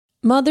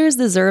Mothers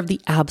deserve the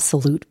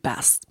absolute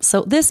best.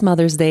 So this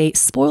Mother's Day,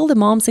 spoil the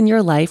moms in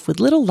your life with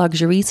little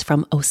luxuries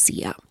from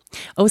Osea.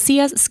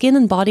 Osea's skin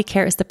and body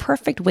care is the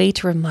perfect way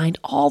to remind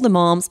all the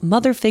moms,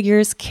 mother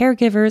figures,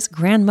 caregivers,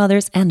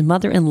 grandmothers, and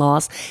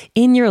mother-in-laws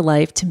in your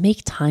life to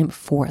make time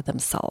for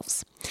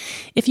themselves.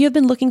 If you have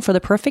been looking for the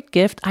perfect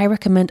gift, I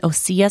recommend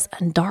Osea's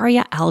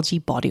Undaria Algae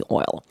Body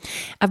Oil.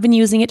 I've been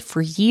using it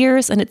for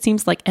years, and it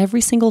seems like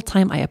every single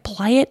time I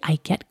apply it, I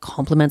get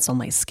compliments on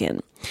my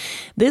skin.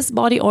 This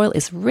body oil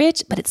is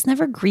rich, but it's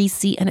never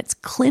greasy, and it's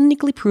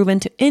clinically proven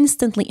to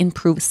instantly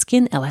improve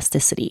skin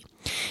elasticity.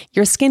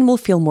 Your skin will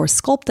feel more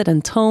sculpted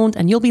and toned,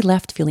 and you'll be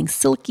left feeling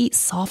silky,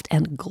 soft,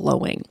 and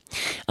glowing.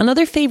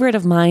 Another favorite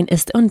of mine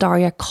is the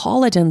Undaria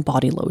Collagen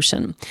Body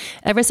Lotion.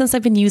 Ever since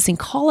I've been using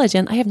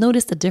collagen, I have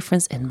noticed a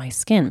difference in my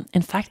skin.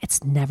 In fact,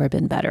 it's never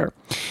been better.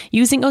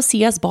 Using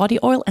Osea's body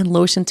oil and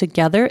lotion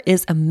together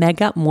is a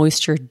mega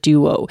moisture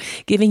duo,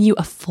 giving you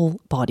a full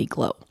body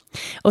glow.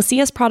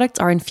 Osea's products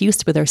are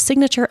infused with their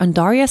signature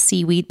Undaria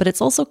seaweed, but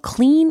it's also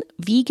clean,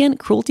 vegan,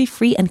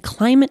 cruelty-free, and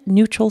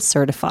climate-neutral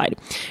certified.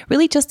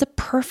 Really just the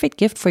perfect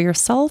gift for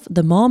yourself,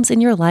 the moms in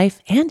your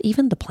life, and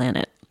even the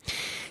planet.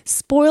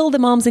 Spoil the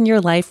moms in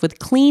your life with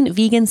clean,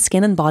 vegan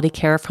skin and body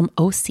care from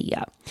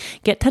Osea.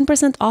 Get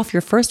 10% off your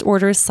first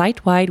orders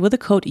site-wide with the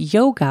code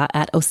YOGA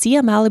at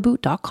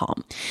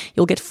OseaMalibu.com.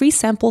 You'll get free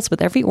samples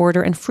with every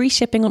order and free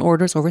shipping on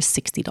orders over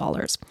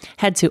 $60.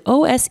 Head to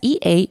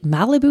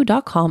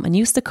OSEAMalibu.com and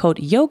use the code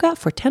YOGA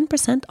for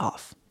 10%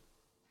 off.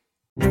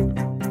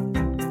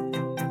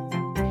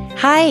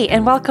 Hi,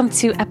 and welcome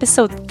to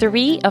episode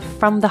 3 of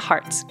From the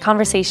Heart,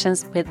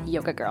 Conversations with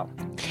Yoga Girl.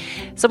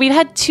 So we've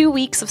had 2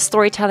 weeks of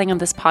storytelling on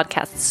this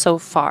podcast so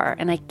far,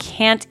 and I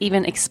can't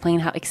even explain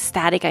how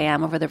ecstatic I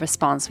am over the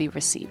response we've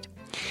received.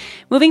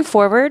 Moving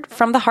forward,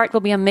 From the Heart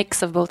will be a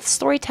mix of both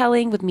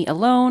storytelling with me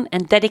alone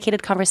and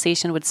dedicated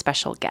conversation with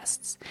special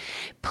guests.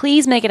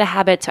 Please make it a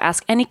habit to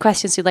ask any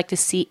questions you'd like to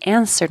see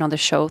answered on the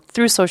show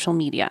through social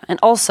media, and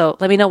also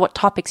let me know what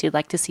topics you'd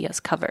like to see us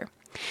cover.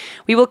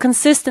 We will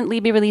consistently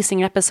be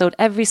releasing an episode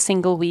every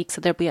single week, so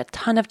there'll be a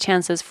ton of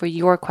chances for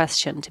your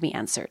question to be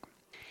answered.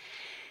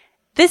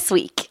 This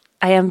week,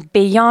 I am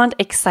beyond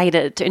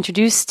excited to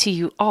introduce to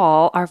you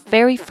all our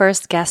very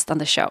first guest on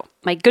the show,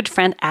 my good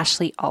friend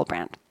Ashley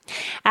Albrand.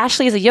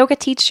 Ashley is a yoga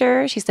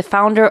teacher. She's the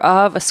founder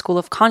of a school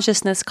of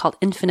consciousness called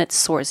Infinite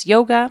Source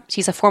Yoga.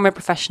 She's a former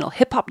professional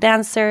hip-hop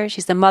dancer.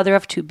 She's the mother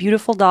of 2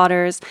 beautiful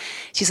daughters.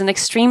 She's an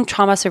extreme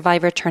trauma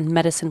survivor turned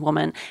medicine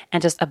woman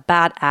and just a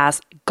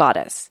badass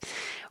goddess.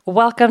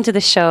 Welcome to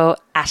the show,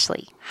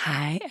 Ashley.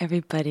 Hi,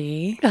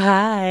 everybody.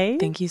 Hi.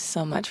 Thank you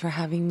so much for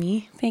having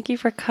me. Thank you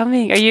for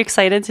coming. Are you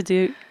excited to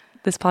do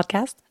this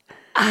podcast?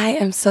 I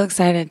am so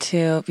excited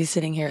to be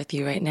sitting here with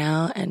you right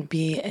now and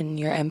be in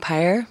your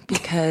empire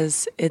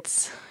because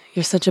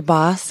you're such a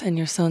boss and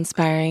you're so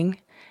inspiring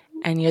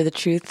and you're the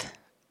truth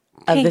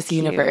of this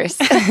universe.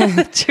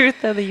 The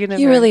truth of the universe.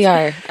 You really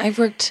are. I've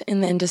worked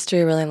in the industry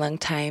a really long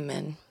time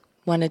and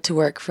wanted to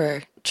work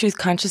for truth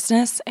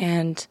consciousness,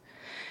 and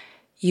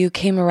you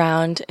came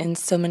around in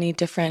so many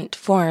different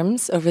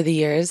forms over the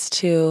years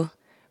to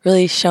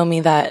really show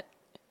me that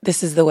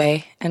this is the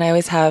way. And I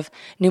always have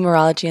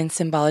numerology and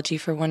symbology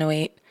for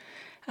 108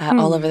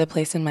 all over the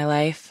place in my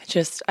life.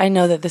 I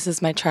know that this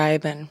is my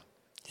tribe and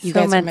you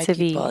guys are my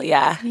people.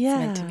 Yeah, it's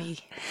meant to be.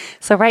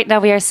 So right now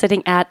we are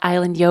sitting at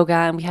Island Yoga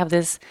and we have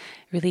this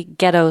really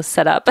ghetto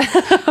setup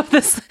of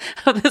this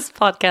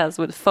podcast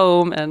with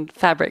foam and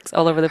fabrics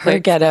all over the place. Her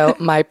ghetto,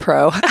 my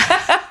pro.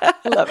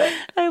 Love it.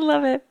 I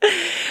love it.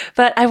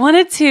 But I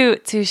wanted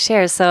to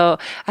share. So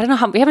I don't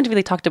know we haven't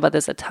really talked about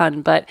this a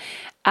ton, but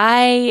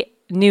I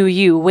knew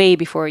you way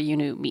before you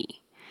knew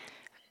me.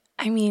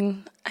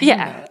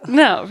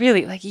 No,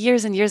 really, like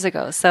years and years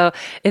ago. So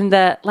in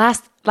the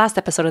last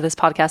episode of this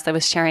podcast, I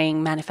was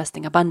sharing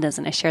manifesting abundance,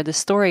 and I shared this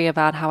story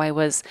about how I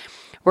was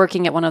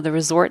working at one of the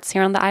resorts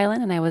here on the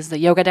island, and I was the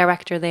yoga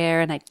director there,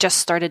 and I just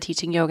started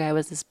teaching yoga. I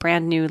was this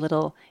brand new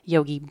little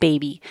yogi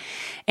baby,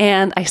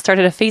 and I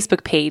started a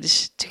Facebook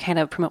page to kind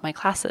of promote my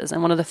classes,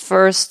 and one of the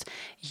first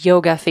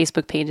yoga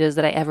Facebook pages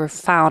that I ever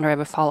found or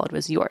ever followed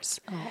was yours.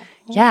 Oh.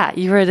 Yeah,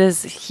 you were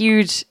this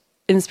huge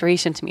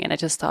inspiration to me, and I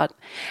just thought,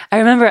 I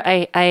remember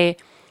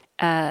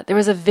there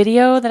was a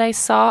video that I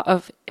saw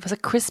it was a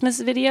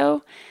Christmas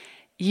video,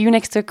 you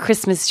next to a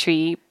Christmas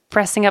tree,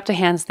 pressing up to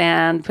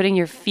handstand, putting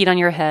your feet on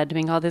your head,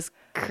 doing all this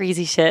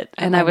crazy shit.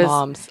 And that was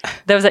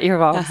at your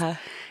mom's. Uh-huh.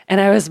 And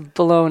I was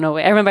blown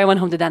away. I remember I went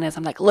home to Dennis.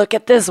 I'm like, look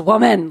at this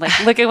woman.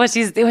 Like, look at what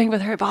she's doing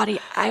with her body.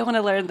 I want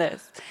to learn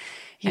this.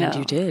 And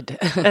you did.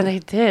 And I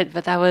did.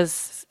 But that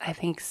was, I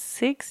think,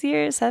 7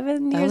 years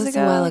ago. That was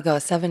a while ago.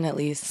 7 at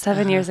least.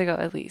 7 years ago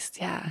at least,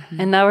 yeah.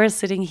 Mm-hmm. And now we're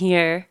sitting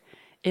here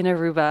in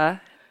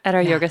Aruba at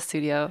our yoga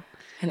studio.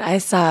 And I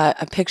saw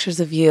pictures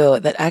of you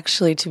that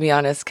actually, to be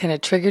honest, kind of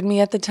triggered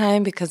me at the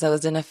time because I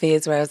was in a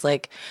phase where I was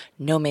like,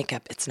 no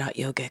makeup, it's not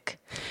yogic.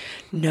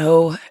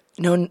 No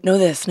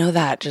this, no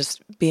that.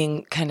 Just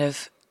being kind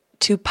of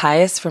too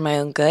pious for my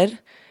own good.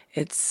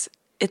 It's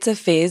a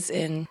phase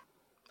in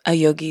a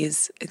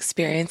yogi's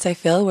experience, I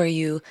feel, where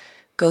you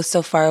go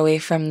so far away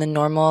from the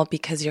normal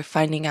because you're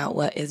finding out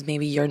what is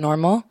maybe your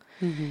normal.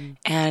 Mm-hmm.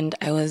 And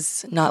I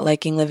was not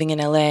liking living in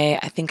LA.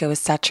 I think I was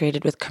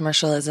saturated with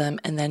commercialism.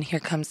 And then here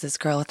comes this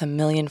girl with 1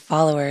 million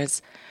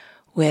followers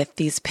with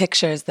these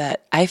pictures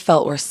that I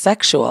felt were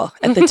sexual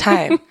at the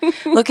time.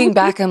 Looking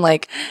back, I'm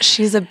like,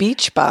 she's a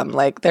beach bum.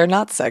 Like, they're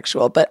not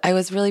sexual. But I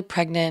was really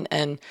pregnant.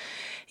 And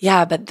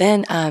yeah, but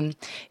then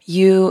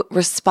you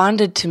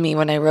responded to me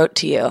when I wrote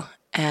to you.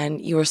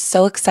 And you were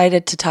so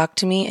excited to talk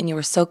to me, and you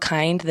were so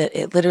kind that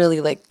it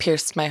literally like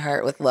pierced my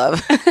heart with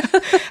love.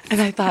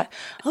 And I thought,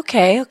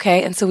 okay.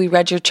 And so we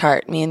read your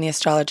chart, me and the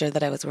astrologer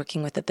that I was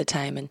working with at the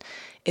time. And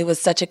it was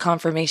such a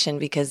confirmation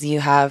because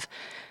you have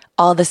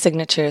all the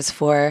signatures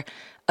for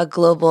a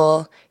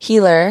global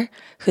healer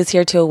who's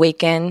here to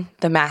awaken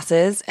the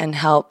masses and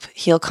help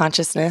heal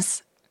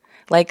consciousness,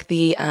 like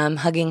the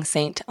hugging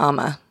Saint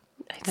Amma.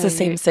 It's the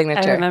same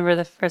signature. I remember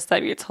the first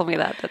time you told me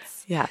that.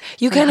 Yeah.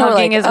 You kind of were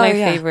like, is my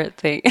favorite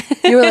thing.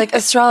 You were like,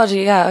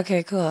 astrology. Yeah.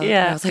 Okay, cool.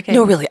 Yeah. And I was like,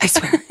 no, really, I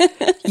swear.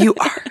 You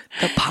are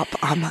the Pop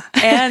Amma.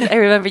 And I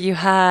remember you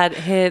had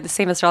the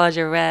same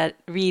astrologer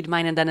read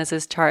mine and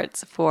Dennis's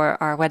charts for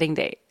our wedding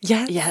day.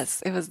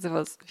 Yes. It was the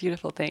most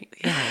beautiful thing.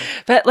 Yeah.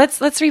 But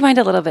let's rewind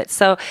a little bit.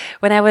 So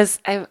when I was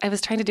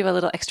trying to do a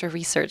little extra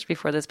research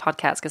before this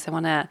podcast, because I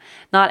want to,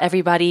 not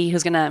everybody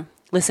who's going to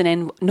listen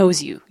in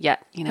knows you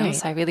yet, Right.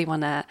 So I really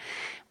want to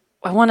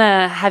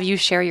have you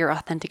share your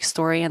authentic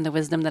story and the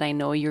wisdom that I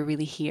know you're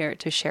really here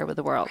to share with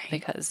the world, right.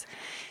 Because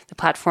the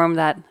platform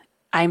that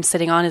I'm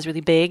sitting on is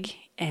really big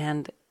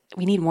and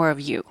we need more of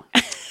you.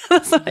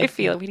 That's what I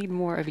feel. We need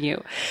more of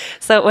you.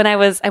 So when I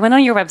went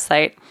on your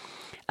website,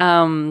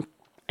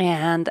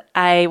 and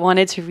I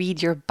wanted to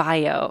read your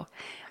bio,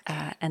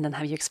 and then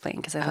have you explain,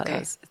 because I thought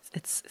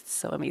it's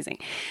so amazing.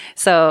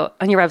 So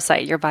on your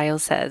website, your bio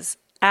says,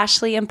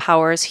 Ashley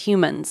empowers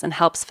humans and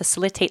helps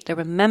facilitate the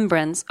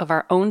remembrance of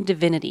our own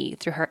divinity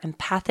through her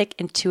empathic,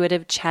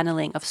 intuitive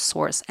channeling of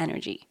source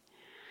energy.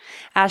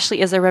 Ashley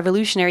is a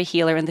revolutionary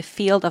healer in the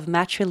field of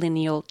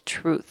matrilineal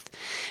truth.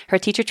 Her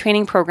teacher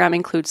training program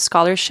includes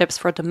scholarships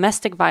for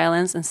domestic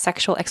violence and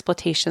sexual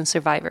exploitation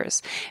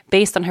survivors,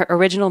 based on her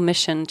original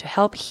mission to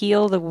help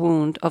heal the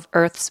wound of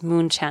Earth's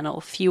moon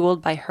channel,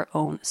 fueled by her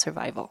own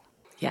survival.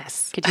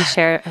 Yes. Could you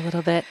share a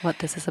little bit what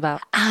this is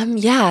about?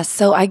 Yeah.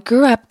 So I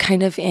grew up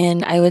kind of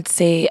in, I would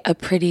say, a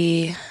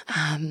pretty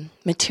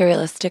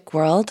materialistic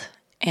world.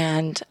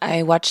 And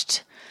I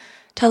watched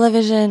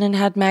television and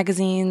had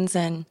magazines,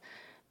 and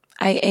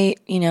I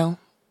ate,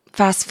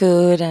 fast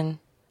food and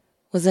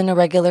was in a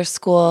regular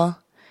school.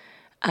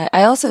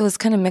 I also was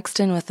kind of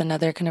mixed in with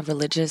another kind of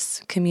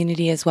religious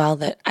community as well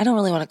that I don't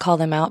really want to call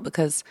them out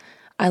because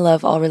I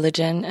love all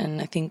religion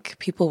and I think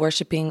people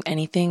worshiping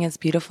anything is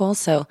beautiful.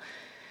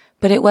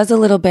 But it was a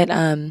little bit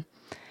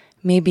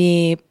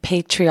maybe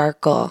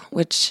patriarchal,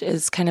 which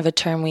is kind of a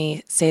term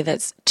we say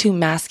that's too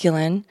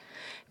masculine.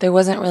 There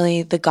wasn't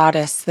really the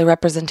goddess, the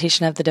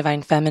representation of the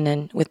divine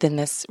feminine within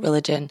this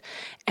religion.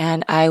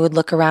 And I would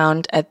look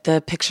around at the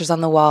pictures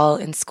on the wall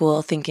in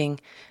school thinking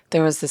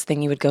there was this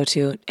thing you would go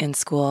to in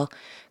school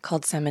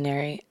called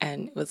seminary,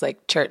 and it was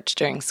like church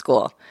during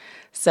school.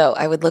 So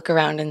I would look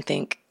around and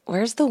think,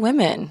 where's the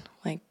women?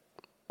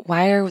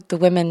 Why are the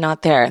women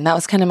not there? And that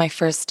was kind of my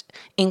first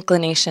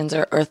inclinations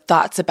or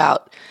thoughts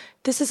about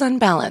this is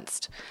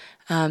unbalanced.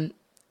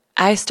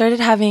 I started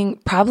having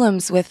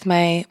problems with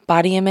my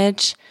body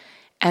image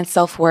and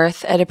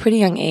self-worth at a pretty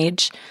young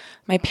age.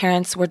 My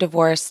parents were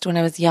divorced when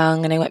I was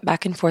young, and I went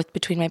back and forth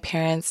between my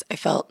parents. I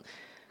felt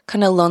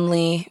kind of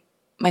lonely.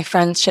 My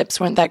friendships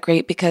weren't that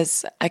great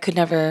because I could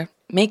never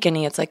make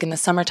any. It's like in the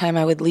summertime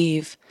I would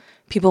leave.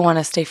 People want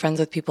to stay friends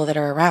with people that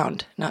are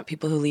around, not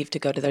people who leave to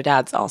go to their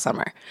dad's all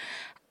summer.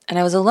 And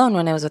I was alone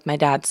when I was with my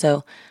dad,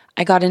 so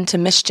I got into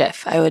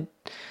mischief.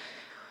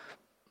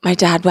 My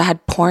dad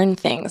had porn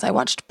things. I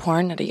watched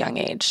porn at a young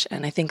age,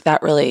 and I think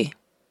that really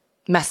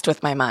messed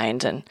with my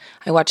mind. And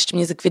I watched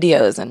music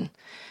videos, and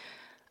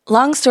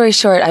long story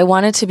short, I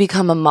wanted to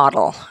become a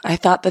model. I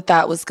thought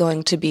that was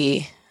going to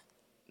be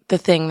the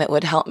thing that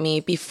would help me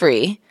be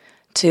free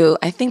to,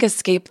 I think,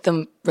 escape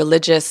the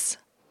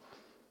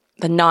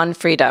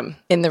non-freedom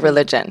in the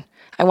religion.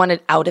 I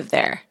wanted out of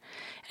there,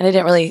 and I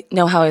didn't really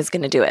know how I was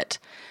going to do it.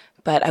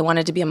 But I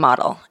wanted to be a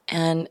model.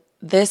 And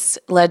this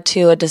led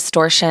to a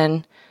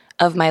distortion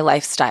of my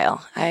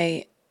lifestyle.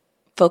 I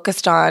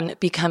focused on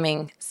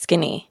becoming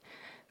skinny.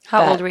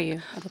 How old were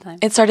you at the time?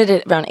 It started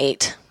at around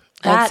 8.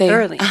 That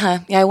early?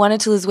 Yeah, I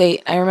wanted to lose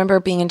weight. I remember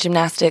being in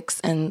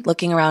gymnastics and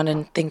looking around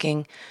and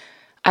thinking,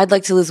 I'd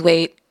like to lose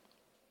weight.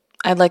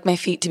 I'd like my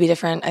feet to be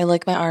different. I'd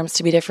like my arms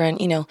to be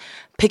different,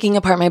 picking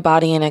apart my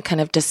body in a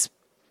kind of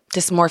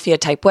dysmorphia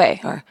type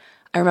way. Or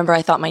I remember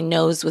I thought my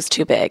nose was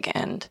too big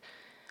and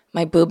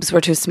my boobs were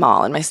too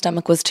small and my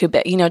stomach was too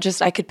big.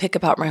 I could pick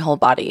apart my whole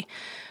body.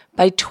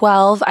 By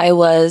 12, I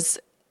was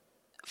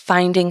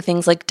finding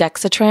things like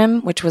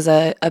Dexatrim, which was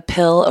a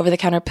pill,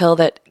 over-the-counter pill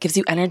that gives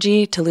you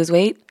energy to lose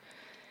weight.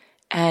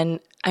 And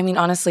I mean,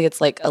 honestly, it's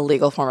like a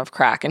legal form of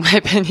crack, in my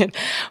opinion.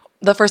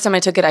 The first time I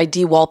took it, I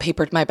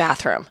de-wallpapered my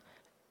bathroom.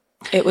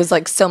 It was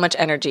like so much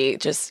energy,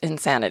 just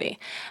insanity.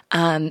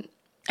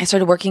 I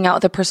started working out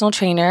with a personal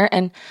trainer,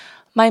 and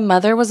my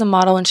mother was a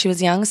model when she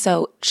was young,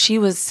 so she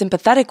was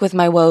sympathetic with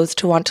my woes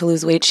to want to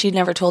lose weight. She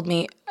never told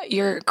me,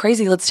 "You're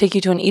crazy, let's take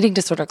you to an eating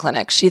disorder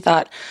clinic." She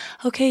thought,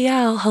 "Okay,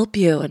 yeah, I'll help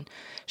you." And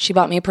she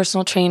bought me a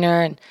personal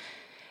trainer, and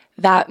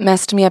that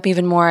messed me up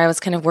even more. I was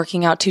kind of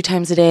working out 2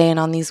 times a day and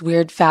on these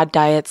weird fad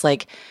diets,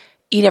 like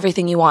eat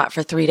everything you want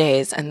for 3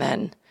 days and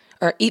then,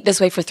 or eat this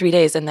way for 3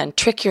 days and then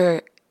trick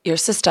your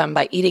system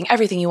by eating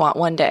everything you want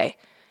one day.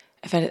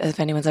 If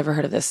anyone's ever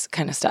heard of this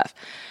kind of stuff.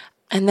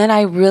 And then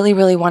I really,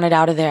 really wanted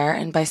out of there.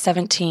 And by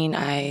 17,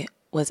 I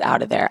was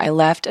out of there. I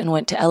left and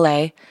went to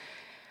LA.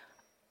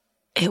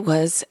 It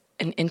was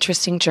an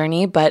interesting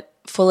journey, but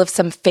full of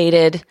some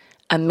fated,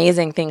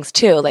 amazing things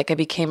too. Like I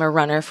became a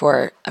runner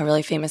for a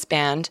really famous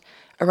band.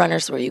 A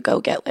runner's where you go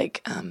get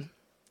like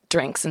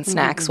drinks and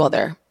snacks while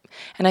they're.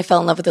 And I fell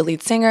in love with the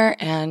lead singer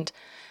and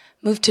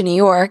moved to New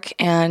York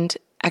and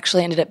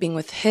actually ended up being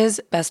with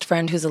his best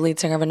friend who's the lead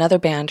singer of another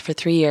band for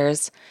 3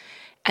 years.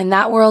 And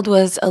that world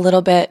was a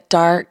little bit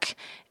dark,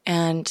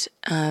 and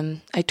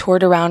I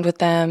toured around with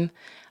them.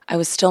 I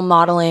was still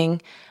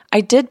modeling. I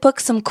did book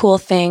some cool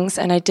things,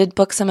 and I did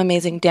book some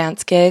amazing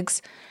dance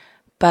gigs,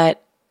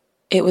 but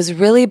it was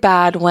really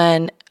bad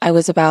when I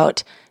was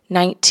about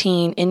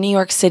 19 in New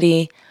York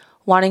City,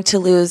 wanting to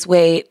lose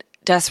weight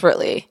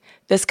desperately.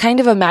 This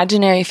kind of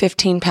imaginary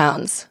 15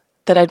 pounds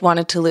that I'd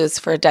wanted to lose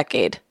for a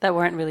decade. That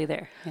weren't really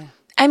there. Yeah.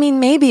 I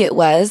mean, maybe it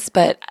was,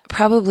 but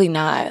probably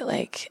not.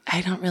 Like, I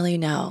don't really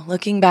know.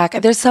 Looking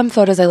back, there's some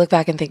photos I look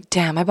back and think,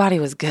 damn, my body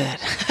was good.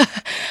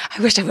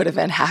 I wish I would have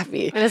been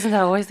happy. But isn't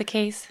that always the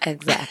case?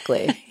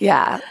 Exactly.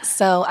 Yeah.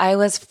 So I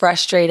was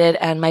frustrated,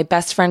 and my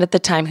best friend at the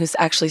time, who's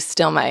actually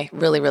still my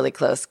really, really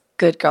close,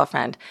 good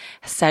girlfriend,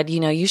 said,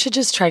 you should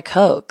just try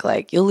Coke.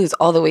 Like, you'll lose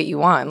all the weight you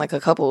want in like a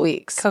couple of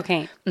weeks.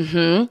 Cocaine.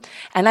 Mm-hmm.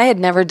 And I had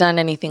never done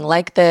anything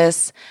like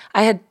this.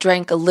 I had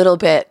drank a little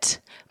bit,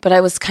 but I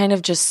was kind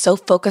of just so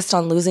focused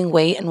on losing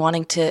weight and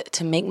wanting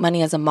to make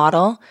money as a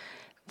model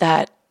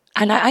that,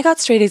 and I got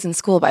straight A's in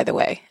school, by the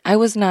way. I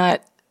was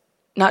not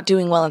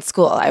doing well in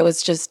school. I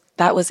was just,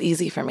 that was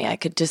easy for me. I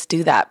could just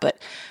do that. But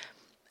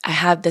I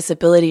had this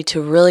ability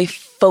to really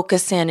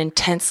focus in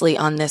intensely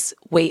on this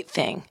weight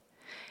thing.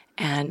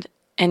 And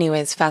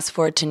anyways, fast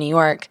forward to New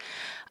York,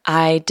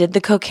 I did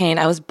the cocaine.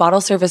 I was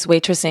bottle service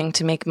waitressing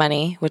to make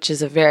money, which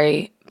is a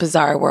very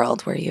bizarre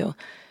world where you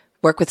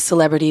work with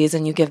celebrities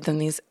and you give them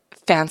these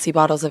fancy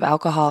bottles of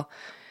alcohol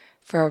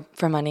for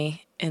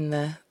money in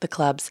the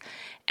clubs.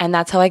 And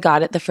that's how I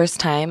got it the first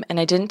time. And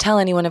I didn't tell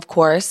anyone, of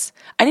course.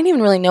 I didn't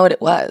even really know what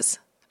it was.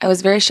 I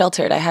was very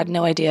sheltered. I had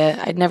no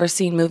idea. I'd never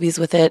seen movies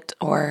with it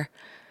or...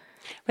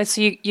 But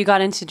so you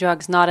got into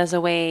drugs not as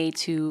a way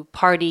to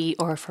party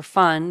or for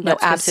fun, but no,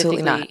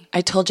 absolutely not.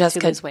 I told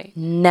Jessica, weight.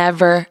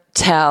 Never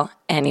tell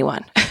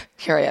anyone.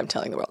 Here I am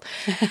telling the world.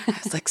 I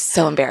was like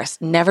so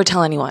embarrassed. Never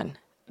tell anyone.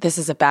 This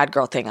is a bad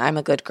girl thing. I'm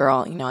a good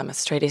girl. I'm a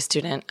straight A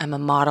student. I'm a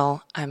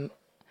model.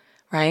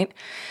 Right?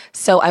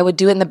 So I would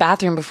do it in the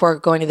bathroom before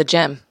going to the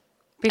gym.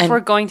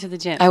 Before going to the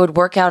gym. I would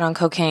work out on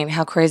cocaine.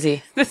 How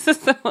crazy. This is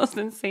the most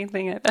insane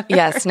thing I've ever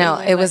Yes, no,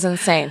 it was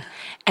insane.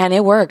 And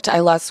it worked. I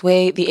lost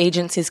weight. The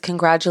agencies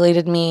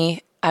congratulated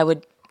me. I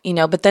would,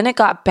 but then it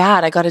got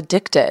bad. I got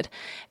addicted.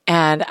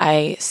 And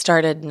I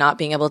started not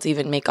being able to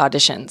even make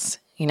auditions,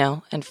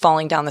 and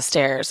falling down the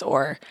stairs.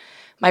 Or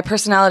my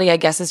personality, I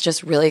guess, is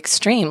just really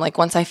extreme. Like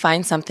once I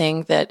find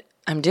something that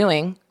I'm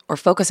doing or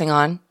focusing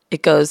on,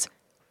 it goes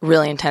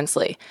really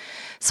intensely.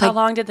 So how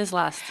long did this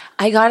last?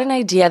 I got an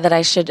idea that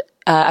I should,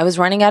 I was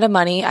running out of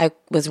money. I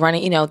was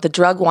running, the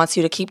drug wants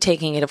you to keep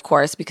taking it, of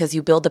course, because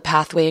you build a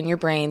pathway in your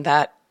brain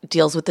that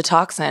deals with the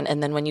toxin.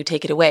 And then when you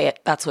take it away,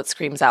 that's what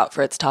screams out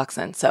for its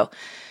toxin. So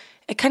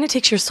it kind of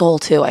takes your soul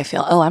too, I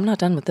feel. Oh, I'm not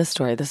done with this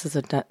story. This is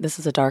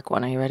a dark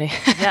one. Are you ready?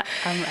 Yeah.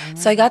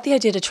 So I got the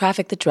idea to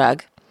traffic the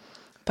drug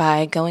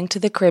by going to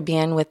the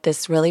Caribbean with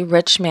this really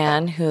rich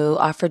man who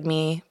offered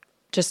me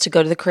just to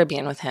go to the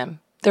Caribbean with him.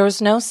 There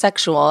was no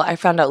sexual. I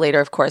found out later,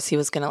 of course, he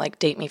was going to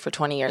date me for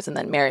 20 years and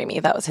then marry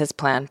me. That was his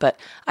plan. But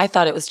I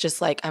thought it was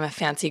just I'm a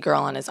fancy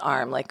girl on his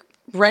arm,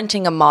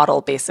 renting a model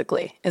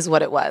basically is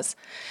what it was.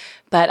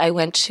 But I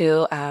went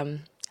to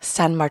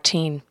San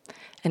Martin,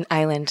 an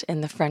island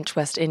in the French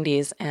West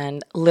Indies,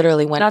 and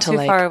literally went not to too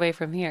far away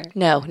from here.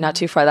 No, not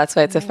too far. That's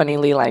why it's a funny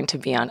Lee line to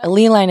be on. A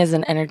Lee line is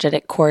an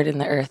energetic chord in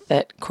the earth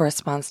that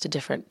corresponds to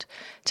different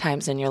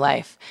times in your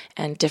life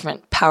and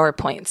different power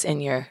points in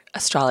your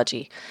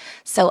astrology.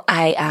 So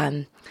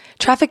I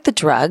trafficked the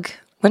drug,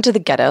 went to the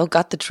ghetto,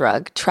 got the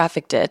drug,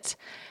 trafficked it,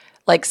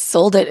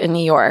 sold it in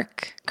New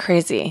York.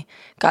 Crazy.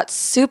 Got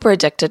super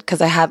addicted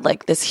because I had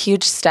this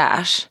huge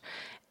stash.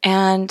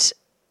 And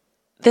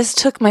this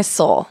took my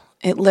soul.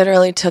 It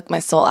literally took my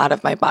soul out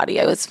of my body.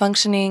 I was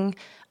functioning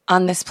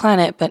on this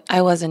planet, but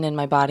I wasn't in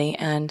my body.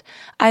 And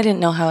I didn't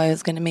know how I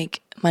was going to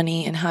make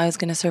money and how I was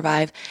going to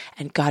survive.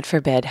 And God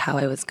forbid, how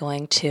I was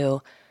going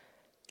to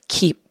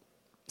keep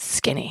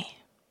skinny.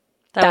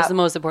 That was the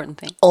most important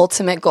thing.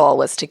 Ultimate goal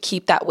was to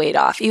keep that weight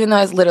off, even though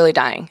I was literally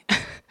dying.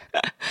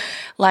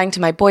 lying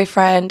to my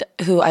boyfriend,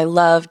 who I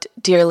loved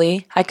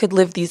dearly. I could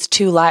live these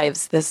two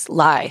lives, this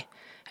lie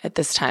at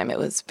this time. It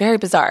was very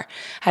bizarre.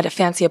 I had a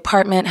fancy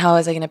apartment. How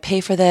was I going to pay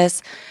for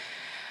this?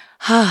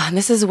 And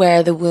this is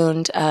where the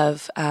wound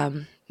of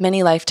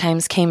many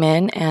lifetimes came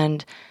in.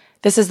 And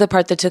this is the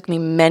part that took me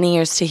many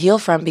years to heal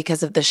from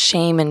because of the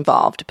shame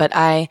involved. But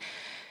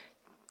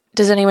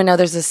does anyone know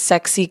there's a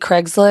sexy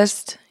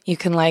Craigslist? You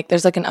can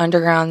there's an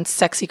underground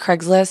sexy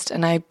Craigslist.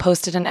 And I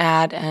posted an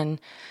ad and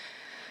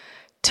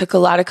took a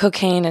lot of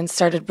cocaine and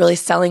started really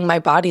selling my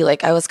body.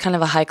 Like I was kind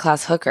of a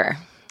high-class hooker,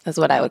 is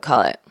what I would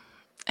call it.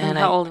 And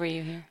how old were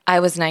you here? I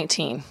was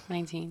 19.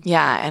 19.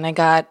 Yeah, and I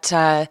got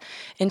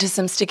into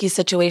some sticky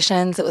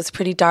situations. It was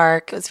pretty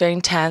dark. It was very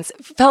intense.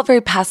 It felt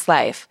very past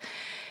life.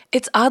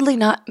 It's oddly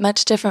not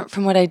much different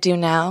from what I do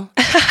now.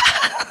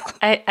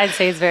 I'd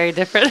say it's very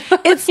different.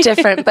 It's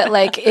different, but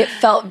it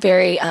felt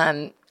very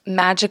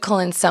magical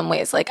in some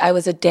ways. Like I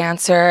was a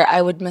dancer.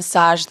 I would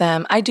massage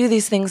them. I do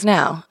these things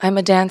now. I'm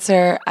a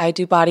dancer. I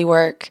do body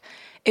work.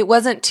 It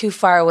wasn't too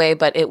far away,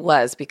 but it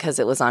was because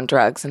it was on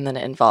drugs, and then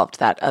it involved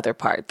that other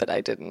part that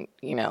I didn't,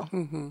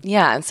 Mm-hmm.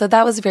 Yeah, and so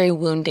that was very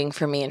wounding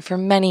for me. And for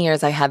many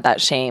years, I had that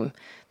shame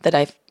that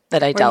I dealt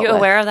with. Were you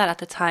aware of that at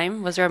the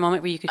time? Was there a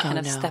moment where you could kind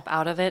of step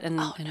out of it?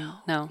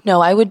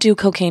 No, I would do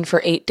cocaine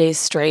for 8 days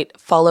straight,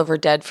 fall over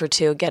dead for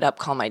 2, get up,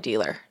 call my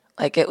dealer.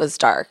 It was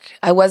dark.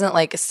 I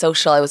wasn't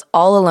social. I was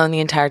all alone the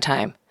entire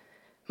time.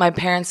 My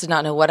parents did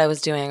not know what I was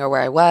doing or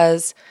where I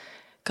was.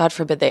 God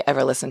forbid they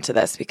ever listen to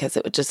this because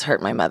it would just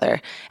hurt my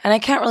mother. And I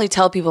can't really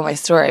tell people my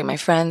story. My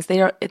friends,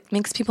 it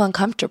makes people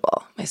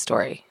uncomfortable, my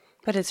story.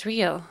 But it's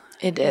real.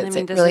 It is.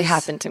 It really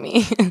happened to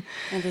me. And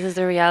this is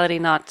the reality,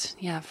 not,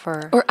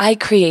 Or I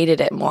created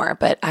it more,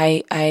 but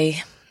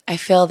I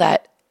feel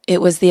that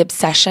it was the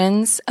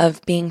obsessions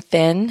of being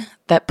thin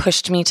that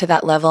pushed me to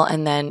that level.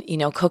 And then,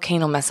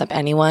 cocaine will mess up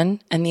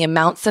anyone. And the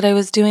amounts that I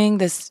was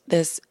doing,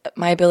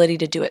 my ability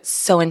to do it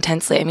so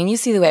intensely. I mean, you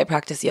see the way I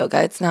practice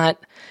yoga. It's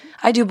not...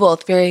 I do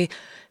both, very,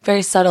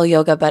 very subtle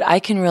yoga, but I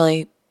can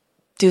really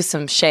do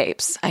some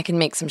shapes. I can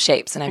make some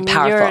shapes, and I'm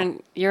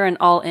powerful. You're an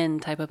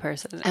all-in type of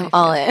person. I'm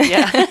all in.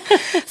 Yeah.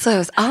 So I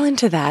was all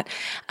into that.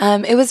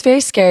 It was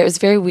very scary. It was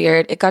very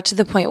weird. It got to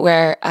the point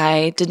where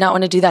I did not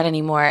want to do that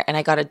anymore, and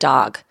I got a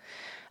dog.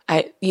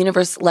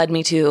 Universe led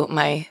me to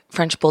my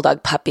French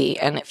bulldog puppy,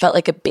 and it felt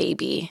like a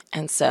baby.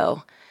 And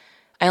so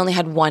I only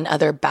had one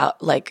other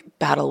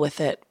battle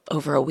with it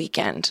over a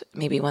weekend,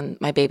 maybe when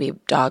my baby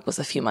dog was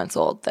a few months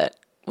old. That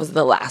was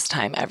the last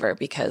time ever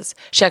because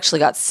she actually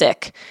got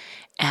sick,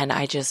 and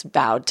I just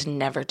vowed to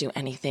never do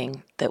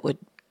anything that would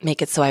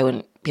make it so I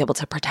wouldn't be able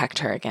to protect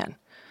her again.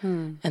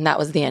 And that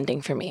was the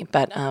ending for me.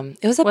 But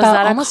it was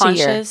about almost a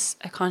year.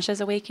 A conscious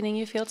awakening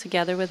you feel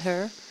together with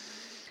her?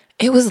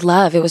 It was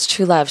love. It was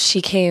true love.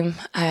 She came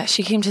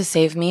to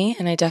save me,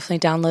 and I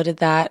definitely downloaded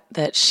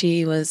that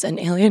she was an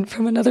alien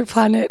from another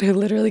planet who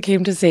literally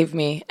came to save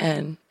me.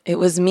 And it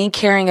was me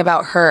caring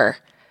about her.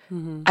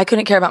 Mm-hmm. I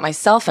couldn't care about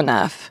myself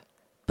enough.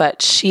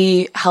 But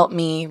she helped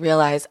me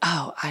realize,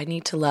 I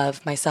need to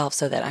love myself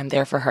so that I'm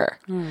there for her.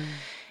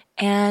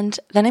 And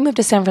then I moved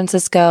to San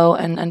Francisco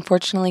and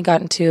unfortunately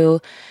got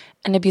into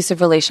an abusive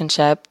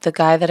relationship. The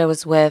guy that I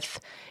was with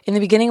in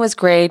the beginning was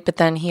great, but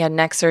then he had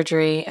neck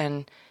surgery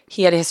and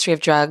he had a history of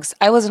drugs.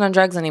 I wasn't on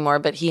drugs anymore,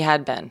 but he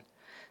had been.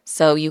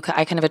 So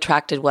I kind of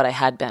attracted what I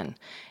had been.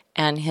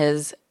 And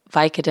his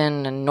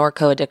Vicodin and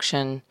Norco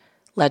addiction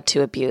led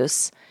to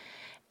abuse.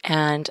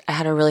 And I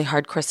had a really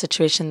hardcore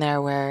situation there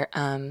where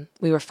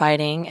we were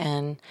fighting,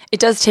 and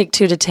it does take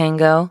 2 to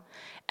tango.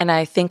 And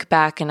I think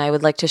back, and I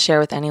would like to share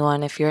with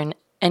anyone, if you're in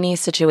any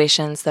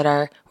situations that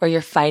are where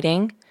you're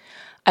fighting,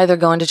 either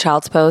go into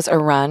child's pose or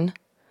run.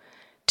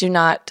 Do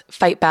not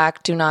fight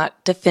back. Do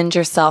not defend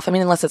yourself. I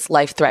mean, unless it's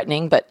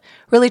life-threatening, but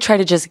really try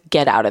to just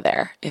get out of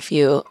there if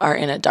you are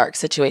in a dark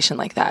situation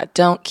like that.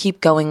 Don't keep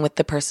going with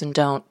the person.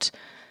 Don't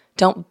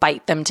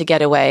bite them to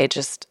get away.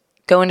 Just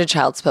go into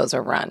child's pose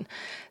or run.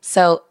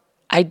 So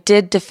I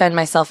did defend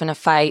myself in a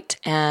fight,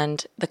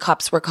 and the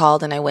cops were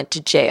called, and I went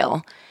to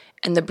jail.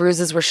 And the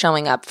bruises were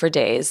showing up for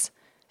days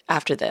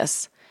after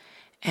this.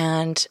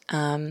 And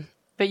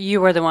but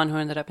you were the one who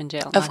ended up in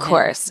jail. Of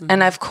course. Mm-hmm.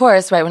 And of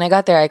course, right when I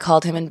got there, I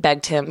called him and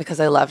begged him because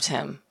I loved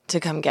him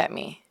to come get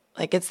me.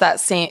 It's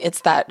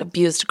that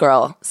abused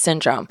girl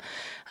syndrome.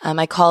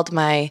 I called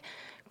my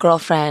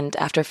girlfriend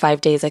after 5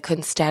 days. I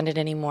couldn't stand it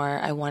anymore.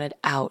 I wanted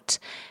out.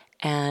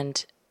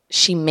 And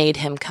she made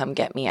him come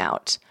get me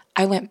out.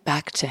 I went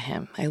back to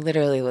him. I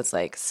literally was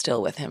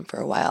still with him for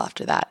a while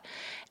after that.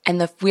 And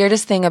the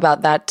weirdest thing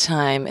about that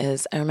time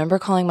is I remember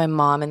calling my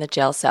mom in the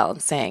jail cell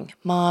and saying,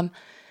 Mom,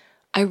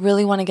 I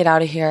really want to get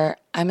out of here.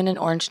 I'm in an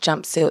orange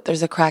jumpsuit.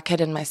 There's a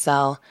crackhead in my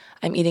cell.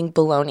 I'm eating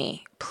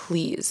bologna.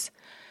 Please.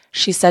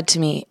 She said to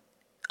me,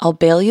 I'll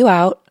bail you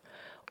out,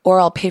 or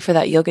I'll pay for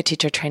that yoga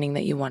teacher training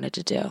that you wanted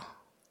to do.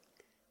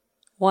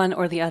 One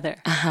or the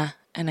other.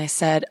 And I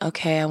said,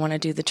 okay, I want to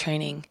do the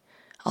training.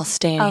 I'll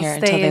stay in here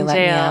until they let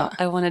me out.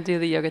 I want to do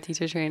the yoga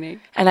teacher training.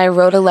 And I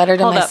wrote a letter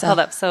to myself. Hold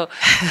up. So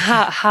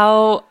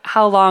how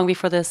long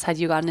before this had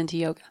you gotten into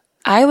yoga?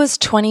 I was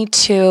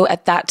 22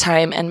 at that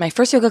time, and my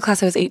first yoga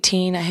class I was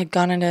 18. I had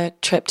gone on a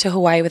trip to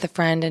Hawaii with a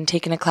friend and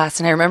taken a class,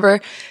 and I remember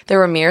there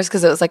were mirrors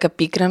because it was like a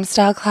Bikram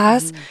style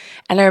class,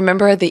 and I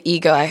remember the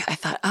ego. I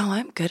thought, oh,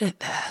 I'm good at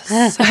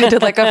this. I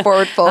did like a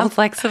forward fold. I'm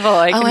flexible.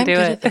 I can do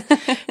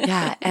it.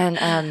 Yeah,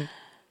 and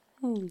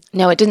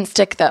no, it didn't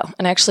stick though.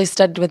 And I actually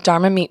studied with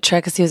Dharma Mitra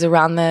because he was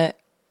around the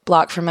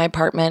block from my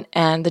apartment,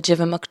 and the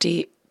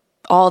Jivamukti,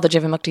 all the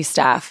Jivamukti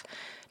staff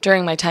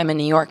during my time in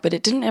New York, but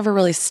it didn't ever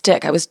really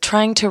stick. I was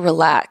trying to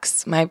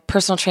relax. My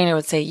personal trainer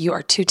would say, you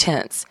are too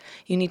tense.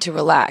 You need to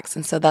relax.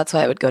 And so that's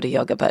why I would go to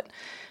yoga. But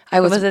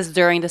was this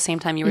during the same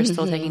time you were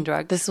still taking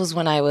drugs? This was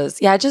when I was,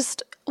 I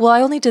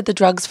only did the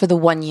drugs for the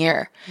 1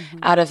 year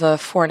out of a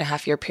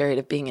 4.5 year period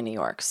of being in New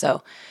York.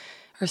 So,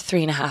 or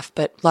 3.5,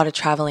 but a lot of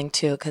traveling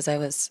too, because I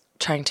was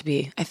trying to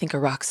be, I think, a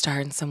rock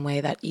star in some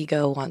way. That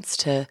ego wants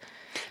to.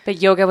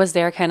 But yoga was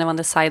there kind of on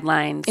the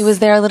sidelines. It was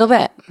there a little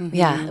bit.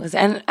 Yeah, it was.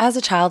 And as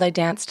a child, I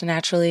danced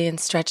naturally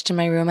and stretched in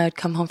my room. I would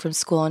come home from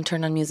school and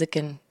turn on music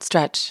and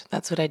stretch.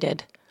 That's what I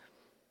did.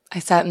 I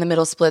sat in the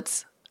middle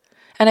splits,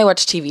 and I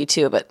watched TV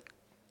too, but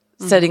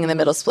sitting in the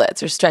middle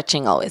splits or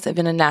stretching always. I've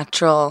been a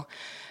natural,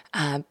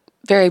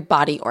 very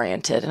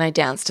body-oriented, and I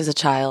danced as a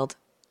child.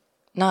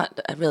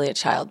 Not really a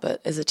child, but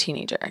as a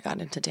teenager, I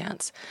got into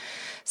dance.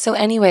 So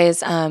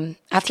anyways,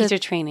 after teacher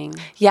training.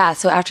 Yeah.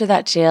 So after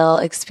that jail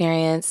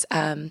experience,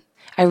 I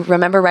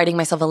remember writing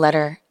myself a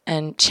letter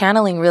and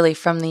channeling really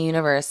from the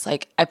universe.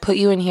 Like, I put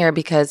you in here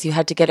because you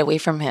had to get away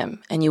from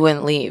him and you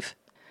wouldn't leave.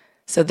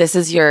 So this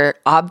is your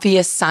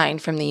obvious sign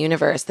from the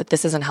universe that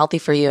this isn't healthy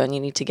for you and you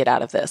need to get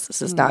out of this.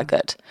 This is not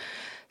good.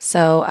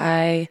 So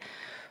I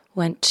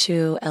went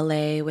to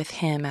LA with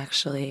him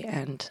actually,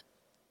 and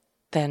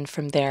then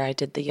from there, I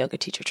did the yoga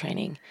teacher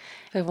training.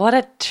 But what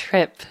a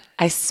trip.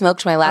 I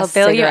smoked my last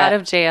I'll bail cigarette. you out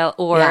of jail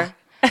or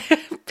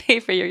pay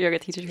for your yoga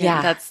teacher training.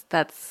 Yeah.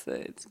 That's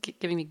it's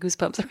giving me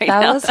goosebumps right now.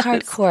 That was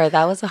hardcore.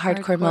 That was a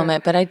hardcore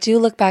moment. But I do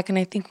look back and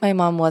I think my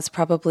mom was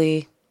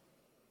probably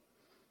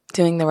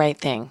doing the right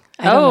thing.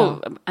 I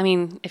don't know. I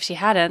mean, if she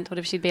hadn't, what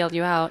if she bailed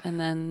you out and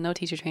then no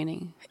teacher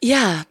training?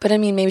 Yeah, but I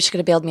mean, maybe she could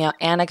have bailed me out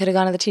and I could have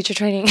gone to the teacher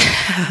training.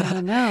 I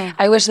don't know.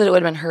 I wish that it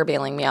would have been her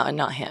bailing me out and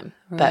not him.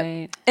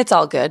 Right. But it's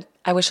all good.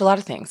 I wish a lot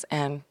of things,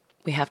 and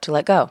we have to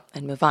let go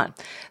and move on.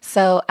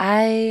 So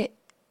I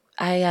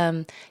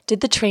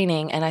did the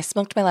training, and I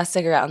smoked my last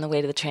cigarette on the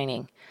way to the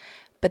training.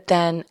 But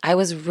then I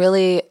was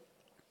really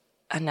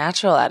a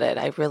natural at it.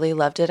 I really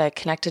loved it. I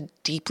connected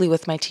deeply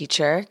with my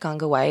teacher,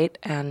 Ganga White,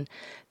 and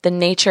the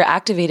nature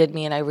activated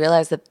me, and I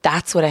realized that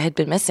that's what I had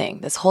been missing.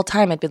 This whole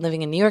time I'd been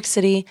living in New York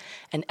City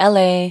and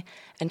LA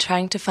and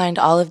trying to find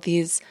all of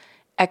these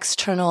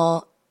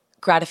external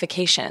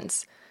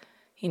gratifications,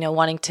 you know,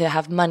 wanting to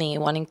have money,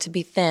 wanting to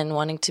be thin,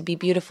 wanting to be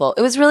beautiful.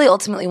 It was really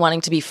ultimately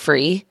wanting to be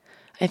free,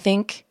 I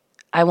think.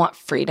 I want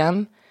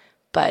freedom,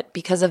 but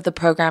because of the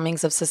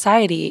programmings of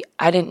society,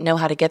 I didn't know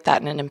how to get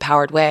that in an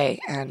empowered way.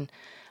 And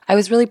I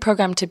was really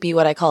programmed to be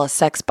what I call a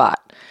sex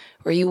bot,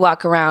 where you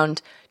walk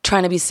around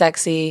trying to be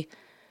sexy,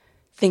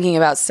 thinking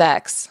about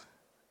sex.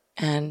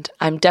 And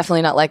I'm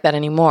definitely not like that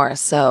anymore.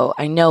 So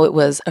I know it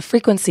was a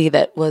frequency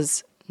that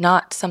was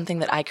not something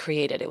that I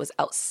created. It was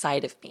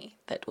outside of me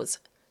that was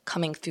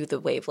coming through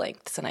the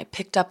wavelengths, and I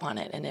picked up on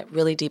it, and it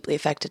really deeply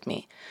affected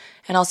me.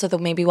 And also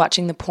maybe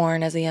watching the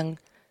porn as a young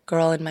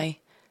girl in my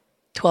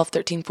 12,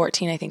 13,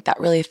 14, I think that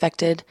really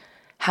affected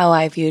how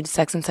I viewed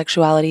sex and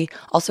sexuality.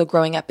 Also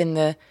growing up in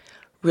the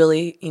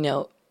really,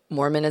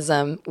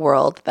 Mormonism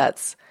world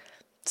that's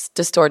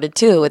distorted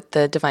too with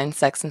the divine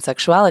sex and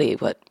sexuality.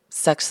 What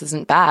sex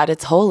isn't bad,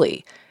 it's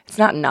holy. It's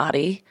not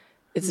naughty.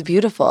 It's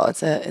beautiful.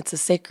 It's a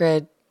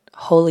sacred,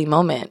 holy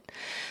moment.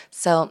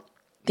 So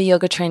the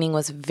yoga training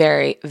was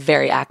very,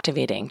 very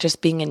activating.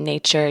 Just being in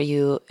nature,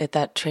 at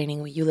that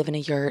training, you live in a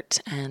yurt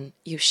and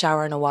you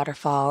shower in a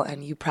waterfall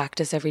and you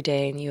practice every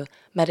day and you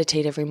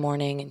meditate every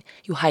morning and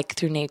you hike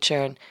through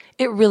nature, and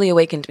it really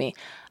awakened me.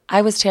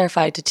 I was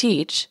terrified to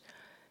teach,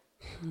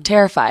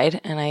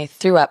 and I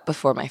threw up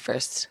before my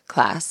first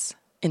class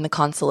in the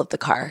console of the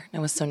car. I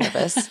was so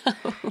nervous.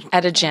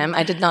 At a gym,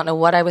 I did not know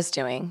what I was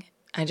doing.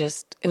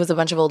 It was a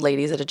bunch of old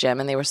ladies at a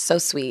gym, and they were so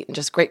sweet and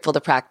just grateful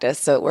to practice,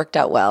 so it worked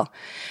out well.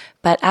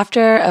 But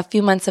after a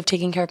few months of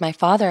taking care of my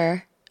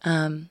father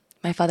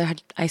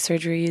had eye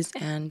surgeries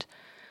and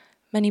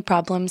many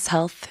problems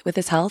with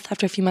his health.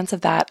 After a few months of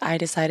that, I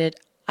decided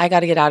I got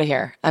to get out of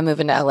here. I'm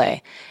moving to LA.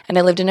 And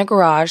I lived in a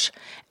garage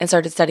and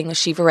started studying with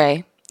Shiva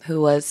Rea, who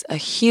was a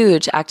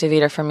huge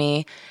activator for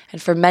me.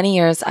 And for many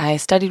years, I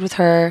studied with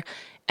her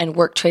and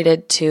work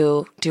traded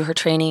to do her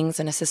trainings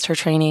and assist her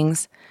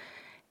trainings.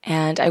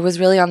 And I was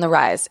really on the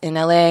rise. In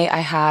LA,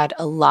 I had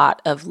a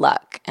lot of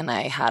luck, and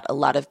I had a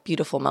lot of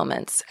beautiful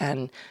moments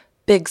and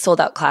big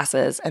sold-out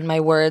classes, and my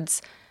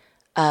words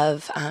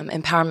of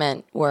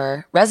empowerment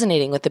were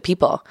resonating with the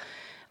people.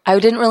 I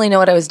didn't really know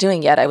what I was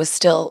doing yet. I was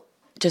still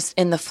just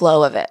in the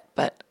flow of it,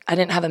 but I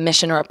didn't have a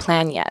mission or a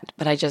plan yet.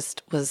 But I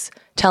just was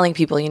telling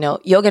people,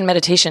 yoga and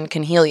meditation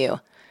can heal you.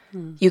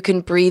 You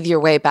can breathe your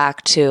way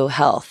back to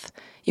health.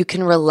 You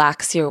can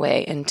relax your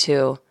way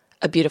into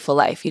a beautiful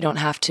life. You don't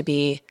have to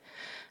be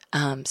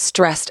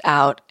stressed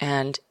out,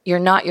 and you're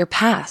not your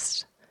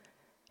past.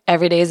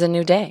 Every day is a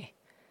new day.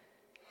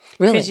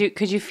 Really.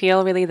 Could you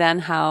feel really then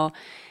how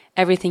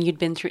everything you'd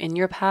been through in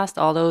your past,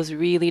 all those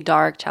really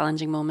dark,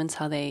 challenging moments,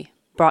 how they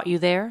brought you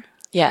there?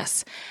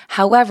 Yes.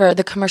 However,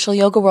 the commercial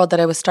yoga world that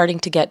I was starting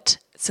to get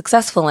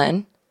successful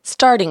in,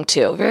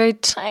 very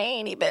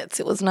tiny bits.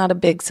 It was not a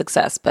big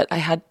success, but I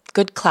had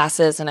good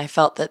classes, and I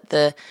felt that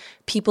the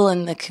people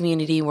in the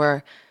community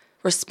were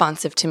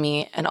responsive to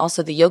me, and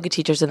also the yoga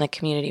teachers in the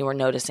community were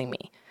noticing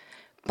me.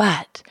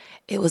 But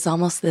it was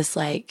almost this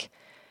like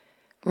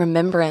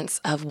remembrance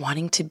of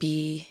wanting to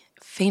be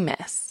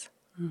famous,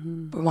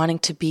 or wanting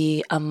to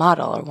be a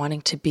model, or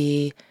wanting to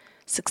be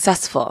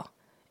successful.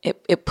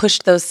 It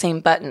pushed those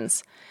same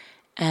buttons.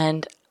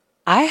 And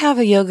I have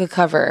a yoga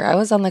cover. I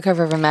was on the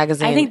cover of a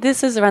magazine. I think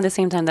this is around the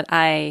same time that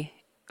I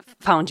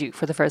found you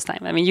for the first time.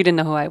 I mean, you didn't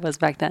know who I was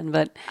back then,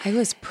 but I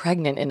was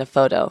pregnant in a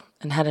photo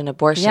and had an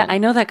abortion. yeah, I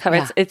know that cover.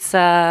 Yeah. It's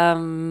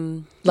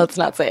Let's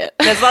not say it.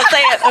 let's not say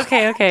it.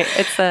 Okay.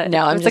 It's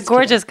a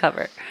gorgeous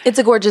cover. It's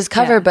a gorgeous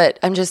cover, Yeah. but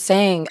I'm just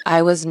saying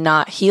I was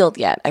not healed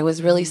yet. I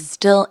was really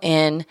still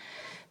in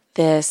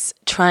this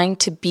trying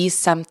to be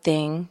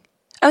something.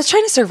 I was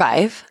trying to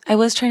survive,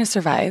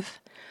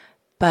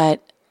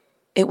 but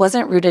it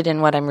wasn't rooted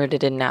in what I'm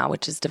rooted in now,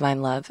 which is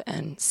divine love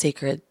and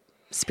sacred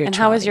spirituality. And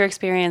how was your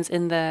experience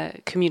in the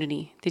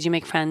community? Did you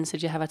make friends?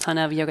 Did you have a ton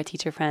of yoga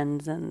teacher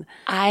friends? And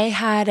I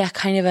had a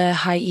kind of a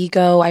high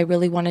ego. I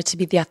really wanted to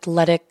be the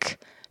athletic,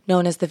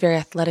 known as the very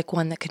athletic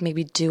one that could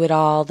maybe do it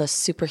all, the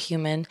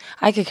superhuman.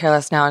 I could care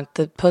less now.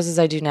 The poses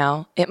I do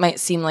now, it might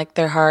seem like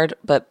they're hard,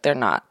 but they're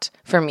not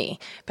for me.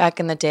 Back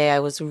in the day, I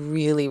was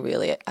really,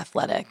 really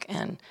athletic,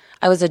 and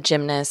I was a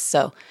gymnast,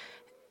 so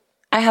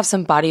I have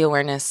some body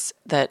awareness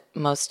that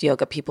most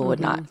yoga people would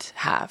not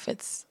have.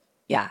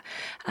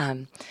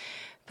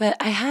 But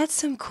I had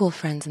some cool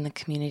friends in the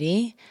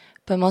community,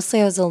 but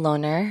mostly I was a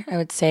loner, I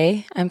would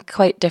say. I'm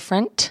quite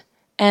different.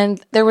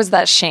 And there was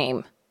that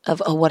shame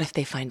of, oh, what if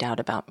they find out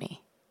about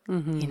me?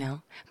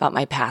 About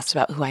my past,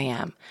 about who I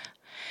am.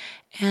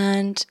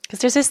 And because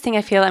there's this thing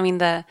I feel, I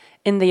mean,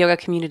 in the yoga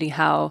community,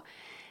 how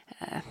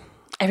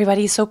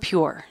everybody is so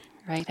pure,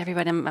 right?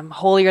 Everybody, I'm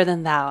holier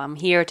than thou. I'm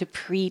here to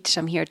preach.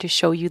 I'm here to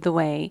show you the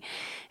way.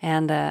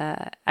 And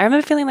I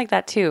remember feeling like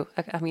that too.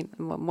 I mean,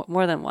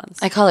 more than once.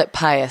 I call it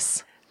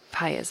pious.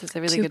 Pious is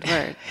a really good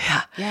word.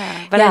 Yeah.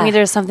 Yeah. But I mean,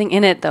 there's something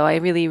in it though. I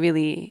really,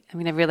 I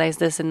mean, I've realized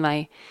this in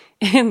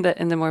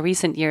the more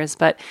recent years,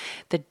 but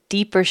the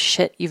deeper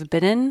shit you've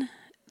been in,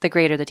 the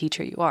greater the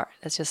teacher you are.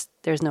 That's just,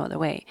 there's no other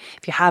way.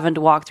 If you haven't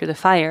walked through the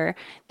fire,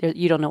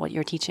 you don't know what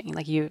you're teaching.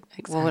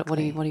 Well, what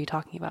are you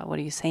talking about? What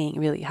are you saying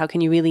really? How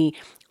can you really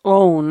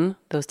own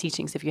those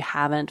teachings if you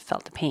haven't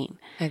felt the pain?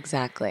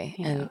 Exactly.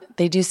 Yeah. And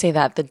they do say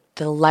that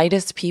the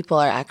lightest people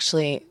are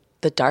actually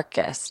the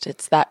darkest.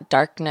 It's that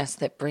darkness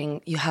that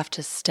you have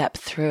to step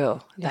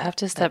through. You have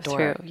to step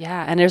through.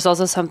 Yeah. And there's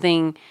also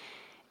something,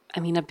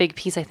 I mean, a big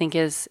piece I think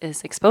is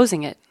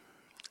exposing it.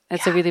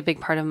 It's a really big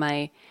part of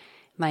my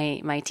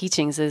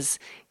teachings is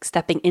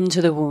stepping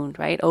into the wound,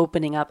 right?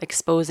 Opening up,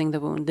 exposing the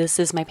wound. This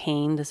is my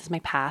pain. This is my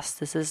past.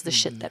 This is the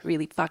shit that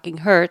really fucking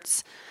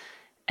hurts.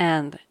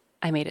 And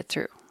I made it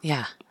through.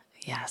 Yeah.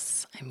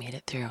 Yes, I made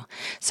it through.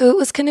 So it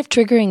was kind of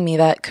triggering me,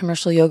 that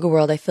commercial yoga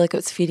world. I feel like it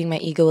was feeding my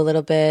ego a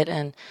little bit,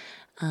 and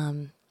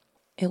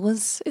it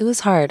was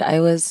hard. I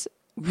was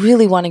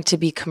really wanting to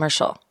be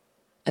commercial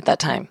at that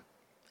time.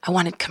 I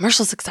wanted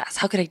commercial success.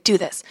 How could I do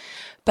this?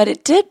 But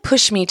it did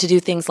push me to do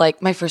things like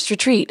my first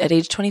retreat at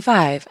age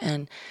 25,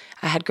 and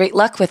I had great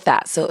luck with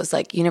that. So it was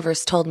like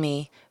universe told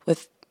me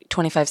with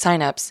 25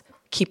 signups,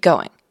 keep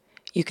going.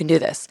 You can do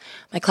this.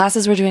 My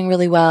classes were doing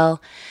really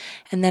well.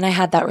 And then I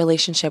had that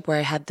relationship where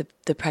I had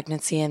the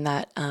pregnancy, and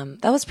that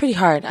was pretty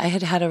hard. I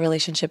had a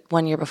relationship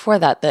 1 year before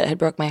that had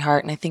broke my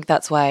heart. And I think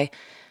that's why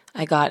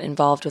I got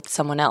involved with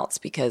someone else,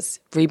 because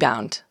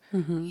rebound,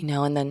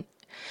 and then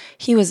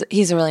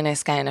he's a really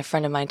nice guy and a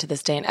friend of mine to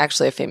this day, and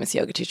actually a famous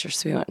yoga teacher,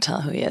 so we won't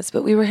tell who he is,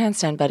 but we were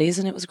handstand buddies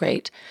and it was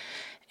great.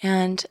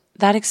 And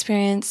that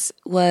experience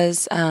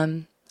was,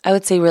 I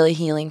would say, really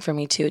healing for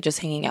me too, just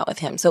hanging out with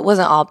him. So it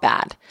wasn't all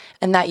bad.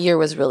 And that year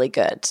was really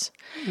good.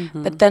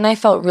 But then I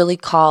felt really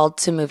called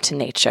to move to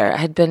nature. I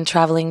had been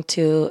traveling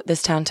to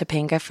this town,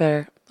 Topanga,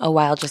 for a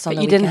while just on the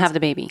weekends. You didn't have the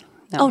baby?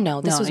 No. Oh,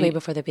 no. This was way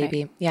before the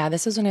baby. Right. Yeah,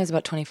 this was when I was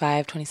about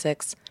 25,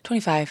 26,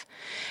 25.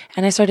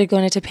 And I started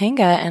going to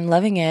Topanga and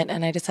loving it.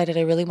 And I decided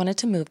I really wanted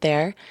to move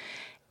there.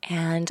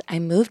 And I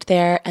moved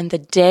there. And the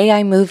day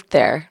I moved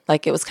there,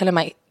 like it was kind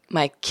of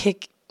my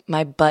kick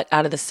my butt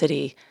out of the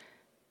city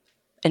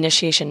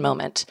initiation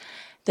moment.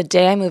 The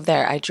day I moved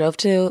there, I drove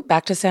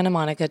back to Santa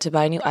Monica to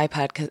buy a new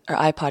iPod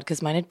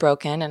because mine had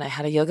broken, and I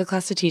had a yoga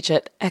class to teach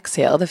at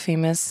Exhale, the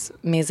famous,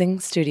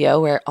 amazing studio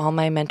where all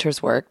my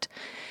mentors worked.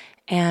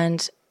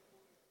 And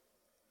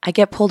I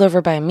get pulled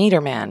over by a meter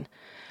man.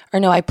 Or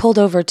no, I pulled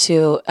over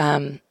to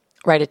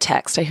write a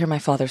text. I hear my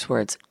father's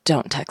words,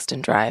 don't text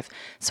and drive.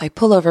 So I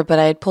pull over, but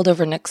I had pulled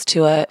over next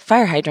to a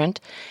fire hydrant,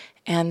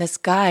 And this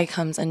guy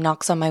comes and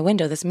knocks on my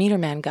window, this meter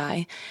man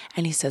guy,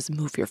 and he says,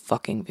 "Move your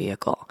fucking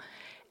vehicle."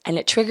 And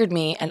it triggered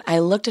me, and I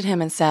looked at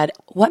him and said,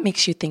 "What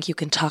makes you think you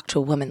can talk to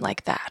a woman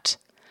like that?"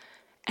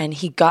 And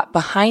he got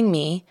behind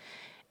me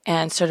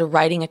and started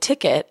writing a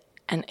ticket,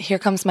 and here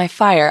comes my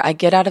fire. I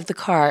get out of the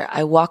car,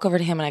 I walk over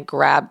to him, and I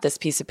grab this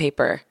piece of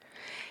paper.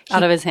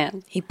 Out of his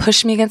hand. He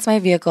pushed me against my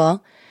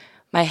vehicle.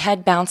 My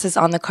head bounces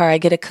on the car. I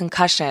get a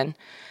concussion.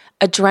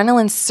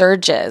 Adrenaline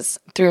surges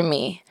through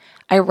me.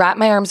 I wrap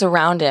my arms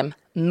around him,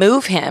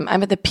 move him.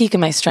 I'm at the peak of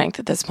my strength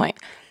at this point.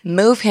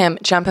 Move him,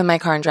 jump in my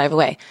car, and drive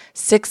away.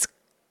 6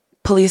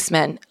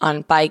 policemen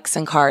on bikes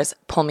and cars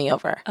pull me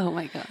over. Oh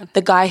my God.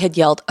 The guy had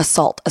yelled,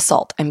 "Assault,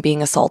 assault. I'm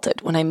being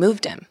assaulted," when I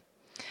moved him.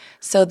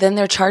 So then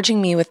they're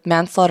charging me with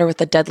manslaughter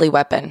with a deadly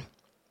weapon.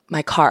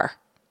 My car.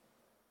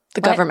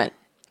 The government.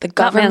 The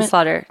government. Not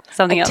manslaughter.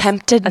 Something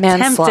attempted else.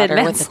 Manslaughter.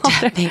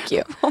 Manslaughter. Thank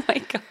you. Oh my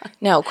God.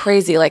 No,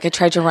 crazy. Like I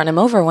tried to run him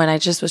over when I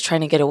just was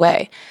trying to get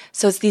away.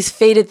 So it's these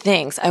fated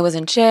things. I was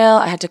in jail.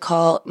 I had to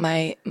call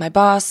my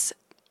boss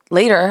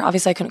later.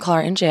 Obviously, I couldn't call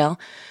her in jail.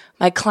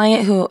 My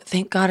client, who,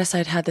 thank goddess,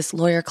 I'd had this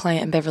lawyer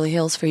client in Beverly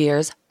Hills for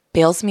years,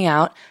 bails me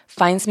out,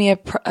 finds me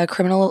a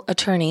criminal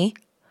attorney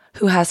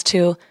who has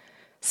to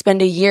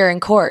spend a year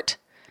in court.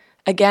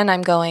 Again,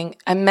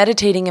 I'm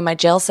meditating in my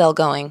jail cell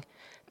going,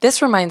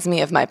 this reminds me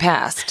of my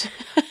past.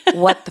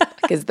 What the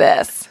fuck is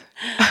this?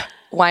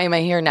 Why am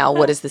I here now?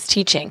 What is this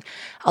teaching?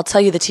 I'll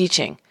tell you the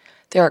teaching.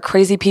 There are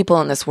crazy people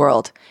in this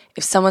world.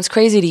 If someone's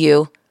crazy to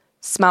you,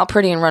 smile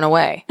pretty and run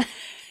away.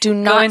 Do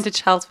not Go into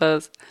child's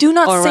pose. Do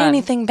not say run.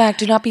 anything back.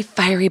 Do not be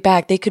fiery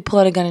back. They could pull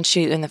out a gun and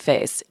shoot you in the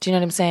face. Do you know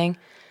what I'm saying?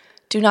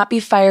 Do not be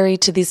fiery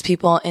to these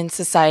people in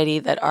society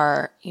that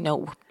are,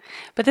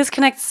 But this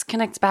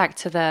connects back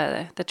to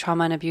the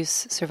trauma and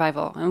abuse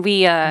survival. And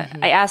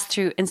I asked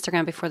through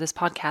Instagram before this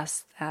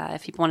podcast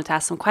if people wanted to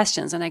ask some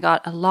questions, and I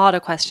got a lot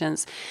of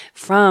questions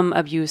from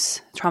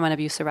trauma and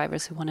abuse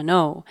survivors who want to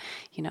know,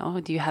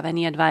 do you have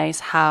any advice?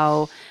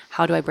 How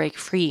do I break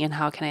free, and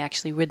how can I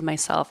actually rid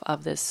myself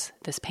of this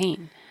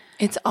pain?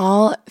 It's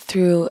all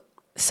through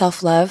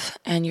self-love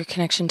and your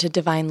connection to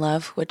divine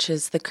love, which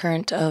is the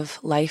current of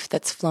life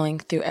that's flowing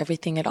through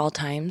everything at all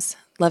times.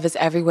 Love is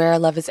everywhere.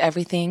 Love is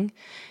everything.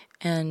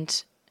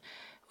 And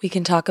we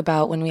can talk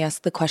about, when we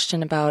ask the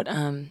question about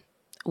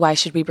why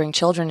should we bring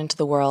children into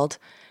the world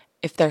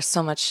if there's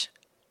so much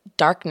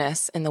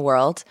darkness in the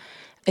world,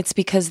 it's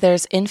because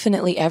there's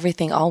infinitely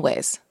everything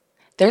always.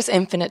 There's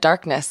infinite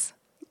darkness.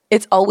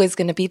 It's always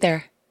going to be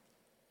there.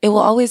 It will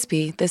always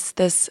be this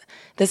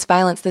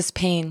violence, this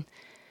pain.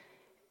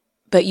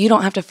 But you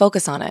don't have to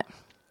focus on it.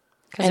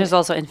 Because there's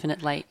also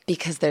infinite light.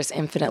 Because there's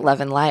infinite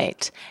love and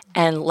light.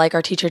 And like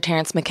our teacher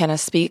Terence McKenna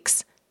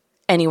speaks,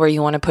 anywhere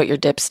you want to put your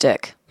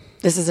dipstick.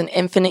 This is an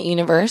infinite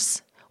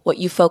universe. What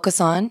you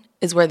focus on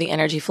is where the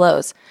energy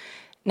flows.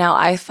 Now,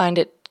 I find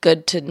it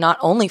good to not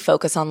only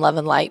focus on love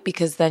and light,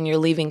 because then you're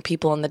leaving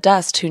people in the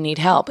dust who need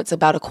help. It's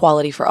about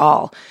equality for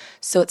all.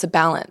 So it's a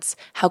balance.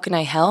 How can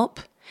I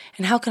help?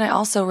 And how can I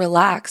also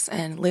relax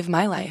and live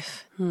my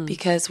life?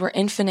 Because we're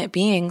infinite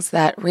beings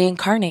that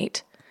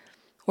reincarnate.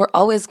 We're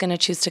always going to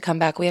choose to come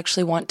back. We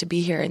actually want to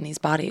be here in these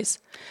bodies.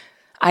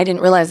 I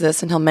didn't realize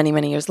this until many,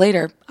 many years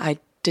later. I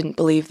didn't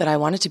believe that I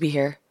wanted to be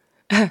here.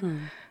 I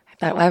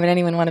thought, why would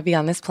anyone want to be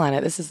on this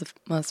planet? This is the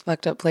most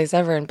fucked up place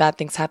ever, and bad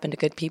things happen to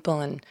good people,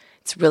 and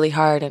it's really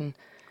hard. And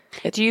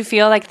do you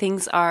feel like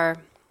things are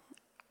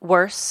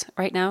worse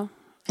right now?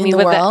 In the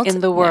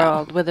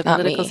world? No, with the not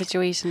political me.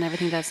 situation,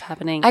 everything that's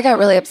happening. I got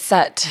really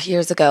upset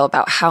years ago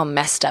about how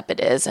messed up it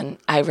is, and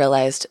I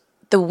realized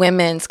the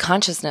women's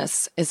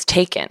consciousness is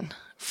taken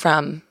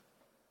from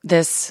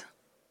this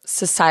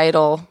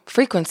societal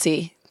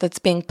frequency that's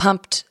being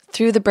pumped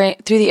through the brain,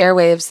 through the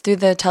airwaves, through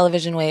the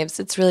television waves.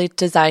 It's really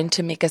designed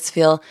to make us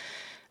feel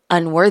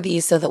unworthy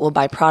so that we'll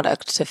buy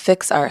product to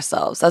fix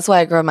ourselves. That's why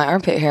I grow my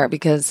armpit hair,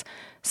 because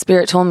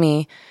Spirit told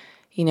me,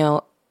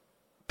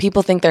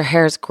 people think their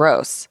hair is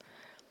gross.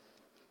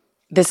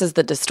 This is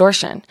the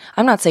distortion.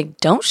 I'm not saying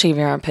don't shave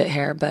your armpit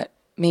hair, but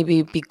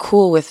maybe be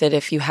cool with it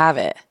if you have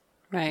it.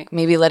 Right.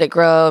 Maybe let it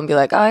grow and be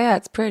like, oh yeah,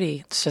 it's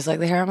pretty. It's just like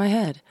the hair on my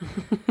head.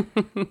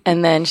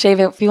 And then shave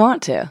it if you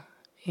want to,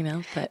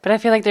 But I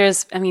feel like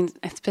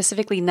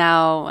specifically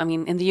now,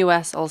 in the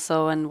US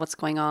also, and what's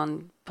going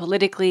on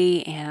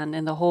politically and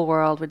in the whole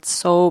world with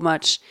so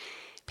much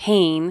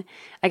pain,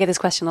 I get this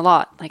question a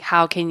lot. Like,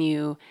 how can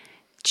you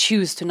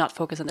choose to not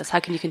focus on this? How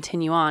can you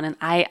continue on? And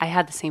I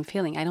had the same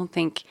feeling. I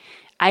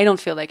don't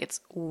feel like it's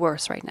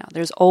worse right now.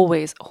 There's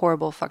always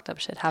horrible, fucked up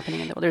shit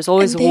happening in the world. There's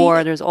always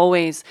war. There's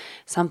always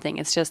something.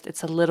 It's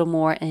a little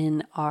more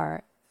in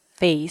our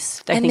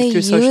face. I think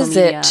through social media. And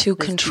they use it to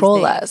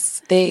control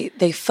us.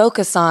 They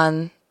focus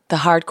on the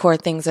hardcore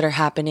things that are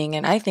happening,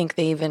 and I think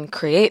they even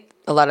create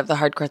a lot of the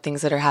hardcore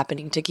things that are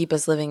happening to keep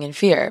us living in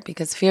fear,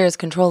 because fear is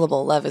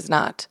controllable. Love is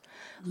not.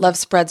 Love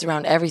spreads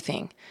around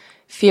everything.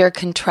 Fear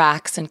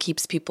contracts and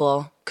keeps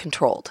people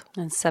controlled.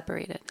 And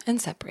separated.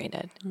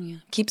 Yeah.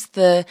 Keeps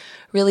the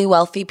really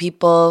wealthy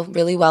people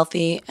really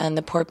wealthy and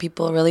the poor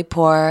people really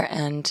poor.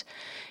 And,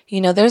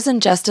 There's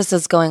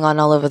injustices going on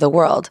all over the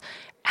world.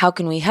 How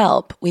can we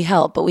help? We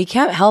help, but we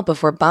can't help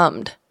if we're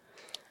bummed.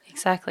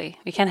 Exactly.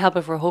 We can't help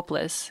if we're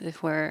hopeless,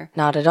 if we're...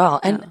 Not at all.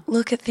 And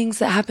look at things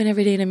that happen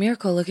every day in a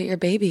miracle. Look at your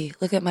baby.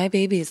 Look at my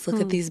babies.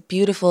 Look at these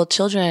beautiful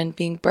children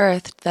being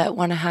birthed that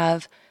want to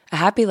have a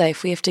happy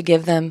life. We have to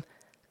give them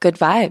good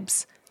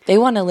vibes. They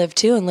want to live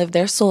too and live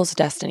their soul's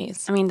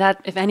destinies. I mean,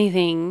 that, if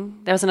anything,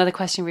 that was another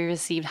question we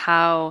received.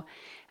 How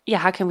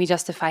can we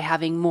justify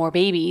having more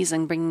babies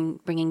and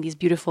bringing these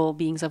beautiful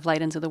beings of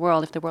light into the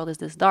world if the world is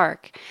this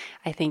dark?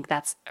 I think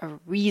that's a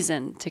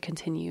reason to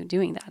continue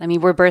doing that. I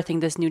mean, we're birthing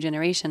this new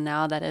generation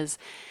now that is,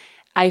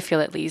 I feel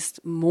at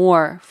least,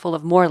 more full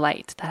of more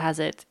light, that has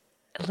it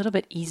a little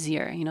bit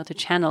easier, to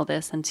channel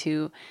this and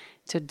to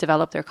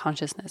develop their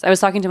consciousness. I was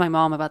talking to my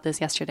mom about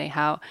this yesterday,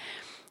 how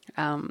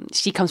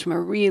she comes from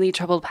a really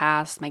troubled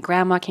past. My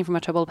grandma came from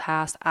a troubled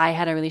past. I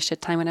had a really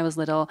shit time when I was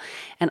little.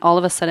 And all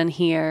of a sudden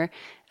here,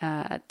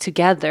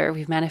 together,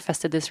 we've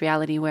manifested this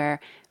reality where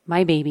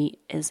my baby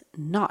is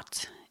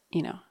not,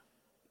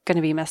 going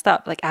to be messed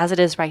up. Like as it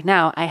is right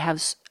now, I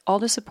have all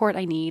the support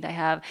I need. I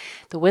have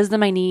the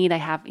wisdom I need. I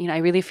have, I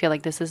really feel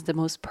like this is the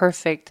most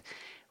perfect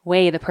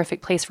way, the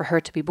perfect place for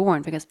her to be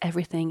born, because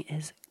everything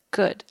is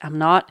good. I'm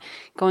not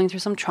going through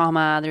some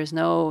trauma. There's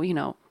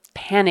no,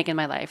 panic in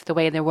my life the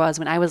way there was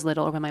when I was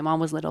little, or when my mom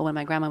was little, when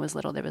my grandma was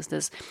little. There was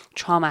this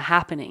trauma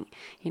happening,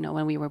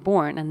 when we were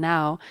born, and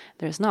now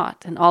there's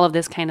not. And all of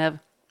this kind of,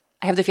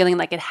 I have the feeling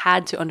like it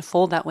had to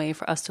unfold that way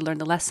for us to learn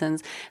the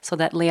lessons so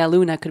that Lea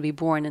Luna could be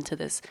born into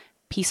this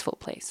peaceful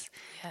place.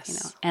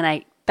 Yes. And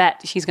I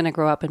bet she's going to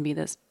grow up and be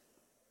this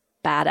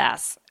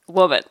badass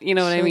woman. You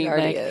know what I mean? She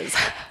already is.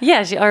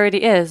 Yeah, she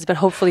already is, but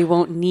hopefully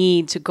won't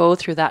need to go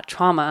through that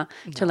trauma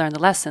to learn the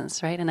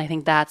lessons, right? And I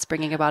think that's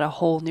bringing about a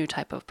whole new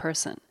type of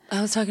person.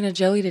 I was talking to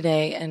Joey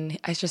today, and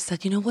I just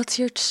said, what's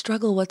your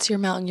struggle? What's your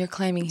mountain you're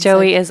climbing?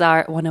 Joey is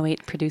our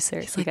 108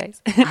 producer, so guys.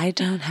 I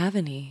don't have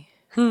any.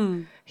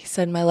 He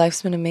said, my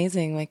life's been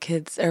amazing. My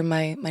kids, or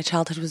my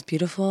childhood was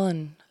beautiful,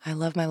 and I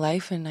love my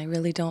life, and I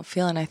really don't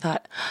feel. And I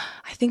thought,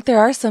 I think there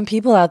are some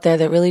people out there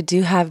that really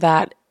do have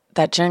that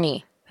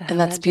journey, and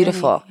that's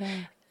beautiful. Yeah.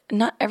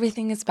 Not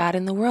everything is bad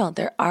in the world.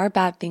 There are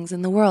bad things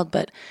in the world,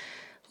 but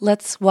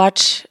let's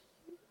watch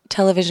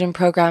television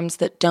programs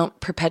that don't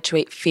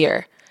perpetuate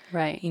fear.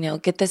 Right.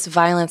 Get this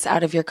violence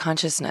out of your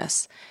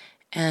consciousness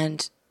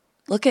and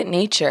look at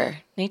nature.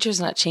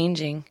 Nature's not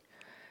changing.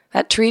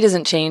 That tree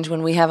doesn't change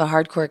when we have a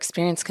hardcore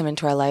experience come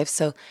into our life.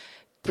 So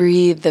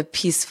breathe the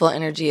peaceful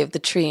energy of the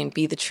tree and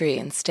be the tree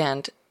and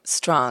stand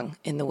strong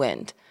in the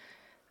wind.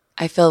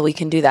 I feel we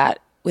can do that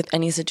with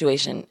any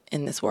situation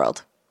in this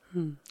world.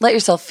 Let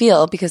yourself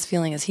feel, because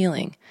feeling is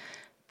healing.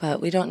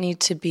 But we don't need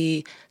to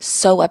be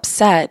so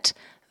upset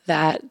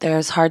that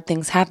there's hard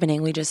things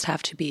happening. We just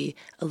have to be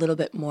a little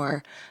bit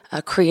more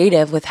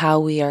creative with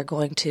how we are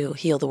going to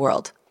heal the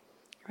world.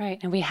 Right.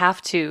 And we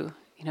have to,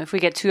 if we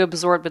get too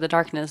absorbed with the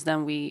darkness,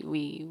 then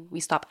we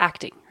stop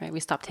acting, right? We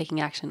stop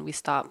taking action. We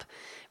stop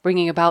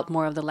bringing about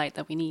more of the light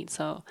that we need.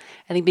 So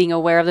I think being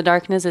aware of the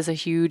darkness is a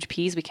huge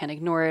piece. We can't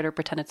ignore it or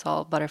pretend it's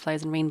all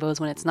butterflies and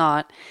rainbows when it's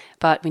not,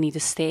 but we need to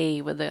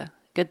stay with the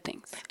good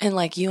things. And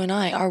like you and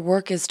I, our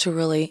work is to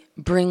really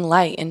bring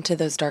light into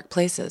those dark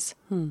places.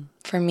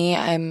 For me,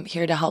 I'm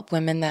here to help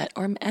women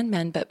and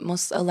men, but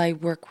I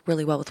work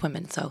really well with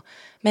women, so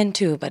men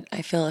too. But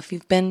I feel if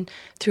you've been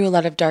through a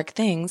lot of dark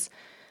things,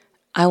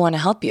 I want to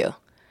help you.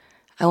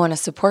 I want to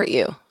support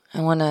you.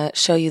 I want to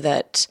show you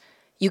that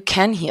you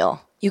can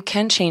heal. You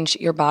can change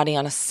your body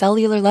on a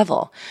cellular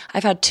level.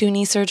 I've had 2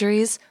 knee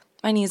surgeries.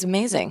 My knee is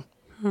amazing.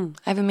 I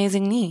have an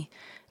amazing knee.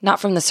 Not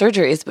from the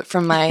surgeries, but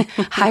from my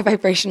high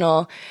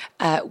vibrational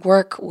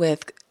work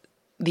with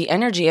the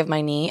energy of my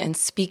knee and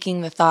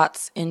speaking the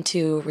thoughts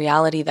into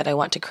reality that I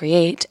want to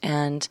create,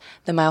 and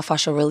the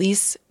myofascial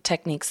release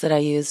techniques that I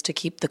use to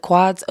keep the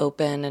quads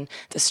open, and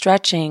the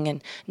stretching,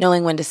 and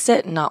knowing when to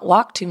sit and not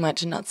walk too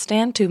much and not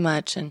stand too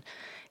much, and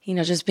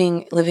just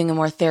living a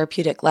more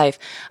therapeutic life.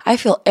 I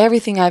feel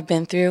everything I've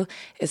been through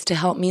is to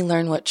help me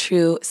learn what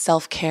true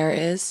self-care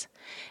is,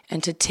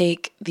 and to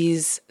take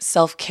these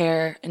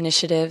self-care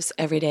initiatives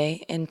every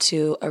day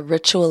into a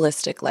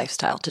ritualistic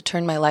lifestyle, to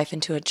turn my life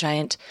into a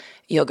giant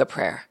yoga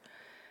prayer.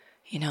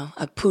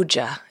 A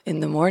puja in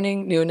the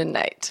morning, noon, and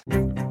night.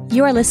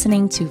 You are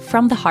listening to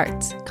From the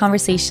Heart,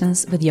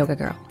 Conversations with Yoga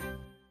Girl.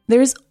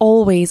 There's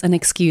always an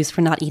excuse for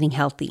not eating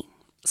healthy.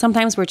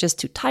 Sometimes we're just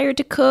too tired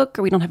to cook,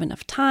 or we don't have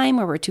enough time,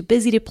 or we're too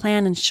busy to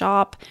plan and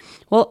shop.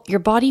 Well, your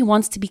body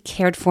wants to be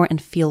cared for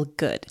and feel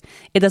good.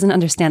 It doesn't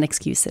understand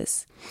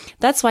excuses.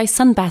 That's why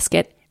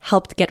Sunbasket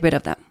helped get rid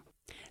of them.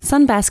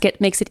 Sunbasket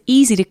makes it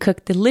easy to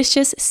cook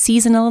delicious,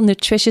 seasonal,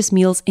 nutritious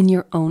meals in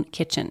your own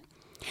kitchen.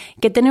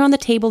 Get dinner on the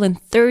table in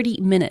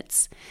 30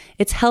 minutes.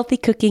 It's healthy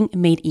cooking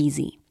made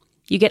easy.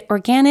 You get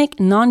organic,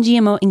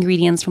 non-GMO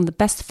ingredients from the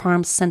best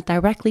farms sent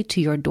directly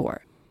to your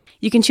door.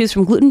 You can choose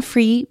from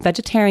gluten-free,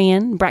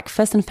 vegetarian,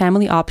 breakfast, and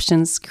family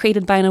options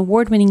created by an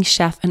award-winning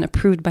chef and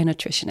approved by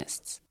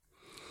nutritionists.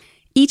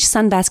 Each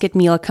Sunbasket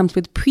meal comes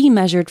with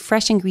pre-measured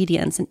fresh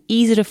ingredients and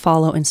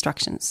easy-to-follow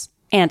instructions.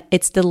 And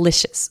it's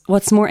delicious.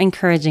 What's more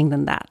encouraging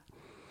than that?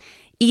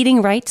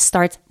 Eating right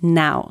starts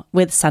now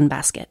with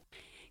Sunbasket.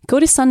 Go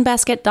to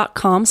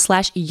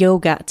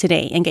sunbasket.com/yoga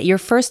today and get your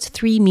first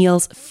 3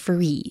 meals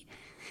free.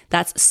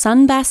 That's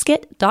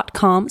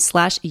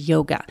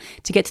sunbasket.com/yoga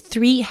to get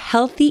 3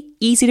 healthy,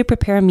 easy to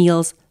prepare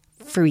meals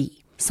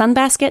free.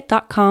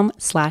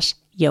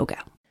 Sunbasket.com/yoga.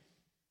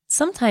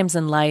 Sometimes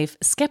in life,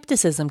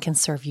 skepticism can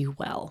serve you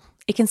well.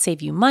 It can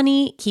save you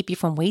money, keep you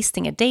from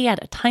wasting a day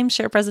at a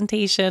timeshare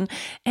presentation,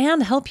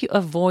 and help you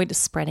avoid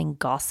spreading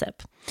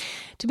gossip.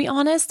 To be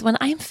honest, when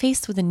I'm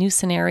faced with a new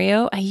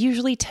scenario, I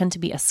usually tend to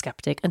be a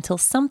skeptic until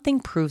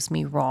something proves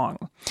me wrong.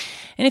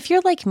 And if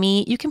you're like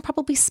me, you can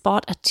probably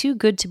spot a too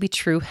good to be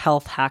true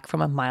health hack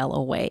from a mile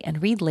away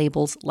and read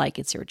labels like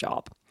it's your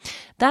job.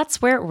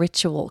 That's where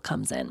Ritual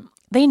comes in.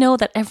 They know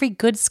that every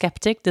good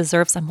skeptic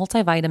deserves a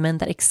multivitamin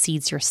that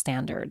exceeds your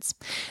standards.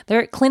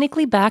 Their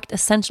clinically backed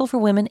Essential for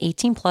Women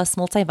 18 Plus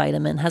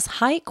multivitamin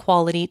has high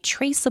quality,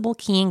 traceable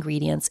key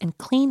ingredients in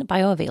clean,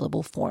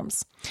 bioavailable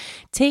forms.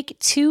 Take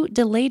 2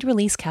 delayed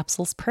release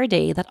capsules per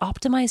day that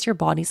optimize your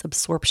body's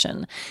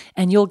absorption,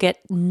 and you'll get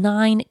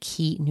 9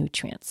 key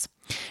nutrients.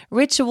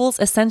 Ritual's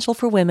Essential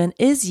for Women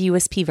is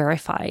USP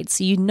verified,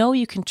 so you know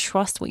you can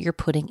trust what you're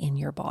putting in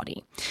your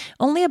body.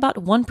 Only about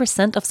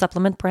 1% of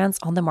supplement brands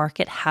on the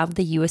market have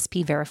the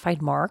USP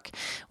verified mark,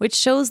 which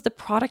shows the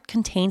product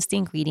contains the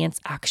ingredients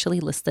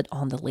actually listed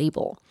on the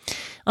label.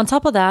 On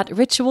top of that,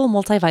 Ritual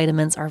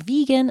multivitamins are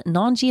vegan,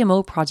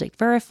 non-GMO project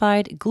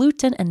verified,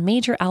 gluten and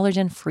major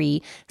allergen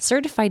free,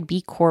 certified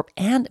B Corp,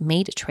 and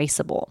made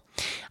traceable.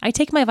 I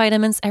take my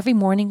vitamins every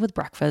morning with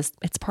breakfast.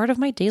 It's part of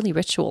my daily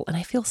ritual, and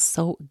I feel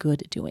so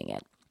good doing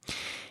it.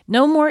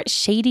 No more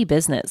shady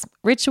business.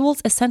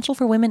 Ritual's Essential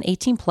for Women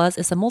 18 Plus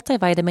is a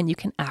multivitamin you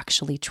can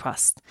actually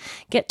trust.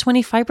 Get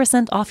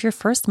 25% off your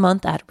first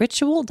month at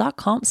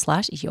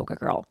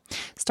ritual.com/yogagirl.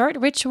 Start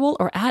Ritual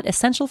or add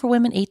Essential for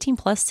Women 18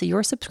 Plus to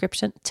your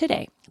subscription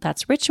today.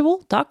 That's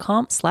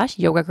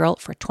ritual.com/yogagirl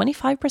for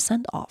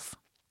 25% off.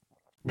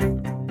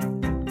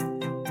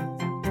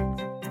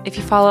 If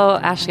you follow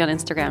Ashley on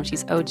Instagram,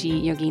 she's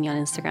OG Yogini on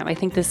Instagram. I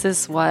think this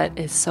is what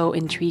is so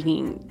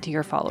intriguing to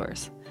your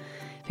followers.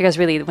 Because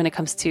really, when it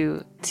comes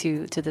to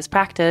this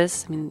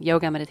practice, I mean,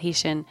 yoga,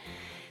 meditation,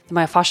 the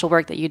myofascial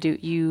work that you do,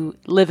 you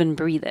live and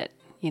breathe it.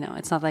 You know,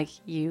 it's not like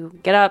you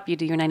get up, you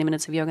do your 90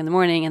 minutes of yoga in the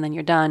morning, and then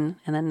you're done,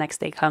 and then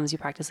next day comes, you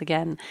practice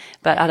again.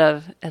 But out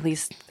of, at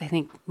least, I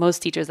think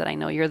most teachers that I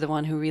know, you're the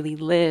one who really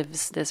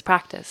lives this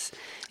practice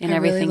in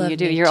everything you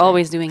do. Nature. You're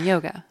always doing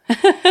yoga.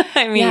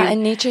 I mean, yeah,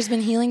 and nature's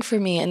been healing for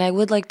me. And I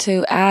would like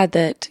to add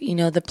that, you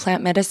know, the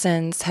plant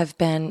medicines have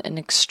been an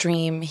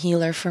extreme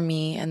healer for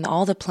me, and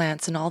all the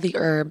plants and all the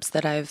herbs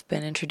that I've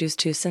been introduced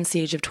to since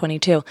the age of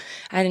 22.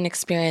 I had an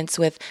experience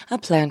with a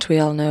plant we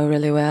all know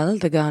really well,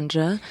 the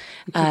ganja.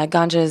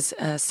 Ganja is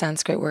a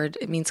Sanskrit word.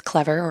 It means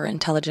clever or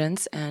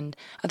intelligence, and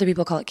other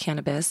people call it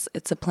cannabis.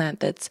 It's a plant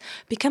that's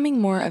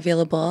becoming more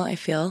available, I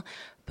feel,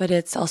 but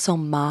it's also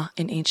ma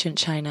in ancient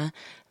China.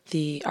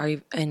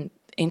 In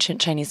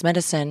ancient Chinese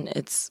medicine,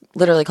 it's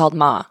literally called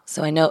ma.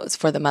 So I know it's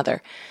for the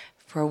mother,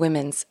 for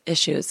women's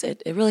issues.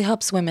 It really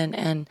helps women,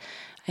 and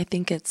I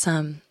think it's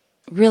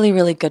really,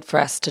 really good for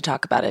us to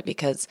talk about it,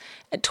 because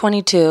at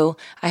 22,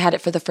 I had it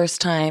for the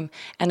first time,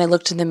 and I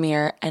looked in the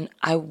mirror, and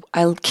I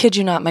kid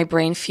you not, my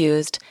brain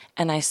fused,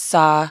 and I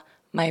saw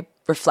my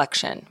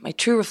reflection, my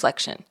true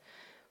reflection.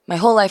 My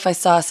whole life, I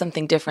saw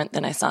something different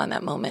than I saw in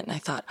that moment, and I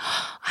thought,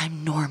 oh,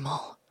 I'm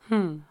normal.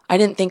 I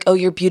didn't think, oh,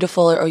 you're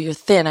beautiful or oh, you're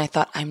thin. I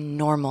thought, I'm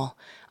normal.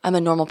 I'm a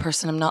normal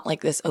person. I'm not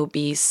like this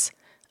obese,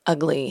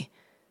 ugly.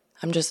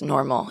 I'm just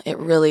normal. It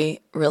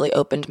really, really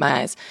opened my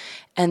eyes.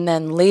 And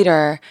then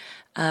later,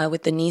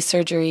 with the knee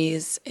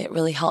surgeries, it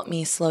really helped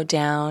me slow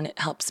down. It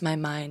helps my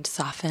mind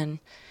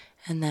soften.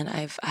 And then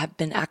I've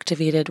been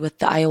activated with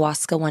the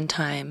ayahuasca one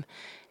time,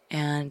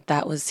 and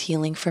that was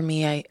healing for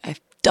me.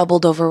 I've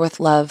doubled over with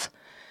love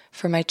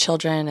for my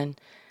children, and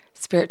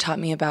Spirit taught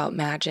me about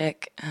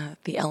magic,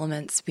 the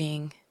elements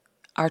being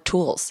our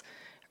tools,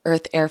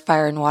 earth, air,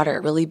 fire, and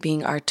water, really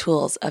being our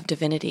tools of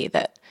divinity,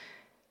 that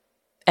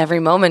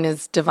every moment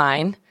is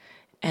divine,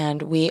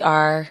 and we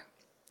are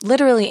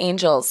literally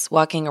angels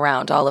walking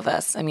around, all of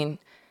us. I mean,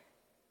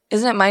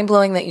 isn't it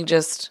mind-blowing that you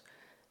just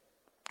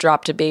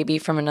dropped a baby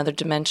from another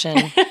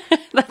dimension?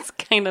 That's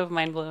kind of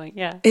mind-blowing,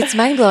 yeah. It's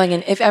mind-blowing,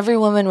 and if every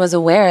woman was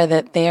aware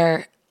that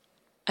they're,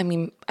 I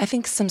mean, I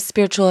think some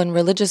spiritual and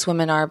religious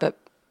women are, but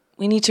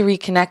we need to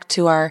reconnect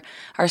to our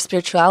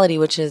spirituality,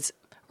 which is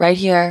right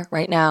here,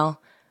 right now,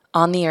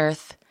 on the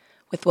earth,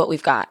 with what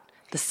we've got.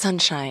 The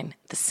sunshine,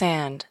 the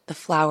sand, the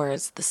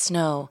flowers, the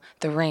snow,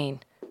 the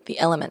rain, the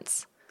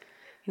elements.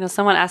 You know,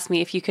 someone asked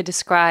me if you could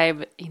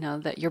describe, you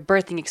know, your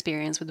birthing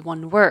experience with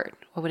one word.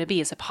 What would it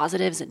be? Is it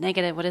positive? Is it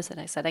negative? What is it?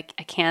 I said,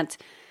 I can't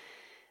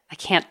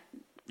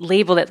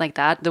label it like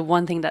that. The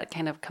one thing that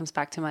kind of comes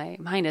back to my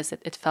mind is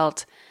it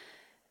felt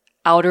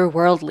outer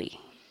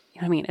worldly.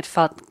 You know what I mean? It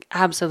felt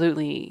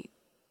absolutely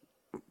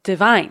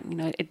divine. You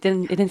know, it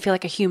didn't feel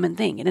like a human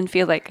thing. It didn't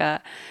feel like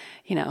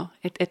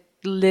it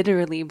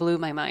literally blew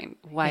my mind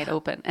wide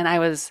open. And I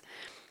was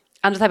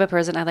I'm the type of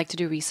person, I like to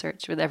do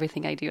research with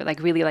everything I do, like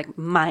really like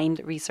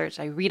mind research.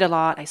 I read a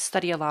lot, I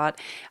study a lot,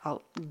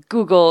 I'll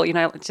Google,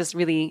 I just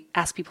really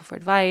ask people for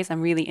advice.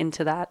 I'm really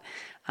into that,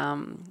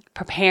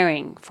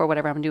 preparing for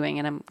whatever I'm doing.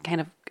 And I'm kind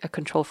of a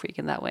control freak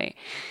in that way.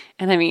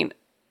 And I mean,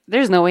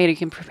 there's no way you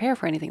can prepare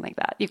for anything like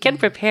that. You can't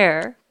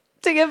prepare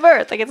to give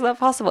birth. Like, it's not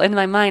possible. In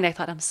my mind, I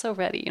thought, I'm so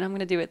ready. I'm going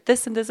to do it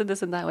this and this and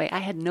this and that way. I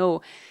had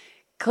no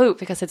clue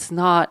because it's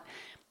not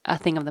a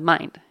thing of the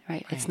mind,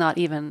 right? It's not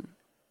even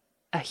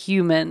a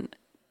human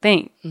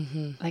thing.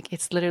 Like,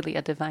 it's literally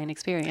a divine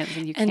experience,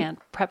 and you can't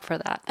prep for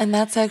that. And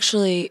that's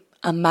actually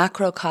a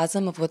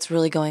macrocosm of what's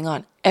really going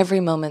on. Every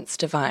moment's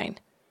divine.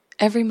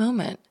 Every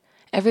moment,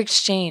 every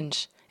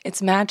exchange,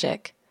 it's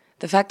magic.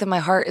 The fact that my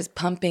heart is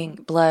pumping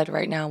blood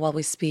right now while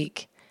we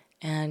speak,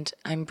 and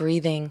I'm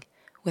breathing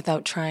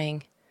without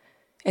trying,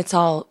 it's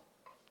all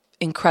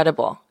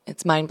incredible.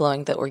 It's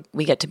mind-blowing that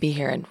we get to be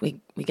here, and we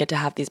get to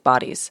have these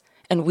bodies,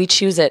 and we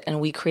choose it, and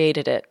we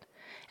created it.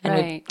 And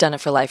we've done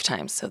it for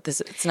lifetimes. So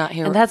it's not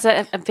here. And that's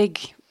a big,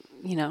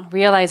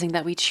 realizing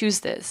that we choose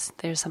this.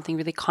 There's something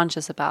really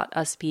conscious about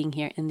us being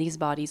here in these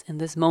bodies in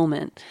this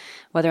moment,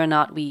 whether or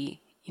not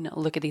we,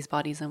 look at these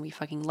bodies and we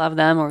fucking love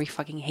them or we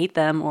fucking hate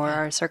them or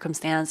our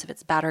circumstance, if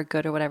it's bad or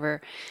good or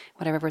whatever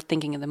we're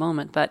thinking in the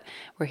moment. But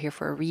we're here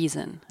for a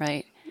reason,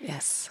 right?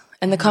 Yes.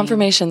 And the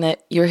confirmation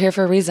that you're here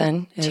for a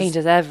reason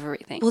changes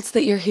everything. Well, it's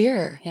that you're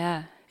here.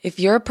 Yeah. If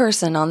you're a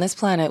person on this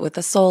planet with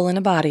a soul and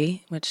a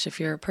body, which if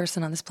you're a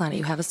person on this planet,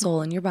 you have a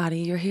soul in your body,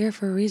 you're here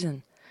for a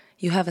reason.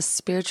 You have a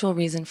spiritual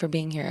reason for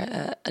being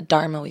here, a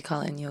dharma we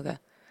call it in yoga.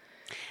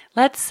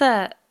 Let's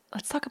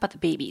talk about the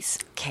babies.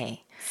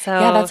 Okay. So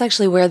yeah, that's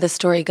actually where the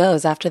story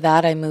goes. After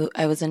that,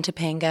 I was in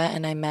Topanga,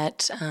 and I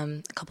met,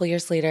 a couple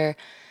years later,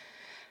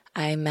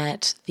 I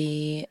met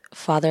the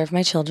father of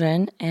my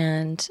children,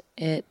 and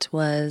it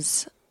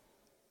was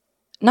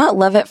not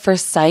love at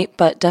first sight,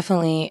 but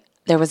definitely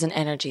there was an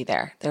energy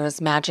there. There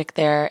was magic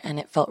there, and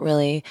it felt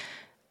really,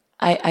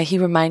 he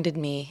reminded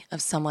me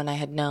of someone I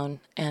had known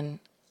and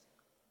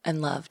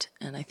loved.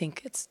 And I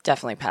think it's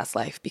definitely past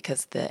life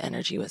because the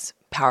energy was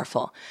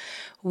powerful.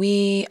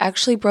 We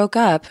actually broke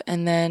up,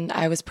 and then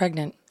I was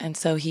pregnant. And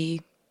so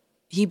he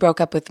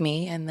broke up with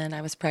me, and then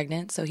I was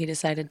pregnant. So he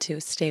decided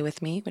to stay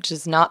with me, which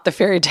is not the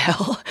fairy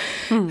tale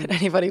that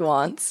anybody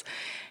wants.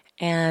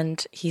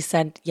 And he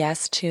said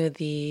yes to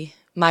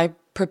my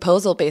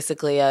proposal,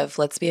 basically, of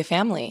let's be a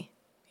family.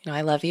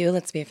 I love you.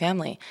 Let's be a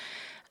family.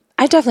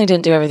 I definitely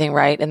didn't do everything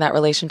right in that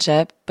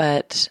relationship,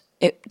 but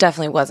it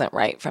definitely wasn't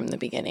right from the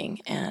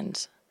beginning.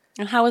 And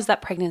how was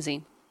that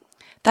pregnancy?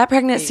 That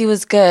pregnancy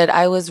was good.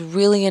 I was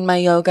really in my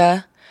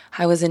yoga.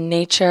 I was in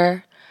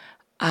nature.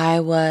 I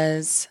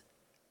was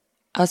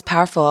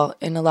powerful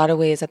in a lot of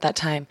ways at that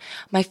time.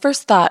 My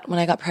first thought when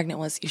I got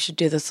pregnant was, you should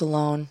do this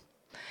alone.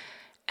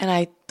 And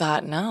I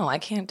thought, no, I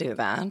can't do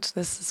that.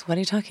 What are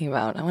you talking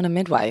about? I want a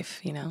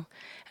midwife, And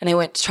I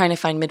went trying to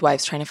find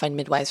midwives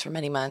for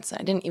many months.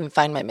 I didn't even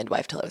find my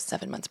midwife till I was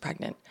 7 months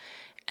pregnant.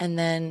 And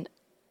then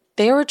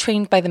they were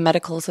trained by the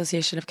Medical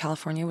Association of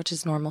California, which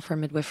is normal for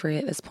midwifery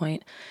at this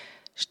point.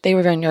 They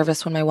were very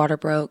nervous when my water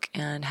broke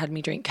and had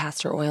me drink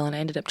castor oil, and I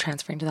ended up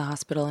transferring to the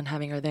hospital and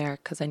having her there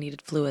because I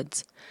needed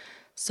fluids.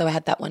 So I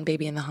had that one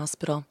baby in the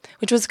hospital,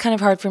 which was kind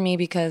of hard for me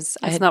because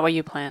It's not what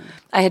you planned.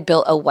 I had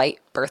built a white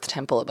birth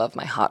temple above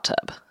my hot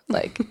tub.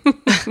 I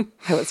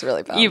was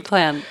really bummed. You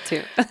planned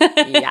too.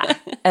 Yeah.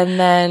 And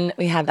then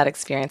we had that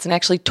experience and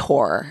actually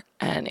tore,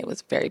 and it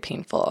was very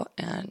painful.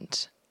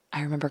 And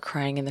I remember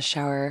crying in the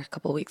shower a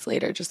couple of weeks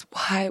later, just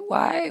why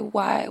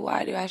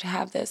do I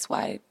have this?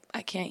 Why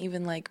I can't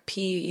even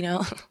pee,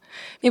 Maybe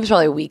it was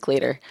probably a week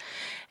later.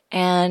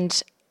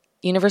 And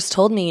universe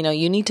told me,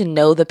 you need to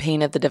know the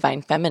pain of the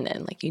divine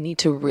feminine. You need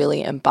to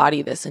really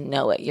embody this and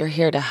know it. You're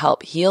here to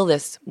help heal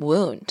this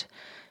wound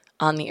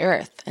on the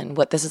earth and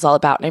what this is all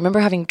about. And I remember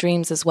having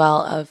dreams as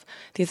well of,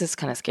 this is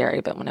kind of scary,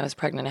 but when I was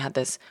pregnant, I had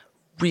this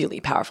really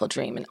powerful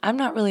dream. And I'm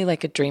not really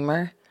a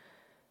dreamer.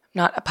 I'm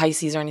not a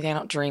Pisces or anything. I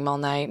don't dream all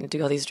night and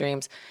do all these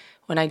dreams.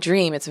 When I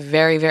dream, it's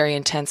very, very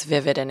intense,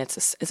 vivid, and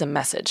it's a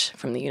message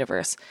from the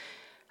universe.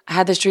 I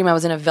had this dream. I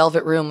was in a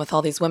velvet room with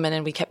all these women,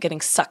 and we kept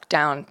getting sucked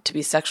down to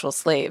be sexual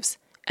slaves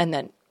and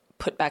then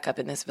put back up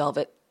in this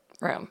velvet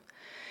room.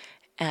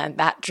 And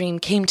that dream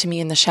came to me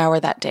in the shower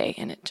that day,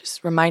 and it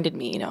just reminded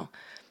me,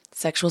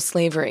 sexual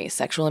slavery,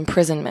 sexual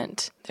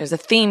imprisonment. There's a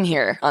theme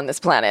here on this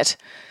planet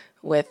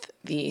with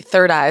the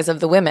third eyes of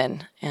the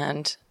women,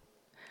 and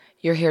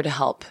you're here to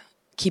help.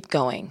 Keep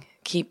going.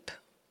 Keep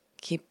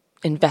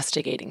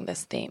investigating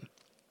this theme.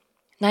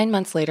 9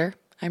 months later,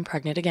 I'm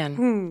pregnant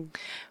again.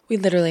 We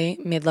literally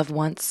made love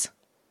once.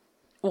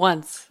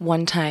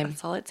 One time.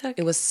 That's all it took.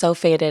 It was so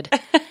fated.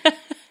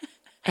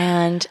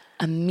 And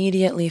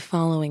immediately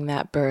following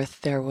that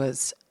birth, there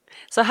was...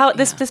 So how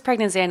this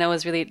pregnancy I know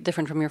was really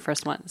different from your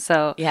first one.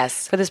 So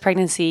yes, for this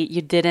pregnancy,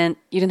 you didn't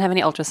have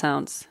any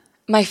ultrasounds.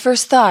 My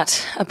first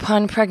thought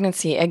upon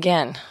pregnancy,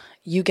 again,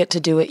 you get to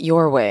do it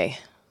your way.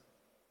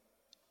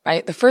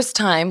 Right? The first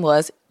time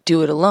was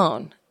do it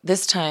alone.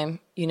 This time,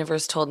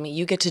 universe told me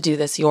you get to do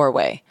this your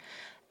way.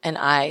 And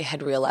I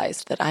had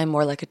realized that I'm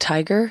more like a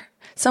tiger.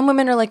 Some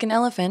women are like an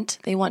elephant.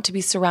 They want to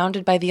be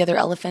surrounded by the other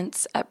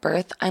elephants at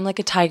birth. I'm like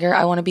a tiger.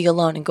 I want to be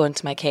alone and go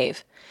into my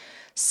cave.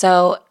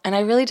 So, and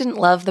I really didn't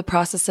love the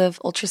process of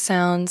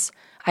ultrasounds.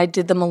 I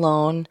did them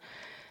alone.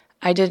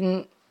 I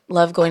didn't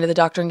love going to the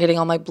doctor and getting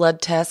all my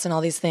blood tests and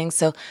all these things.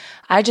 So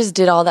I just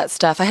did all that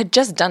stuff. I had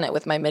just done it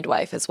with my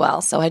midwife as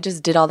well. So I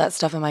just did all that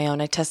stuff on my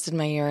own. I tested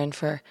my urine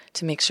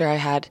to make sure I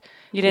had.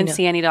 You didn't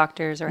see any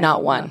doctors or not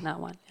anything? one. No, not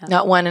one. Yeah.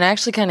 Not one. And I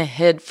actually kind of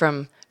hid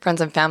from friends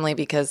and family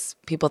because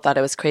people thought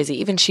I was crazy.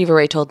 Even Shiva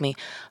Ray told me,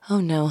 "Oh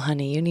no,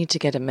 honey, you need to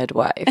get a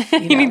midwife.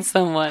 You need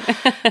someone."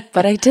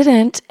 But I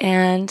didn't.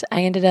 And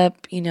I ended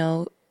up,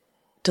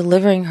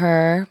 delivering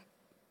her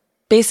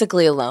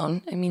basically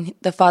alone. I mean,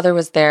 the father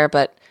was there,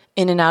 but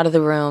in and out of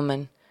the room.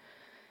 And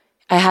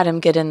I had him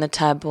get in the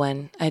tub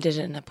when I did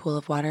it in a pool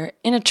of water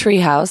in a tree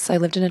house. I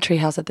lived in a tree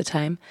house at the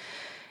time.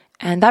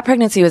 And that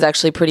pregnancy was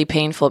actually pretty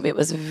painful. It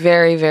was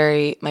very,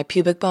 very, my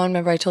pubic bone,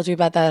 remember I told you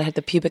about that? I had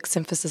the pubic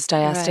symphysis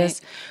diastis,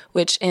 Right.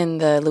 which in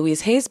the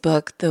Louise Hayes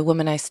book, the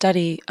woman I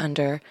study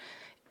under,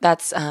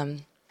 that's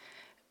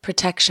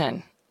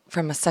protection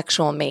from a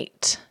sexual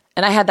mate.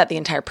 And I had that the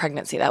entire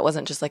pregnancy. That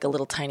wasn't just like a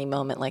little tiny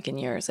moment like in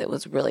yours. It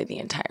was really the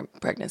entire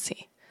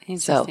pregnancy.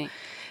 Interesting.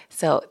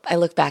 So I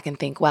look back and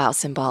think, wow,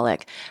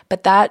 symbolic.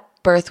 But that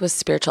birth was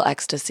spiritual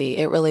ecstasy.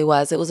 It really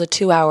was. It was a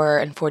 2-hour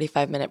and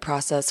 45-minute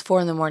process. 4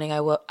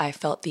 a.m, I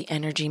felt the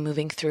energy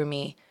moving through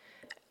me,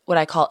 what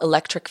I call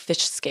electric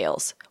fish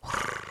scales,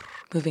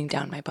 moving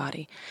down my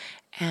body.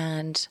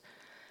 And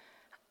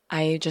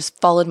I just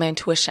followed my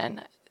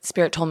intuition.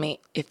 Spirit told me,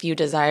 if you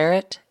desire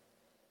it,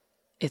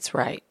 it's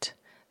right.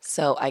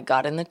 So I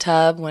got in the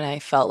tub when I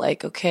felt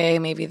like, okay,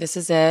 maybe this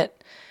is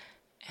it.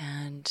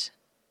 And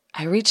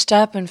I reached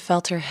up and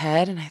felt her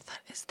head, and I thought,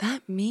 is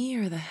that me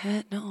or the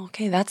head? No,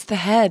 okay, that's the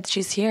head.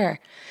 She's here.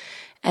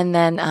 And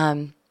then,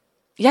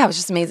 it was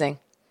just amazing.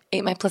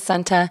 Ate my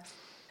placenta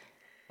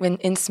when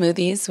in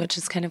smoothies, which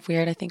is kind of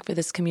weird, I think, for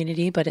this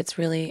community, but it's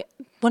really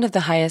one of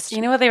the highest.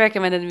 You know what they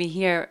recommended me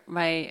here?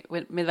 My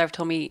midwife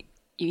told me,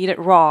 you eat it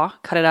raw,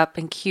 cut it up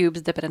in cubes,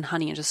 dip it in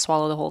honey, and just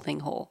swallow the whole thing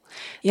whole.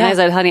 Yeah. And I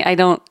said, honey, I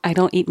don't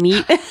eat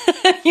meat.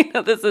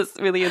 This is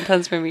really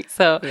intense for me.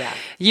 So Yeah.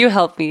 you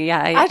helped me.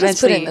 Yeah, I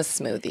just put it in a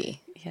smoothie.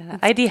 Yeah,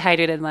 I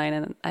dehydrated mine,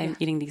 and I'm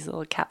eating these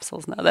little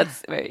capsules now.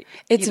 That's very.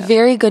 It's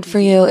very good for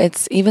you.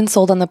 It's even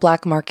sold on the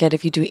black market.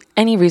 If you do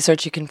any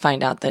research, you can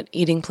find out that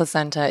eating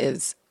placenta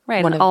is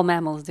right. one And of, all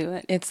mammals do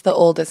it. it's the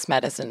oldest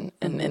medicine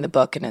in the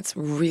book, and it's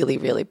really,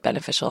 really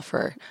beneficial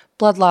for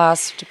blood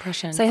loss,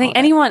 depression. So I think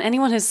all that.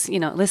 anyone who's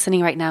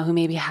listening right now who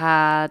maybe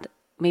had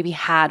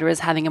or is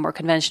having a more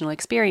conventional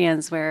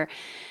experience where,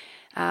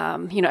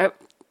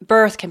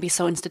 birth can be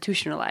so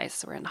institutionalized.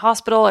 So we're in the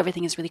hospital,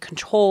 everything is really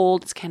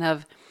controlled. It's kind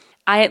of.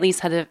 I at least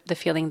had the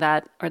feeling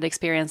that, or the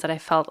experience that I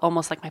felt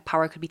almost like my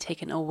power could be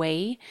taken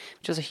away,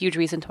 which was a huge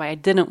reason to why I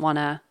didn't want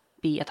to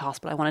be at the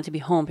hospital. I wanted to be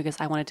home because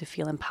I wanted to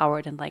feel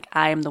empowered and like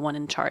I am the one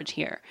in charge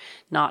here,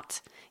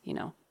 not,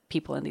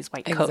 people in these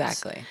white coats.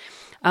 Exactly.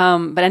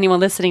 But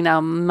anyone listening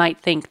now might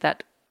think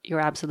that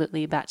you're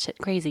absolutely batshit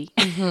crazy.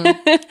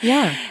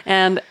 Yeah.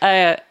 And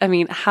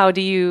how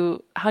do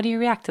you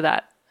react to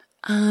that?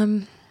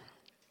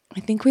 I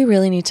think we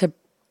really need to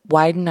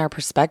widen our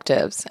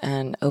perspectives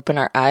and open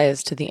our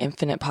eyes to the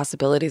infinite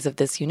possibilities of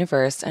this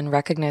universe and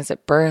recognize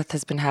that birth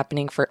has been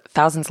happening for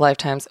thousands of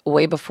lifetimes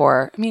way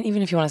before. I mean,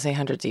 even if you want to say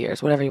hundreds of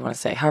years, whatever you want to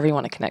say, however you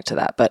want to connect to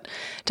that. But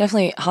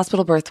definitely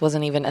hospital birth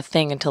wasn't even a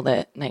thing until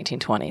the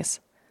 1920s.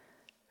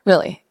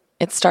 Really.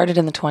 It started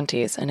in the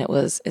 20s and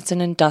it's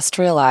an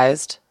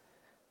industrialized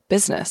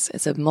business.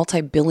 It's a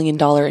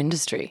multi-billion-dollar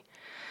industry.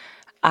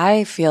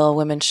 I feel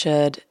women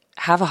should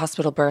have a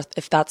hospital birth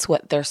if that's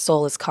what their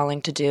soul is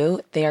calling to do.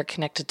 They are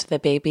connected to the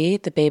baby.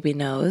 The baby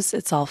knows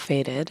it's all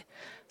fated.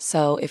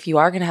 So if you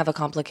are going to have a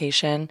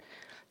complication,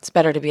 it's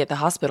better to be at the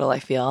hospital, I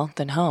feel,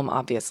 than home,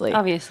 obviously.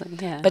 Obviously,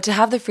 yeah. But to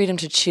have the freedom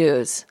to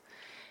choose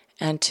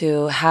and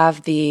to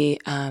have the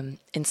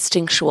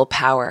instinctual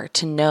power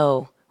to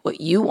know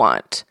what you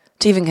want,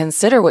 to even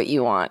consider what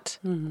you want.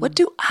 Mm-hmm. What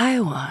do I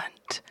want?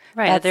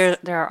 Right, there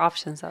are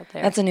options out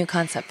there. That's a new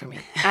concept for me.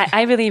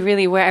 I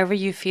really, wherever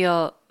you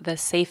feel the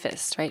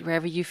safest, right?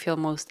 Wherever you feel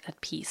most at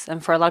peace.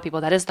 And for a lot of people,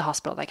 that is the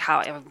hospital. Like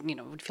how,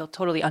 would feel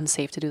totally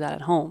unsafe to do that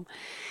at home.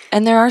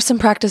 And there are some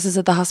practices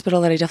at the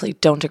hospital that I definitely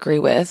don't agree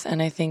with.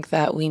 And I think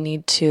that we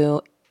need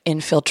to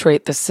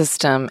infiltrate the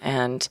system.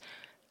 And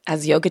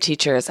as yoga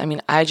teachers,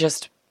 I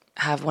just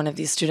have one of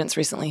these students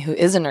recently who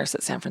is a nurse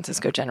at San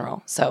Francisco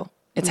General. So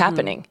it's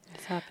happening.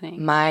 It's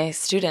happening. My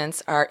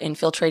students are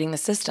infiltrating the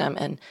system.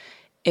 And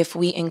if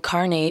we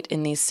incarnate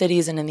in these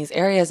cities and in these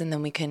areas, and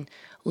then we can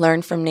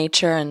learn from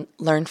nature and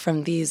learn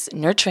from these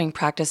nurturing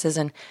practices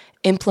and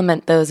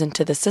implement those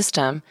into the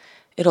system,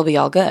 it'll be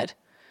all good.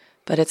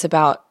 But it's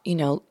about,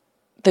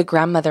 the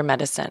grandmother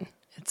medicine.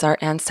 It's our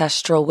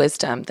ancestral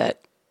wisdom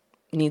that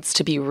needs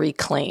to be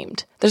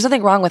reclaimed. There's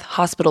nothing wrong with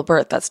hospital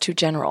birth. That's too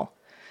general.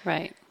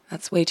 Right.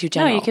 That's way too No,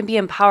 general. you can be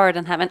empowered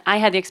and have. And I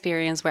had the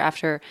experience where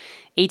after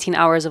 18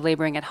 hours of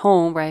laboring at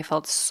home, where I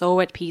felt so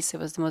at peace, it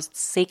was the most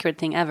sacred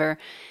thing ever.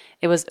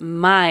 It was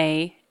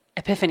my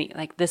epiphany.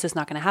 Like, this is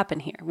not going to happen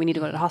here. We need to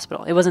go to the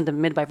hospital. It wasn't the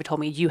midwife who told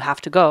me, you have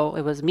to go.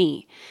 It was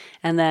me.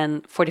 And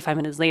then 45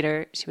 minutes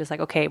later, she was like,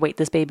 okay, wait,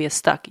 this baby is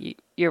stuck.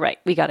 You're right.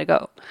 We got to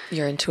go.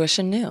 Your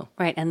intuition knew.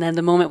 Right. And then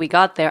the moment we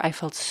got there, I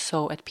felt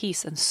so at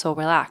peace and so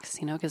relaxed,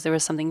 because there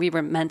was something, we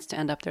were meant to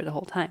end up there the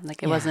whole time.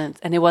 Like, it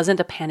wasn't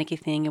a panicky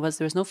thing. There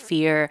was no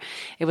fear.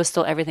 It was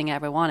still everything I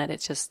ever wanted.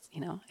 It's just,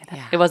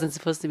 it wasn't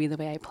supposed to be the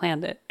way I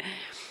planned it.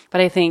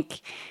 But I think,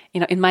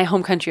 in my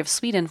home country of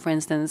Sweden, for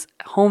instance,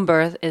 home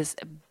birth is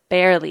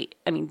barely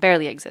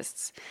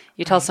exists.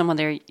 You tell someone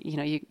there,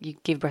 you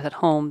gave birth at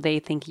home, they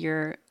think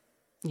you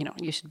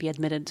should be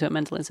admitted to a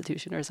mental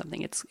institution or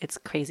something. It's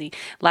crazy.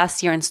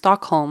 Last year in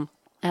Stockholm,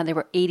 there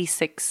were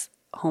 86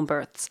 home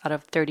births out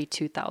of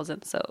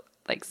 32,000. So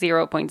like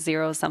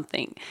 0.0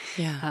 something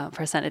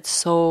percent. It's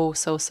so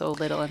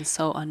little and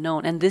so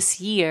unknown. And this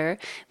year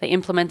they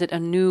implemented a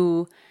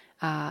new,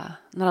 not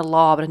a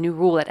law, but a new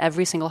rule at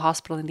every single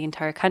hospital in the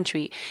entire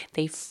country.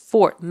 They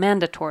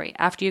mandatory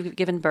after you've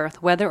given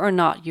birth, whether or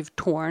not you've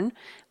torn,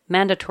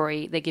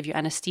 mandatory, they give you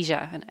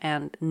anesthesia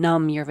and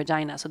numb your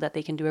vagina so that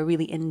they can do a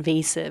really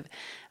invasive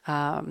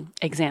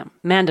exam.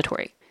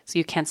 Mandatory. So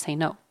you can't say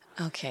no.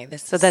 Okay.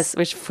 That's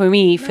which for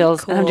me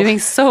feels, cool. and I'm doing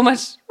so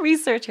much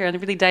research here and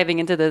really diving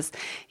into this,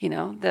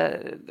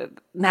 the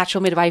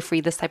natural midwifery,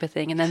 this type of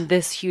thing. And then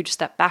this huge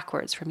step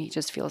backwards for me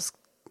just feels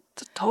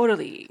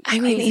totally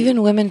crazy.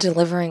 Even women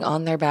delivering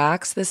on their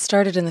backs, this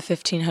started in the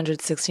 1500s,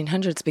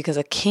 1600s because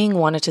a king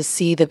wanted to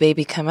see the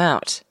baby come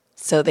out.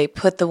 So they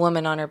put the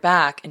woman on her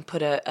back and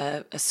put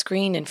a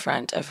screen in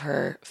front of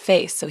her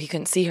face so he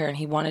couldn't see her, and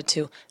he wanted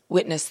to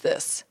witness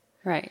this.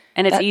 Right.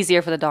 And it's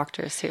easier for the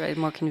doctors too, right?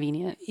 More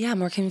convenient. Yeah,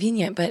 more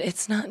convenient, but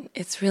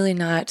it's really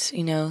not,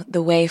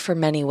 the way for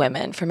many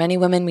women. For many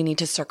women, we need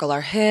to circle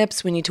our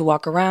hips, we need to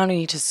walk around, we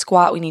need to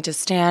squat, we need to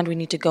stand, we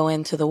need to go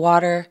into the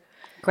water.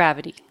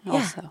 Gravity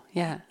also.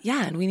 Yeah.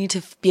 Yeah, and we need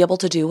to be able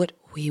to do what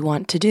we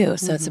want to do.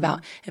 So it's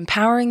about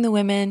empowering the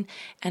women,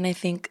 and I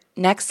think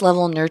next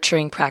level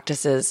nurturing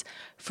practices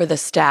for the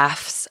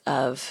staffs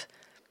of,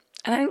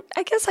 and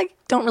I guess I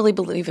don't really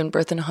believe in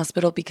birth in a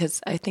hospital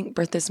because I think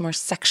birth is more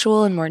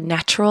sexual and more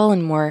natural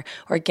and more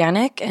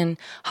organic, and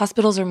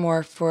hospitals are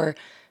more for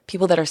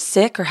people that are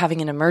sick or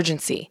having an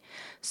emergency.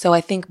 So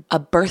I think a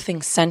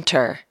birthing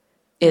center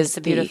is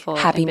the beautiful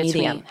happy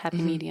medium. Happy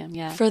medium,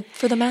 yeah.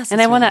 For the masses.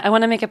 And I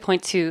want to make a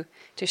point to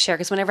share,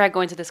 because whenever I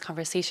go into this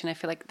conversation, I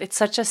feel like it's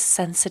such a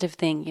sensitive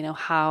thing,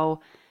 how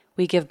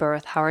we give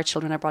birth, how our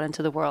children are brought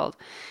into the world.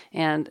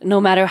 And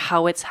no matter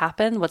how it's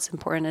happened, what's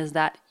important is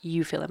that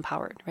you feel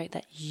empowered, right?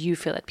 That you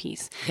feel at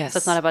peace. Yes. So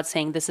it's not about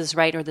saying this is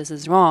right or this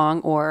is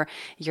wrong, or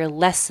you're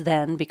less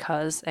than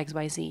because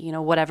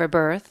XYZ, whatever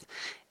birth.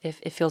 If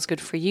it feels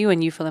good for you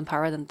and you feel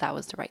empowered, then that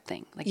was the right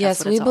thing. Like, yes,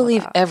 that's what we it's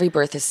believe all about. every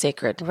birth is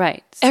sacred.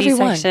 Right.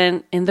 Everyone.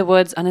 C-section, in the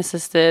woods,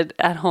 unassisted,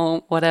 at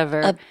home,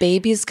 whatever. A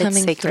baby's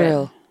coming sacred.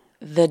 through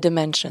the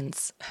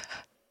dimensions.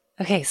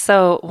 Okay,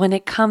 so when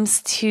it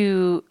comes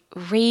to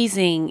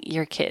raising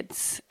your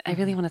kids, I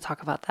really want to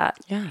talk about that.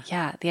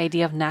 Yeah, the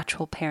idea of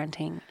natural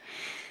parenting.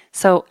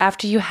 So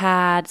after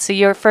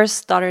your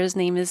first daughter's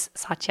name is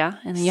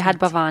Satya, and then you had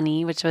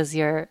Bhavani, which was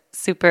your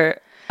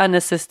super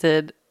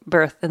unassisted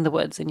birth in the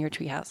woods in your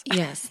treehouse.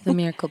 Yes, the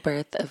miracle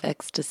birth of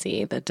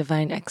ecstasy, the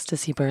divine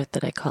ecstasy birth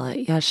that I call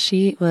it. Yeah,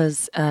 she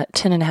was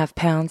 10 and a half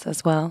pounds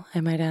as well,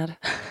 I might add.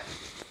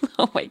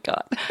 Oh my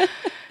God.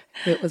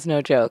 It was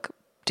no joke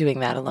doing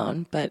that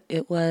alone, but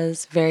it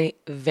was very,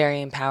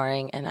 very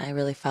empowering. And I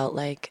really felt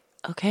like,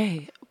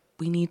 okay,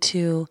 we need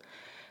to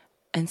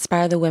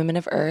inspire the women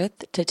of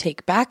Earth to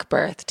take back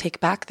birth, take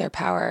back their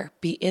power,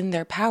 be in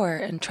their power,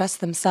 and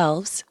trust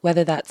themselves,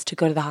 whether that's to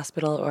go to the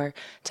hospital or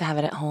to have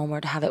it at home or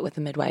to have it with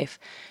a midwife,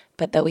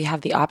 but that we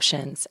have the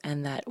options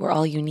and that we're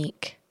all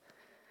unique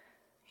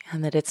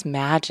and that it's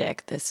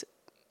magic.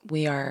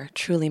 We are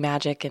truly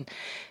magic, and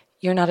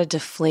you're not a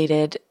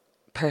deflated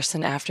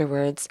person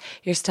afterwards.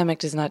 Your stomach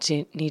does not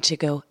need to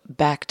go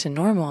back to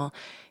normal.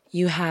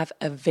 You have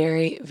a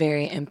very,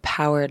 very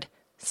empowered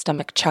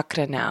stomach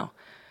chakra now.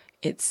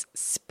 It's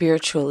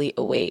spiritually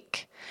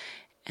awake,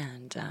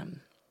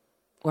 and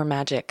we're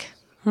magic.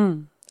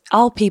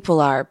 All people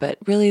are, but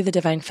really the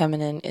divine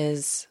feminine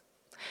it's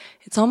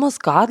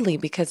almost godly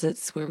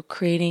because we're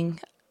creating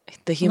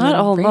the human Not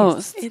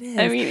almost. race. It is.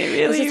 I mean, it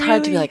really, it's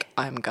hard to be like,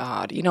 I'm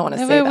God. You don't want to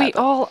say but that. we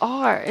all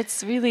are.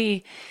 It's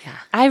really,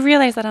 I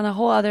realized that on a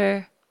whole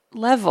other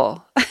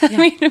level. I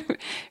mean,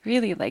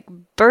 really, like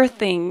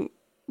birthing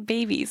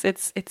babies,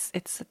 it's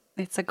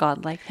a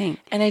godlike thing.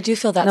 And I do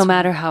feel that no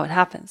matter how it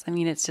happens. I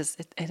mean, it's just,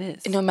 it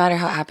is. No matter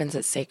how it happens,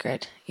 it's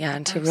sacred. Yeah,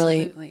 and to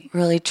Absolutely.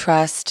 really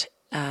trust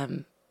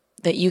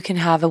that you can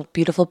have a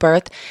beautiful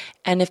birth.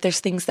 And if there's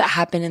things that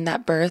happen in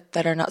that birth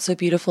that are not so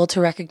beautiful, to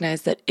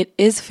recognize that it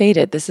is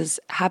fated. This has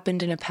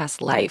happened in a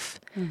past life.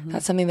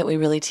 That's something that we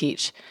really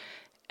teach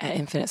at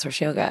Infinite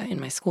Source Yoga in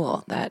my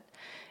school, that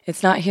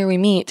it's not here we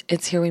meet,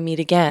 it's here we meet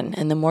again.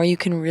 And the more you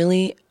can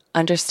really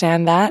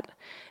understand that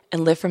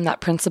and live from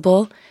that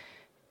principle,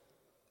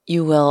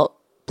 you will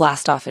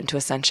blast off into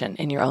ascension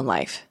in your own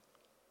life.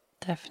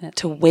 Definitely.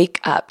 To wake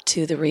up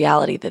to the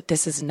reality that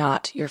this is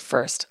not your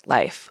first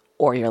life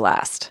or your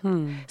last.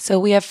 So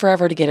we have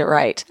forever to get it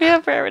right. We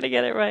have forever to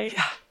get it right.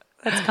 Yeah.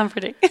 That's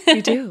comforting.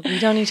 We do. We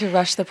don't need to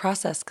rush the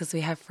process because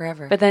we have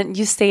forever. But then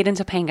you stayed in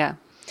Topanga.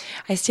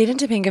 I stayed in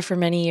Topanga for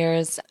many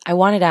years. I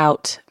wanted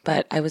out,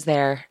 but I was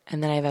there.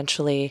 And then I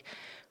eventually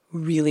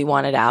really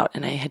wanted out.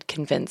 And I had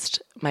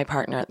convinced my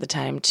partner at the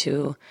time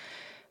to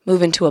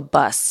move into a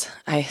bus.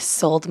 I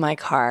sold my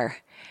car,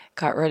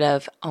 got rid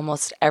of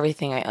almost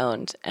everything I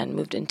owned, and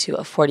moved into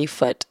a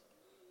 40-foot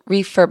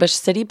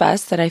refurbished city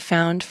bus that I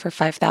found for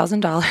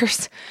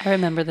 $5,000. I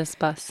remember this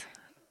bus.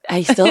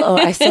 I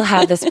still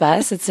have this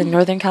bus. It's in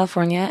Northern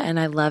California, and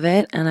I love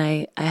it. And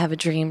I have a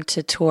dream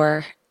to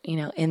tour,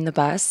 in the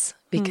bus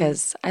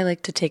because I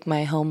like to take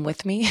my home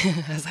with me.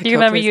 As I you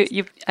remember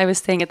I was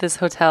staying at this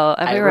hotel.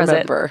 Where was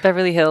it?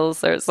 Beverly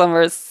Hills or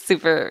somewhere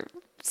super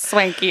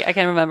swanky. I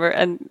can't remember.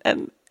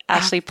 And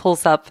Ashley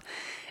pulls up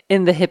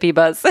in the hippie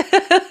bus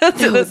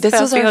to this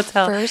was our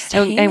hotel. First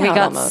and we got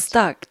almost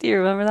stuck. Do you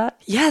remember that?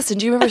 Yes. And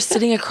do you remember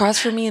sitting across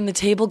from me in the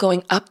table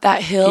going up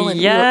that hill and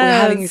we're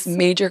having this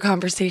major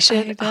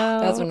conversation?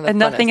 That's one of the And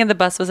nothing in the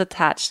bus was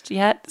attached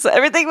yet. So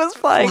everything was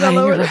flying all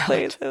over the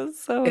place. It was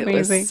so amazing.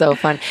 It was so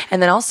fun.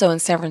 And then also in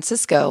San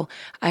Francisco,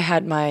 I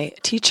had my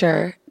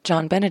teacher,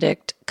 John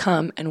Benedict,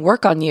 come and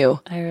work on you.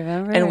 I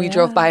remember. And we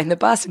drove by in the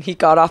bus and he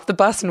got off the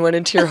bus and went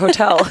into your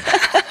hotel.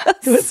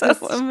 It was so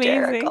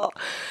amazing.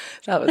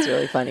 That was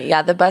really funny.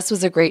 Yeah, the bus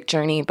was a great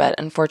journey, but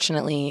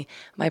unfortunately,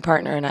 my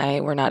partner and I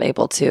were not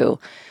able to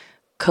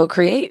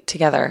co-create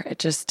together. It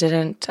just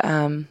didn't.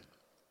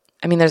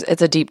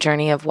 It's a deep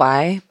journey of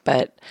why,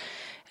 but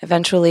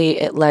eventually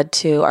it led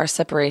to our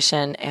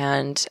separation,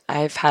 and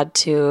I've had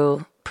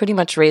to pretty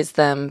much raise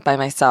them by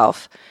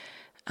myself.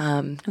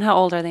 And how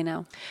old are they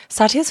now?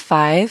 Satya's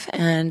 5,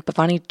 and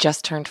Bhavani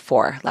just turned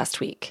 4 last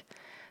week.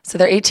 So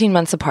they're 18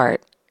 months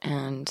apart,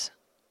 and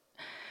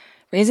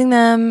raising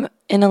them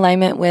in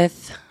alignment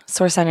with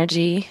source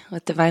energy,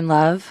 with divine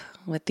love,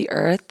 with the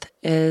earth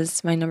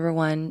is my number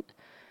one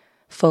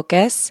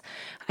focus.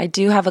 I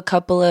do have a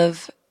couple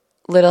of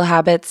little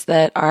habits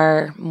that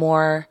are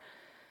more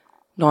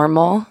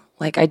normal.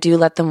 Like I do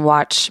let them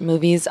watch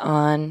movies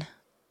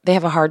they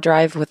have a hard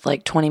drive with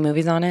like 20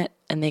 movies on it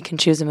and they can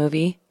choose a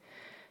movie.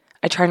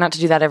 I try not to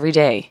do that every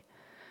day,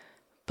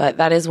 but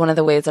that is one of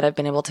the ways that I've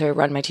been able to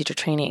run my teacher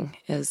training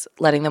is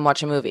letting them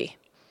watch a movie.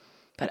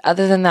 But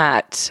other than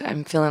that,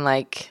 I'm feeling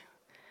like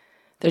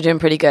they're doing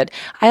pretty good.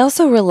 I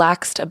also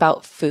relaxed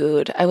about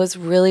food. I was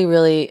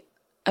I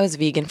was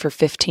vegan for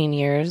 15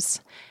 years,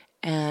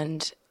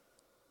 and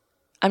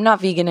I'm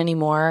not vegan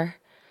anymore.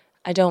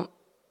 I don't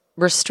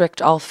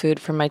restrict all food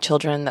from my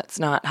children that's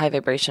not high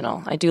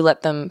vibrational. I do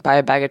let them buy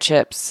a bag of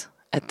chips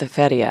at the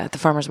feria, at the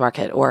farmer's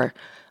market, or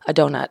a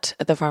donut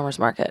at the farmer's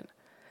market.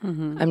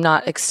 Mm-hmm. I'm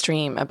not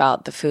extreme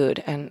about the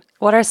food. And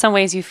what are some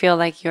ways you feel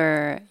like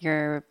your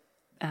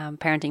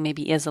parenting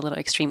maybe is a little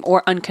extreme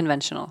or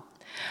unconventional?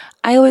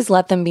 I always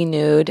let them be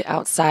nude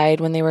outside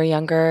when they were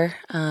younger.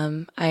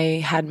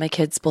 I had my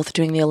kids both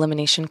doing the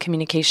elimination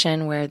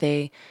communication where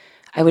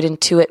I would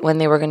intuit when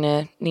they were going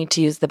to need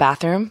to use the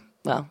bathroom.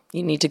 Well,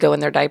 you need to go in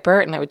their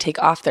diaper, and I would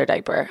take off their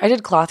diaper. I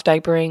did cloth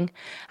diapering.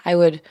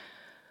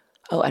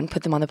 And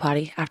put them on the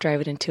potty. After I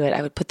would intuit,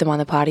 I would put them on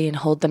the potty and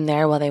hold them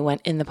there while they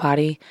went in the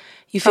potty.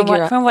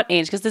 From what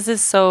age? Because this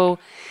is so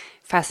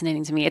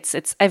fascinating to me.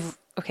 I've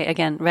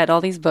again, read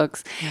all these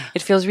books. Yeah.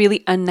 It feels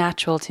really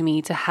unnatural to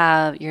me to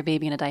have your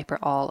baby in a diaper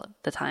all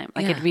the time.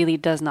 Like it really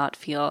does not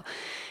feel,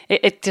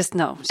 it just,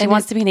 no. She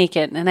wants to be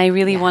naked. And I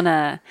really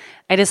I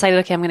decided,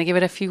 okay, I'm going to give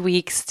it a few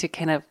weeks to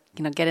kind of,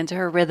 get into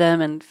her rhythm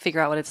and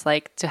figure out what it's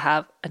like to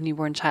have a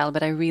newborn child.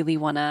 But I really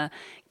want to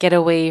get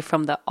away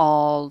from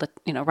round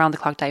the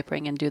clock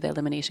diapering and do the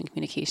elimination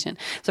communication.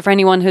 So for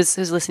anyone who's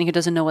listening who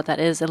doesn't know what that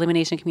is,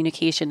 elimination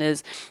communication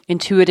is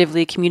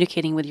intuitively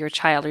communicating with your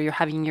child, or you're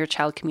having your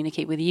child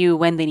communicate with you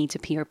when they need to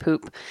pee or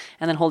poop,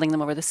 and then holding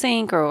them over the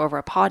sink or over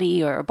a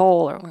potty or a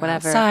bowl or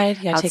whatever. Outside.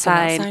 Take them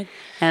outside.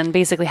 And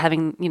basically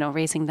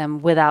raising them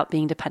without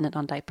being dependent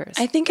on diapers.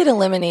 I think it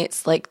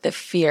eliminates like the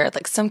fear.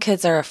 Like some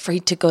kids are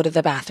afraid to go to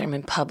the bathroom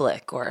in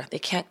public, or they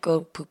can't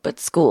go poop at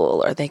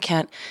school, or they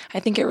can't. I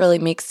think it really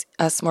makes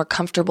us more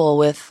comfortable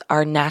with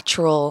our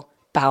natural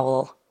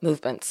bowel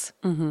movements,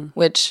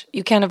 which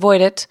you can't avoid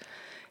it.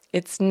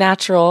 It's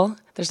natural.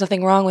 There's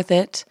nothing wrong with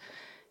it.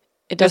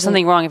 There's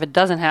something wrong if it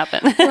doesn't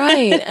happen.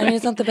 Right. I mean,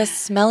 it's not the best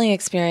smelling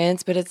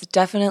experience, but it's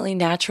definitely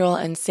natural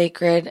and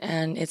sacred,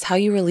 and it's how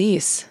you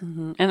release.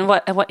 Mm-hmm. And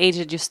at what age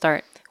did you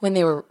start? When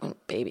they were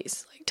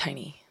babies, like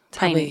tiny.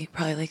 Probably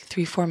like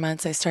 3-4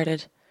 months I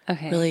started.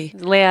 Okay. Really.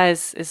 Leah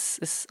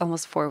is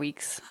almost 4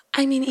 weeks.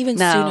 I mean, even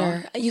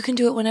sooner. You can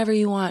do it whenever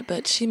you want,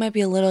 but she might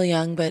be a little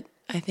young, but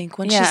I think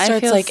when she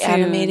starts like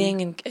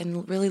animating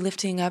and really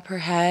lifting up her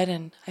head,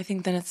 and I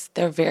think then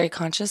they're very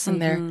conscious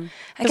and they're,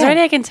 because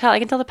already I can tell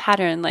the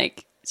pattern.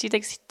 Like she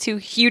takes 2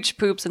 huge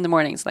poops in the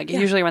mornings, like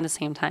usually around the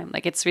same time.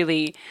 Like it's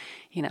really,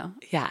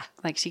 Yeah.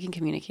 like she can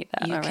communicate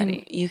that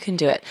already. You can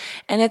do it.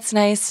 And it's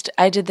nice.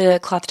 I did the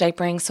cloth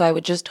diapering, so I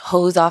would just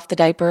hose off the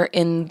diaper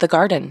in the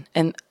garden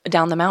and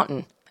down the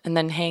mountain and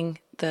then hang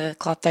the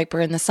cloth diaper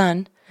in the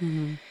sun.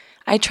 Mm-hmm.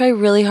 I try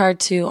really hard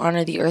to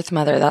honor the earth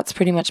mother. That's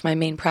pretty much my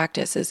main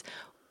practice is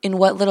in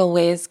what little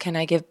ways can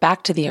I give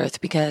back to the earth,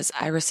 because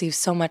I receive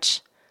so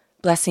much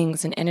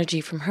blessings and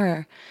energy from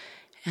her.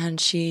 And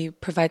she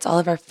provides all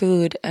of our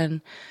food,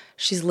 and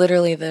she's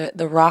literally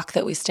the rock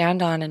that we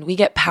stand on, and we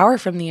get power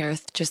from the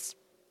earth just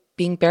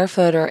being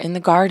barefoot or in the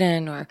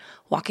garden or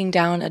walking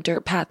down a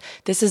dirt path.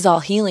 This is all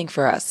healing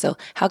for us. So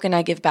how can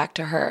I give back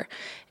to her?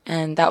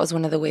 And that was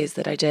one of the ways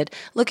that I did.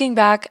 Looking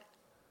back,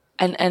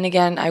 and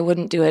again, I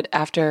wouldn't do it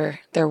after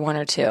they're 1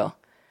 or 2.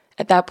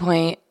 At that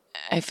point,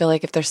 I feel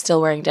like if they're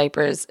still wearing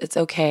diapers, it's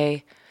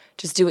okay.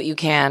 Just do what you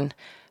can,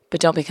 but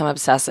don't become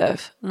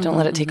obsessive. Don't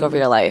let it take over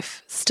your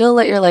life. Still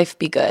let your life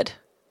be good.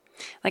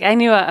 Like I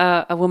knew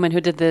a woman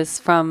who did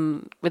this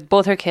with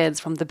both her kids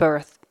from the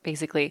birth,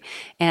 basically.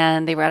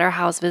 And they were at our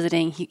house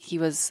visiting. He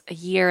was a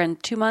year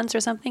and 2 months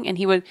or something. And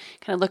he would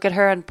kind of look at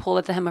her and pull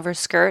at the hem of her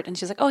skirt. And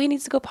she's like, oh, he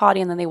needs to go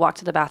potty. And then they walked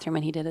to the bathroom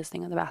and he did his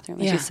thing in the bathroom.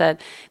 And she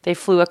said they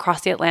flew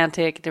across the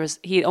Atlantic.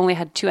 He only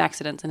had 2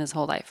 accidents in his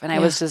whole life. And I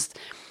was just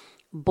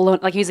blown,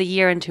 like he was a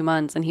year and 2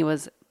 months and he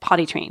was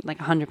potty trained, like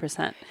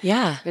 100%.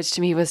 Yeah. Which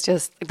to me was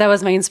just, that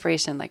was my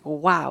inspiration. Like,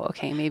 wow,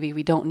 okay, maybe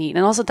we don't need,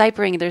 and also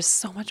diapering, there's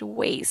so much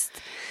waste.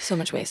 So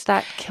much waste.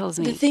 That kills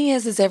me. The thing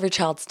is every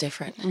child's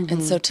different. Mm-hmm.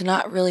 And so to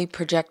not really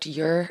project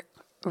your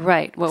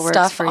what works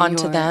stuff for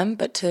onto them,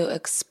 but to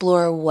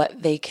explore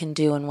what they can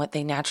do and what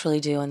they naturally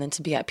do, and then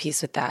to be at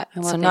peace with that.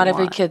 So not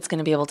every kid's going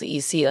to be able to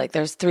EC. Like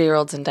there's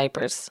 3-year-olds in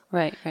diapers.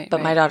 Right.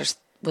 But my daughter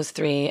was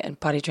 3 and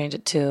potty trained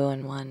at 2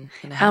 and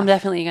 1.5. I'm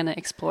definitely going to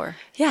explore.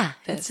 Yeah.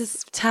 It's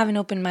just to have an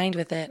open mind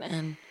with it.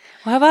 And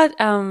well, how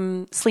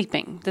about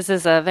sleeping? This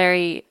is a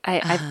very,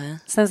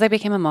 since I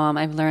became a mom,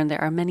 I've learned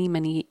there are many,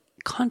 many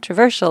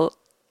controversial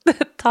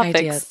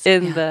topics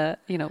in the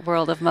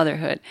world of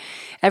motherhood.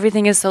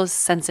 Everything is so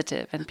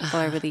sensitive and people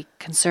are really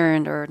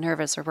concerned or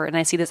nervous or worried. And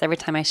I see this every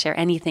time I share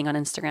anything on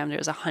Instagram.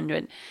 There's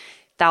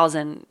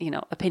 100,000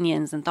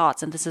 opinions and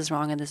thoughts, and this is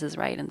wrong and this is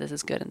right and this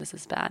is good and this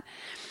is bad.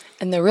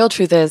 And the real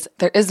truth is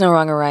there is no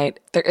wrong or right.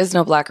 There is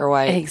no black or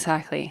white.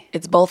 Exactly.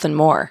 It's both and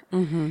more.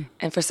 Mm-hmm.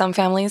 And for some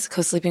families,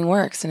 co-sleeping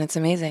works and it's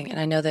amazing. And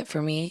I know that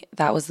for me,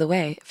 that was the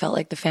way. It felt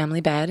like the family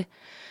bed.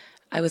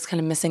 I was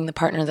kind of missing the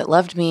partner that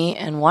loved me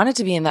and wanted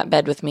to be in that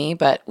bed with me,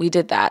 but we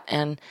did that.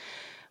 And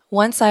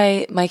once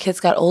my kids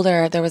got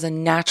older, there was a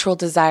natural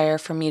desire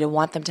for me to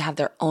want them to have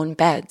their own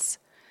beds.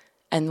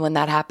 And when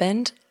that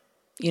happened,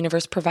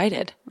 universe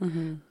provided.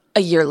 Mm-hmm. A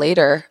year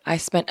later, I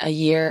spent a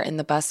year in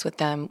the bus with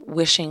them,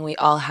 wishing we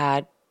all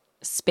had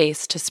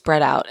space to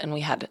spread out and we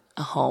had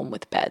a home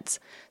with beds.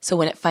 So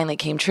when it finally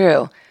came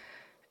true,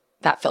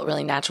 that felt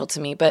really natural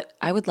to me. But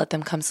I would let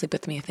them come sleep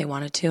with me if they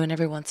wanted to. And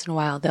every once in a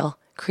while, they'll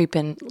creep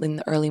in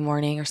the early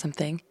morning or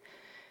something.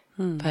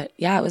 But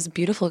yeah, it was a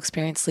beautiful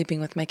experience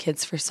sleeping with my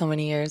kids for so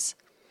many years.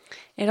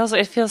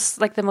 It feels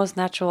like the most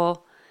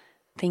natural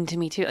thing to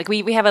me too. Like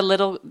we have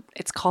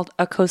it's called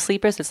a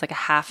co-sleeper. So it's like a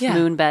half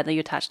moon bed that you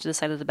attach to the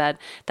side of the bed.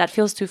 That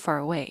feels too far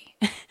away.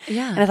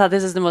 Yeah. And I thought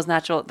this is the most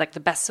natural, like the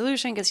best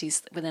solution because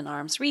she's within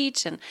arm's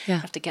reach and I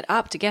have to get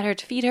up to get her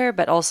to feed her.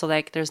 But also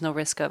like there's no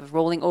risk of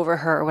rolling over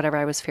her or whatever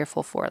I was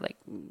fearful for, like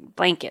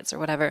blankets or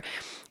whatever.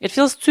 It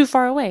feels too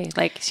far away.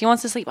 Like she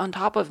wants to sleep on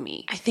top of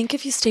me. I think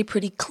if you stay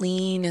pretty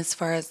clean as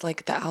far as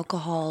like the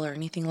alcohol or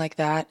anything like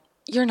that,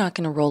 you're not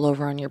going to roll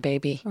over on your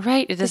baby.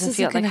 Right. It doesn't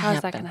feel like, how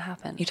is that going to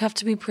happen? You'd have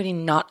to be pretty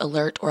not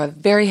alert or a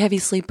very heavy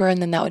sleeper,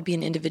 and then that would be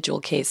an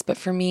individual case. But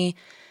for me,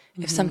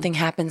 if something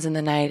happens in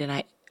the night and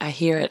I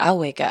hear it, I'll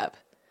wake up.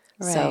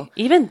 Right. So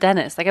even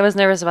Dennis, like I was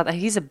nervous about that.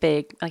 He's a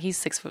big, like he's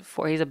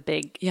 6'4". He's a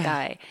big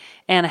guy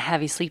and a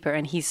heavy sleeper,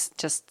 and he's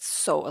just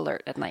so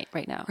alert at night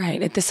right now.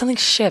 Right. If something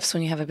shifts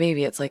when you have a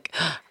baby, it's like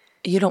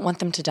you don't want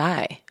them to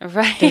die.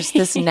 Right. There's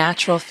this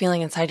natural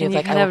feeling inside you of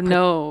like, I kind of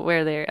know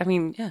where they're, I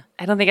mean,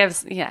 I don't think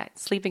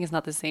sleeping is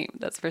not the same.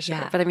 That's for sure.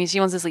 Yeah. But I mean, she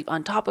wants to sleep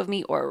on top of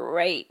me or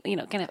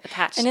kind of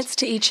attached. And it's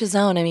to each his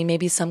own. I mean,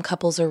 maybe some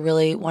couples are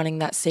really wanting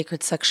that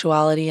sacred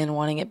sexuality and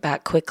wanting it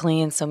back quickly.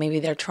 And so maybe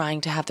they're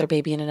trying to have their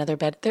baby in another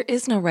bed. There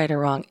is no right or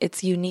wrong.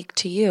 It's unique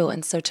to you.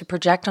 And so to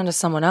project onto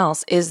someone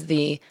else is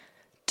the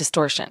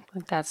distortion.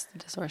 That's the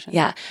distortion.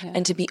 Yeah.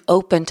 And to be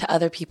open to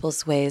other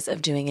people's ways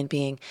of doing and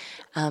being.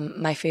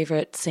 My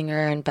favorite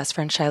singer and best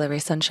friend, Shyla Ray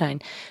Sunshine,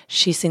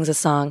 she sings a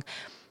song,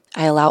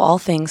 I allow all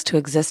things to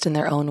exist in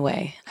their own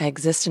way. I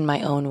exist in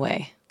my own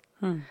way.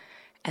 And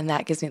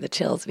that gives me the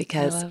chills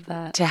because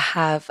to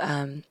have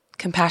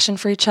compassion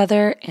for each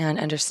other and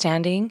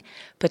understanding,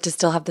 but to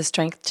still have the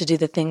strength to do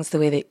the things the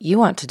way that you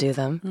want to do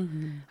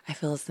them, I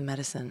feel is the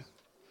medicine.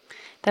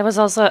 That was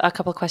also a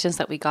couple of questions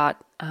that we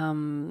got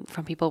from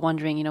people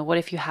wondering, what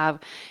if you have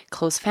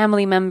close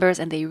family members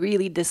and they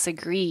really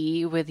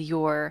disagree with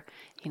your,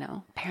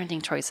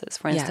 parenting choices,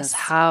 for instance.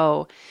 Yes.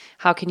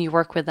 How can you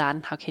work with that,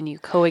 and how can you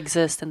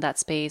coexist in that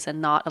space and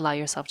not allow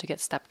yourself to get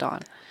stepped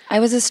on? I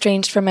was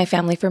estranged from my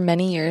family for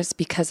many years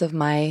because of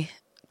my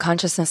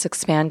consciousness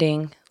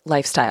expanding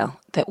lifestyle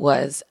that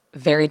was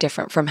very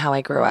different from how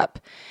I grew up,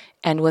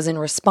 and was in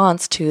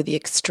response to the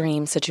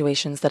extreme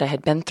situations that I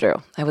had been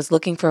through. I was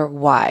looking for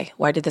why.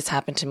 Why did this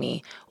happen to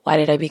me? Why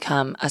did I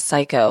become a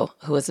psycho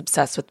who was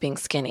obsessed with being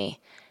skinny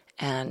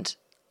and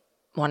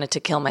wanted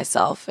to kill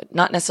myself?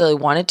 Not necessarily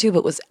wanted to,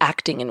 but was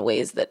acting in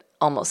ways that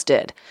almost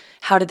did.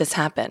 How did this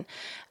happen?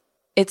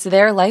 It's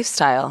their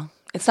lifestyle.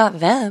 It's not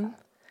them,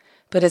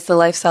 but it's the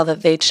lifestyle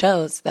that they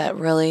chose that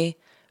really,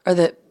 or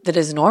that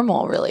is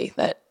normal really,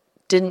 that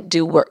didn't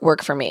do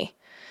work for me.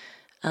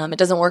 It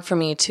doesn't work for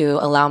me to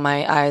allow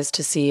my eyes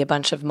to see a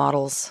bunch of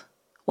models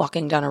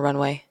walking down a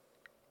runway.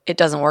 It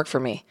doesn't work for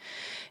me.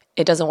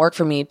 It doesn't work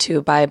for me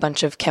to buy a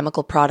bunch of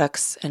chemical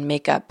products and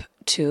makeup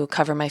to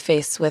cover my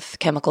face with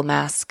chemical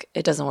mask.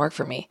 It doesn't work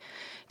for me.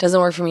 It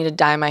doesn't work for me to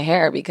dye my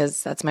hair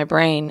because that's my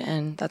brain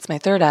and that's my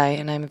third eye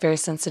and I'm very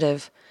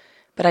sensitive.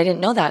 But I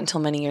didn't know that until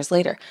many years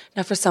later.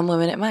 Now, for some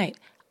women, it might.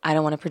 I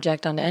don't want to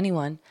project onto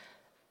anyone.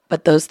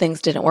 But those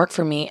things didn't work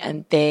for me,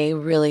 and they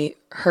really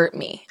hurt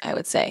me, I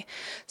would say.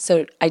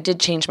 So I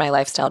did change my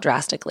lifestyle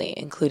drastically,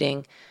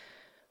 including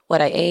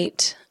what I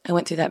ate. I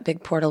went through that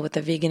big portal with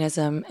the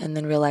veganism and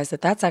then realized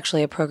that that's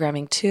actually a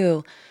programming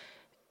too.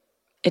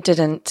 It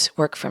didn't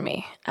work for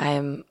me. I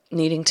am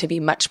needing to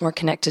be much more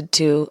connected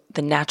to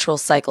the natural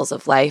cycles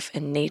of life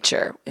and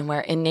nature. And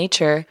where in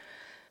nature,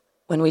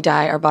 when we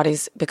die, our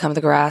bodies become the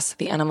grass,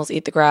 the animals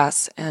eat the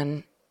grass,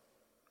 and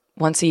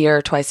once a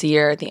year, twice a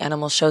year, the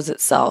animal shows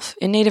itself.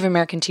 In Native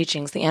American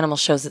teachings, the animal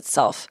shows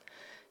itself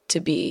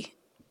to be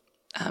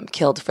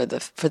killed for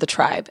the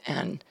tribe,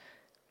 and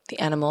the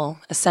animal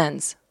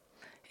ascends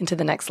into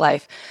the next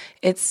life.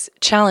 It's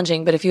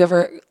challenging, but if you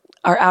ever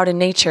are out in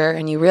nature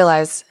and you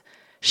realize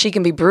she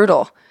can be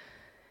brutal,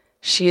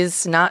 she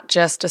is not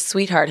just a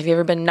sweetheart. Have you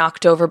ever been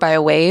knocked over by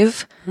a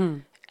wave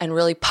and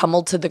really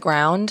pummeled to the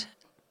ground?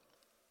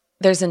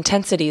 There's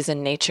intensities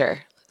in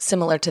nature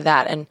similar to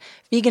that. And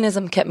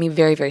veganism kept me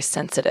very, very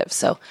sensitive.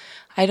 So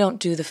I don't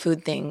do the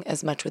food thing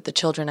as much with the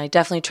children. I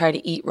definitely try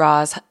to eat raw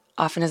as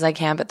often as I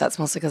can, but that's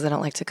mostly because I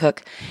don't like to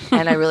cook.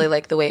 And I really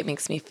like the way it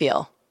makes me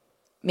feel.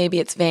 Maybe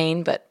it's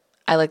vain, but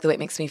I like the way it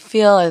makes me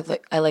feel.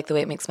 I like the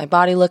way it makes my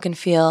body look and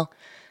feel.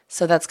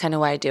 So that's kind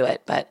of why I do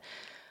it. But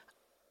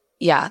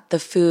yeah, the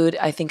food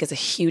I think is a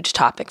huge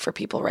topic for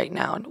people right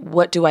now.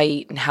 What do I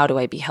eat and how do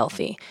I be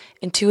healthy?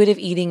 Intuitive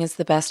eating is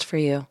the best for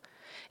you.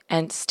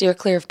 And steer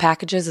clear of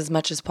packages as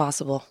much as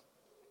possible.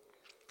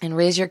 And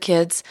raise your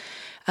kids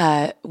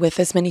with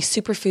as many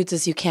superfoods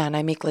as you can.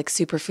 I make like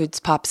superfoods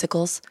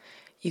popsicles.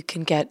 You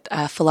can get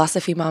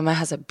Philosophy Mama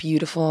has a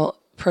beautiful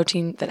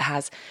protein that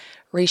has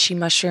reishi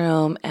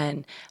mushroom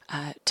and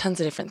tons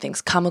of different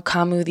things. Camu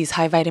camu, these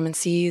high vitamin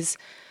C's,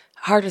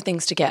 harder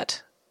things to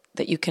get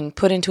that you can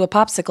put into a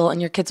popsicle and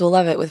your kids will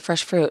love it with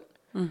fresh fruit.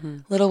 Mm-hmm.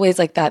 Little ways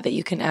like that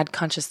you can add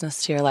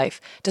consciousness to your life.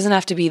 It doesn't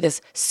have to be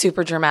this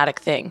super dramatic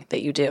thing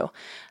that you do.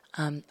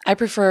 I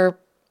prefer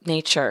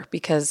nature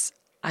because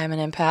I'm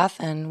an empath,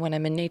 and when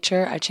I'm in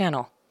nature, I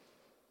channel.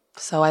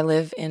 So I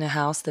live in a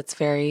house that's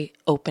very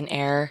open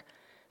air.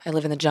 I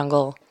live in the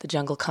jungle. The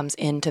jungle comes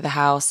into the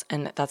house,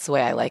 and that's the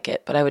way I like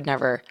it. But I would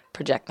never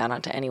project that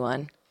onto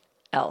anyone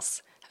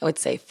else. I would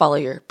say follow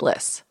your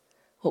bliss,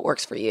 what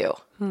works for you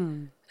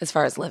as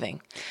far as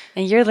living.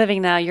 And you're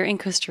living now, you're in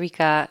Costa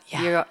Rica.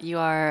 Yeah. You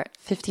are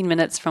 15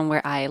 minutes from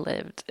where I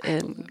lived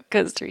in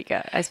Costa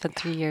Rica. I spent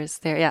 3 years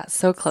there. Yeah,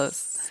 so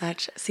close.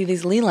 See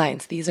these Lee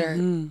lines. These are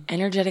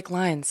energetic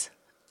lines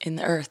in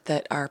the earth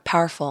that are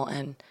powerful.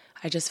 And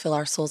I just feel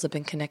our souls have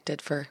been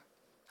connected for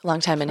a long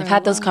time. And I've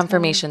had those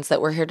confirmations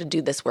that we're here to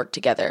do this work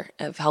together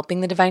of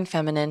helping the divine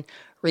feminine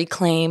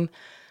reclaim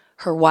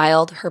her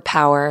wild, her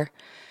power.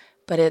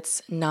 But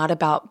it's not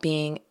about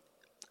being,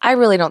 I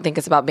really don't think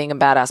it's about being a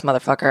badass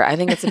motherfucker. I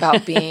think it's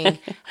about being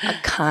a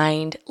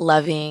kind,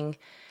 loving,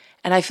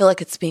 and I feel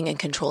like it's being in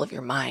control of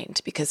your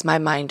mind because my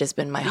mind has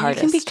been my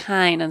hardest. You can be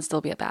kind and still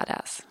be a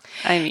badass.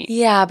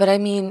 Yeah, but I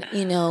mean,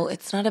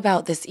 it's not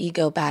about this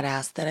ego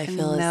badass that I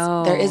feel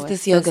there is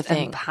this yoga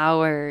thing.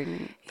 Empowered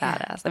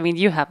badass. I mean,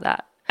 you have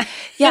that.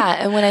 Yeah,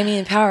 and when I mean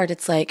empowered,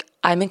 it's like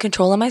I'm in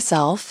control of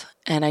myself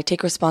and I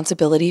take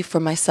responsibility for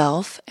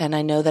myself and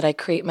I know that I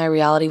create my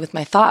reality with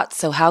my thoughts.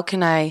 So how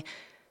can I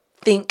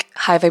think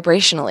high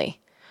vibrationally?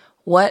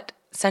 What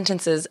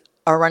sentences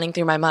are running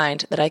through my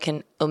mind that I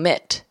can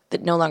omit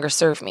that no longer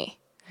serve me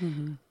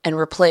and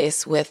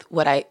replace with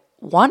what I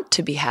want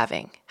to be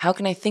having? How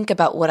can I think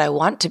about what I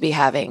want to be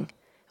having,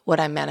 what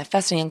I'm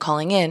manifesting and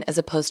calling in, as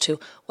opposed to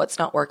what's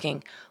not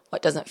working,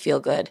 what doesn't feel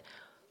good,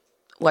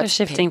 what's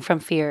shifting from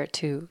fear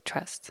to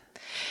trust.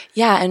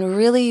 Yeah, and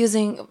really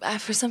using,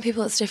 for some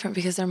people it's different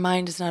because their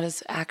mind is not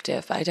as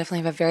active. I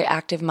definitely have a very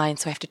active mind,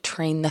 so I have to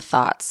train the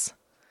thoughts.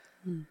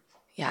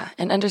 Yeah.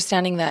 And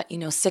understanding that,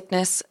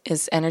 sickness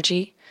is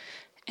energy.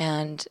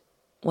 And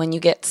when you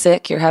get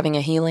sick, you're having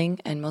a healing.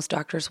 And most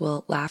doctors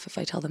will laugh if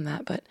I tell them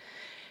that, but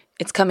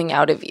it's coming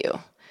out of you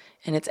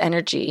and it's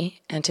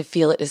energy. And to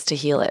feel it is to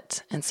heal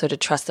it. And so to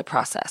trust the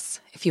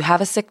process. If you have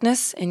a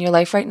sickness in your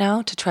life right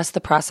now, to trust the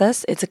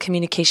process, it's a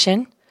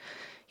communication.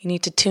 You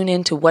need to tune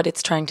into what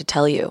it's trying to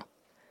tell you.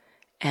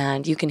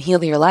 And you can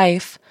heal your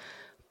life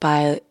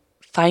by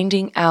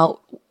finding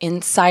out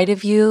inside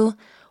of you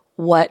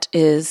what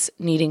is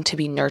needing to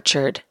be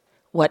nurtured,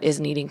 what is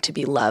needing to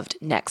be loved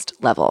next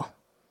level.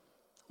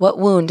 What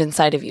wound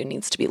inside of you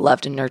needs to be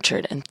loved and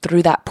nurtured. And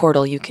through that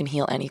portal, you can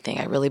heal anything.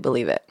 I really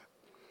believe it.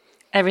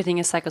 Everything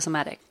is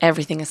psychosomatic.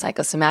 Everything is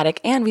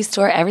psychosomatic. And we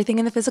store everything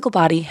in the physical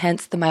body,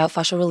 hence the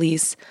myofascial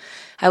release.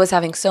 I was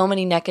having so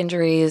many neck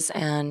injuries,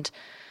 and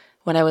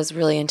when I was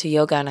really into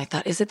yoga, and I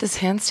thought, is it this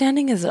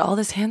handstanding? Is it all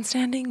this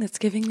handstanding that's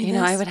giving me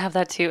this? I would have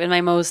that too. In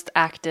my most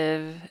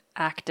active,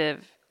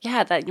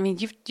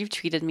 you've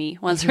treated me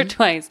once or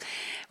twice.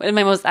 In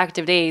my most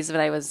active days, when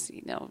I was,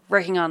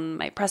 working on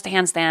my press to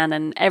handstand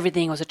and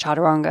everything was a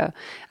chaturanga,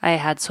 I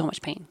had so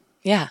much pain.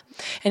 Yeah.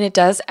 And it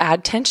does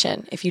add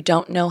tension if you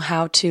don't know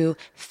how to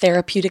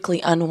therapeutically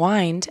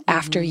unwind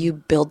after you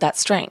build that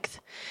strength.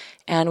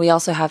 And we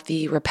also have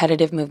the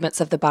repetitive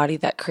movements of the body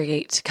that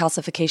create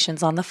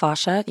calcifications on the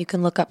fascia. You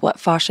can look up what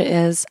fascia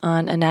is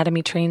on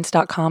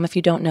anatomytrains.com if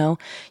you don't know.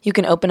 You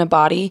can open a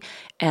body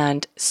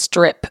and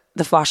strip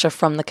the fascia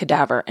from the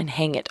cadaver and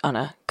hang it on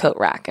a coat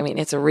rack. I mean,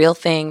 it's a real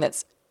thing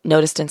that's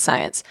noticed in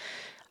science.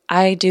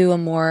 I do a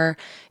more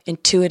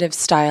intuitive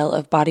style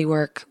of body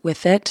work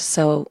with it.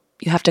 So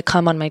you have to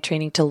come on my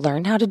training to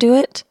learn how to do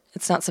it.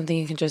 It's not something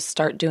you can just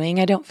start doing,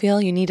 I don't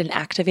feel. You need an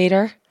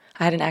activator.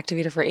 I had an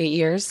activator for 8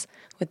 years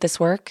with this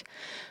work,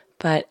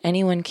 but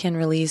anyone can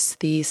release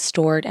the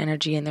stored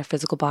energy in their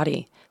physical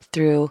body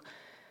through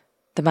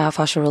the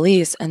myofascial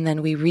release, and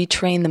then we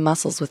retrain the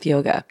muscles with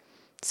yoga.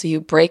 So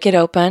you break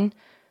open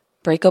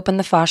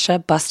the fascia,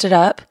 bust it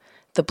up,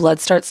 the blood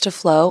starts to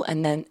flow,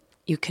 and then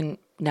you can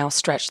now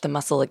stretch the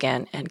muscle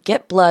again and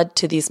get blood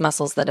to these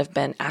muscles that have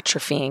been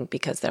atrophying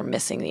because they're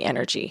missing the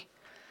energy.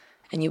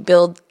 And you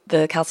build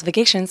the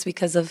calcifications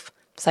because of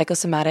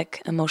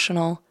psychosomatic,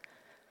 emotional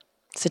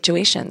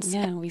situations.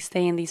 Yeah, we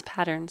stay in these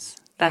patterns.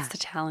 That's the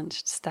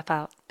challenge, to step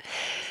out.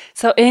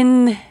 So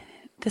in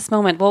this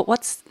moment,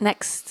 what's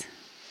next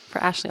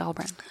for Ashley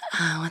Albrand?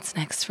 What's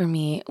next for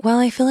me? Well,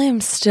 I feel like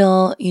I'm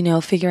still,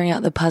 figuring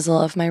out the puzzle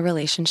of my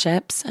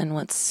relationships and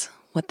what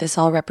this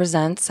all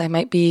represents. I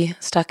might be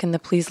stuck in the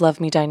please love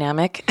me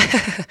dynamic,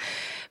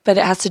 but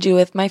it has to do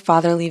with my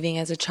father leaving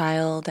as a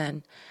child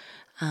and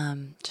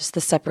just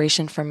the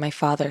separation from my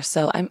father.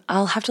 So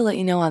I'll have to let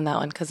you know on that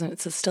one because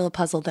it's still a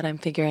puzzle that I'm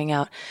figuring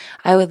out.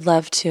 What would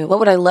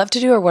I love to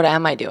do, or what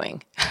am I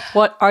doing?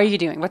 What are you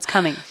doing? What's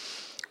coming?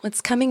 What's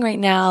coming right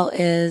now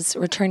is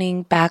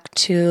returning back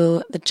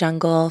to the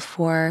jungle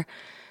for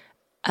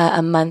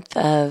a month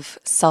of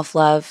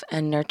self-love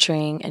and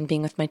nurturing and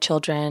being with my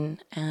children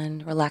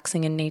and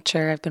relaxing in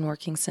nature. I've been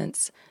working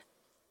since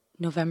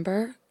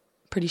November,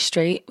 pretty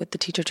straight with the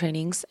teacher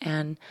trainings,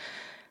 and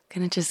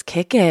gonna just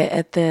kick it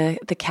at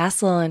the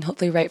castle and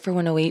hopefully write for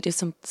 108, do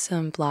some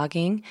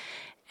blogging.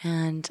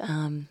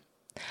 And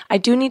I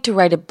do need to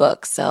write a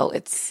book, so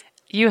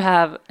you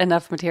have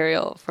enough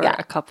material for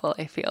a couple,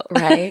 I feel.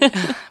 Right?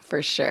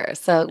 For sure.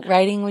 So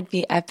writing would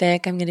be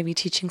epic. I'm going to be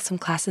teaching some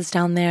classes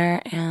down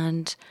there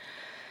and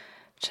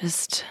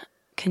just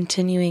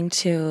continuing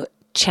to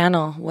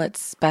channel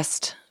what's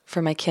best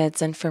for my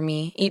kids and for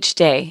me. Each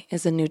day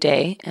is a new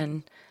day,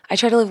 and I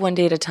try to live one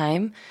day at a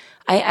time.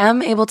 I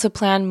am able to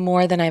plan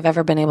more than I've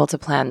ever been able to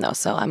plan, though,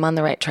 so I'm on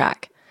the right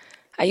track.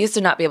 I used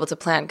to not be able to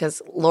plan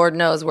because Lord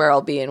knows where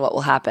I'll be and what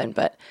will happen,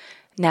 but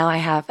now I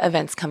have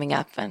events coming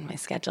up on my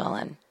schedule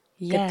and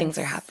good things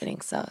are happening,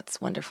 so it's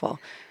wonderful.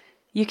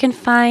 You can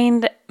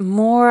find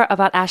more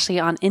about Ashley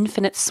on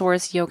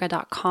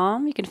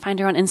infinitesourceyoga.com. You can find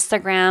her on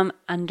Instagram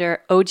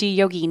under OG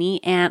Yogini,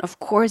 and of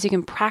course you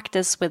can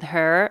practice with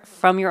her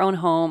from your own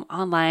home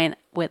online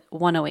with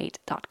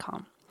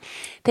 108.com.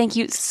 Thank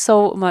you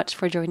so much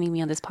for joining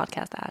me on this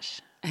podcast,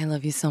 Ash. I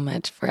love you so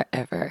much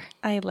forever.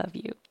 I love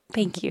you.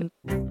 Thank you.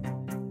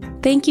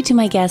 Thank you to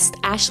my guest,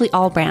 Ashley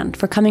Albrand,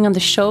 for coming on the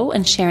show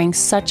and sharing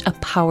such a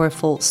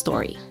powerful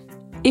story.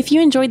 If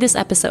you enjoyed this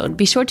episode,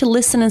 be sure to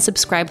listen and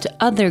subscribe to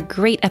other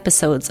great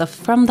episodes of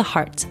From the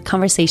Heart,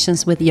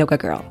 Conversations with Yoga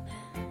Girl.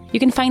 You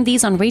can find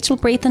these on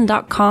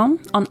rachelbraithen.com,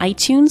 on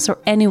iTunes, or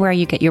anywhere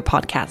you get your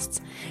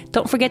podcasts.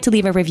 Don't forget to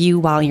leave a review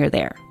while you're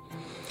there.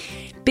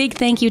 Big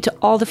thank you to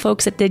all the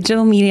folks at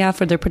Digital Media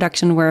for their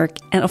production work.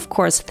 And of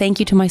course, thank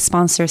you to my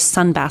sponsor,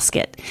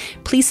 Sunbasket.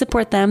 Please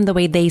support them the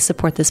way they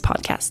support this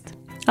podcast.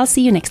 I'll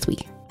see you next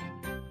week.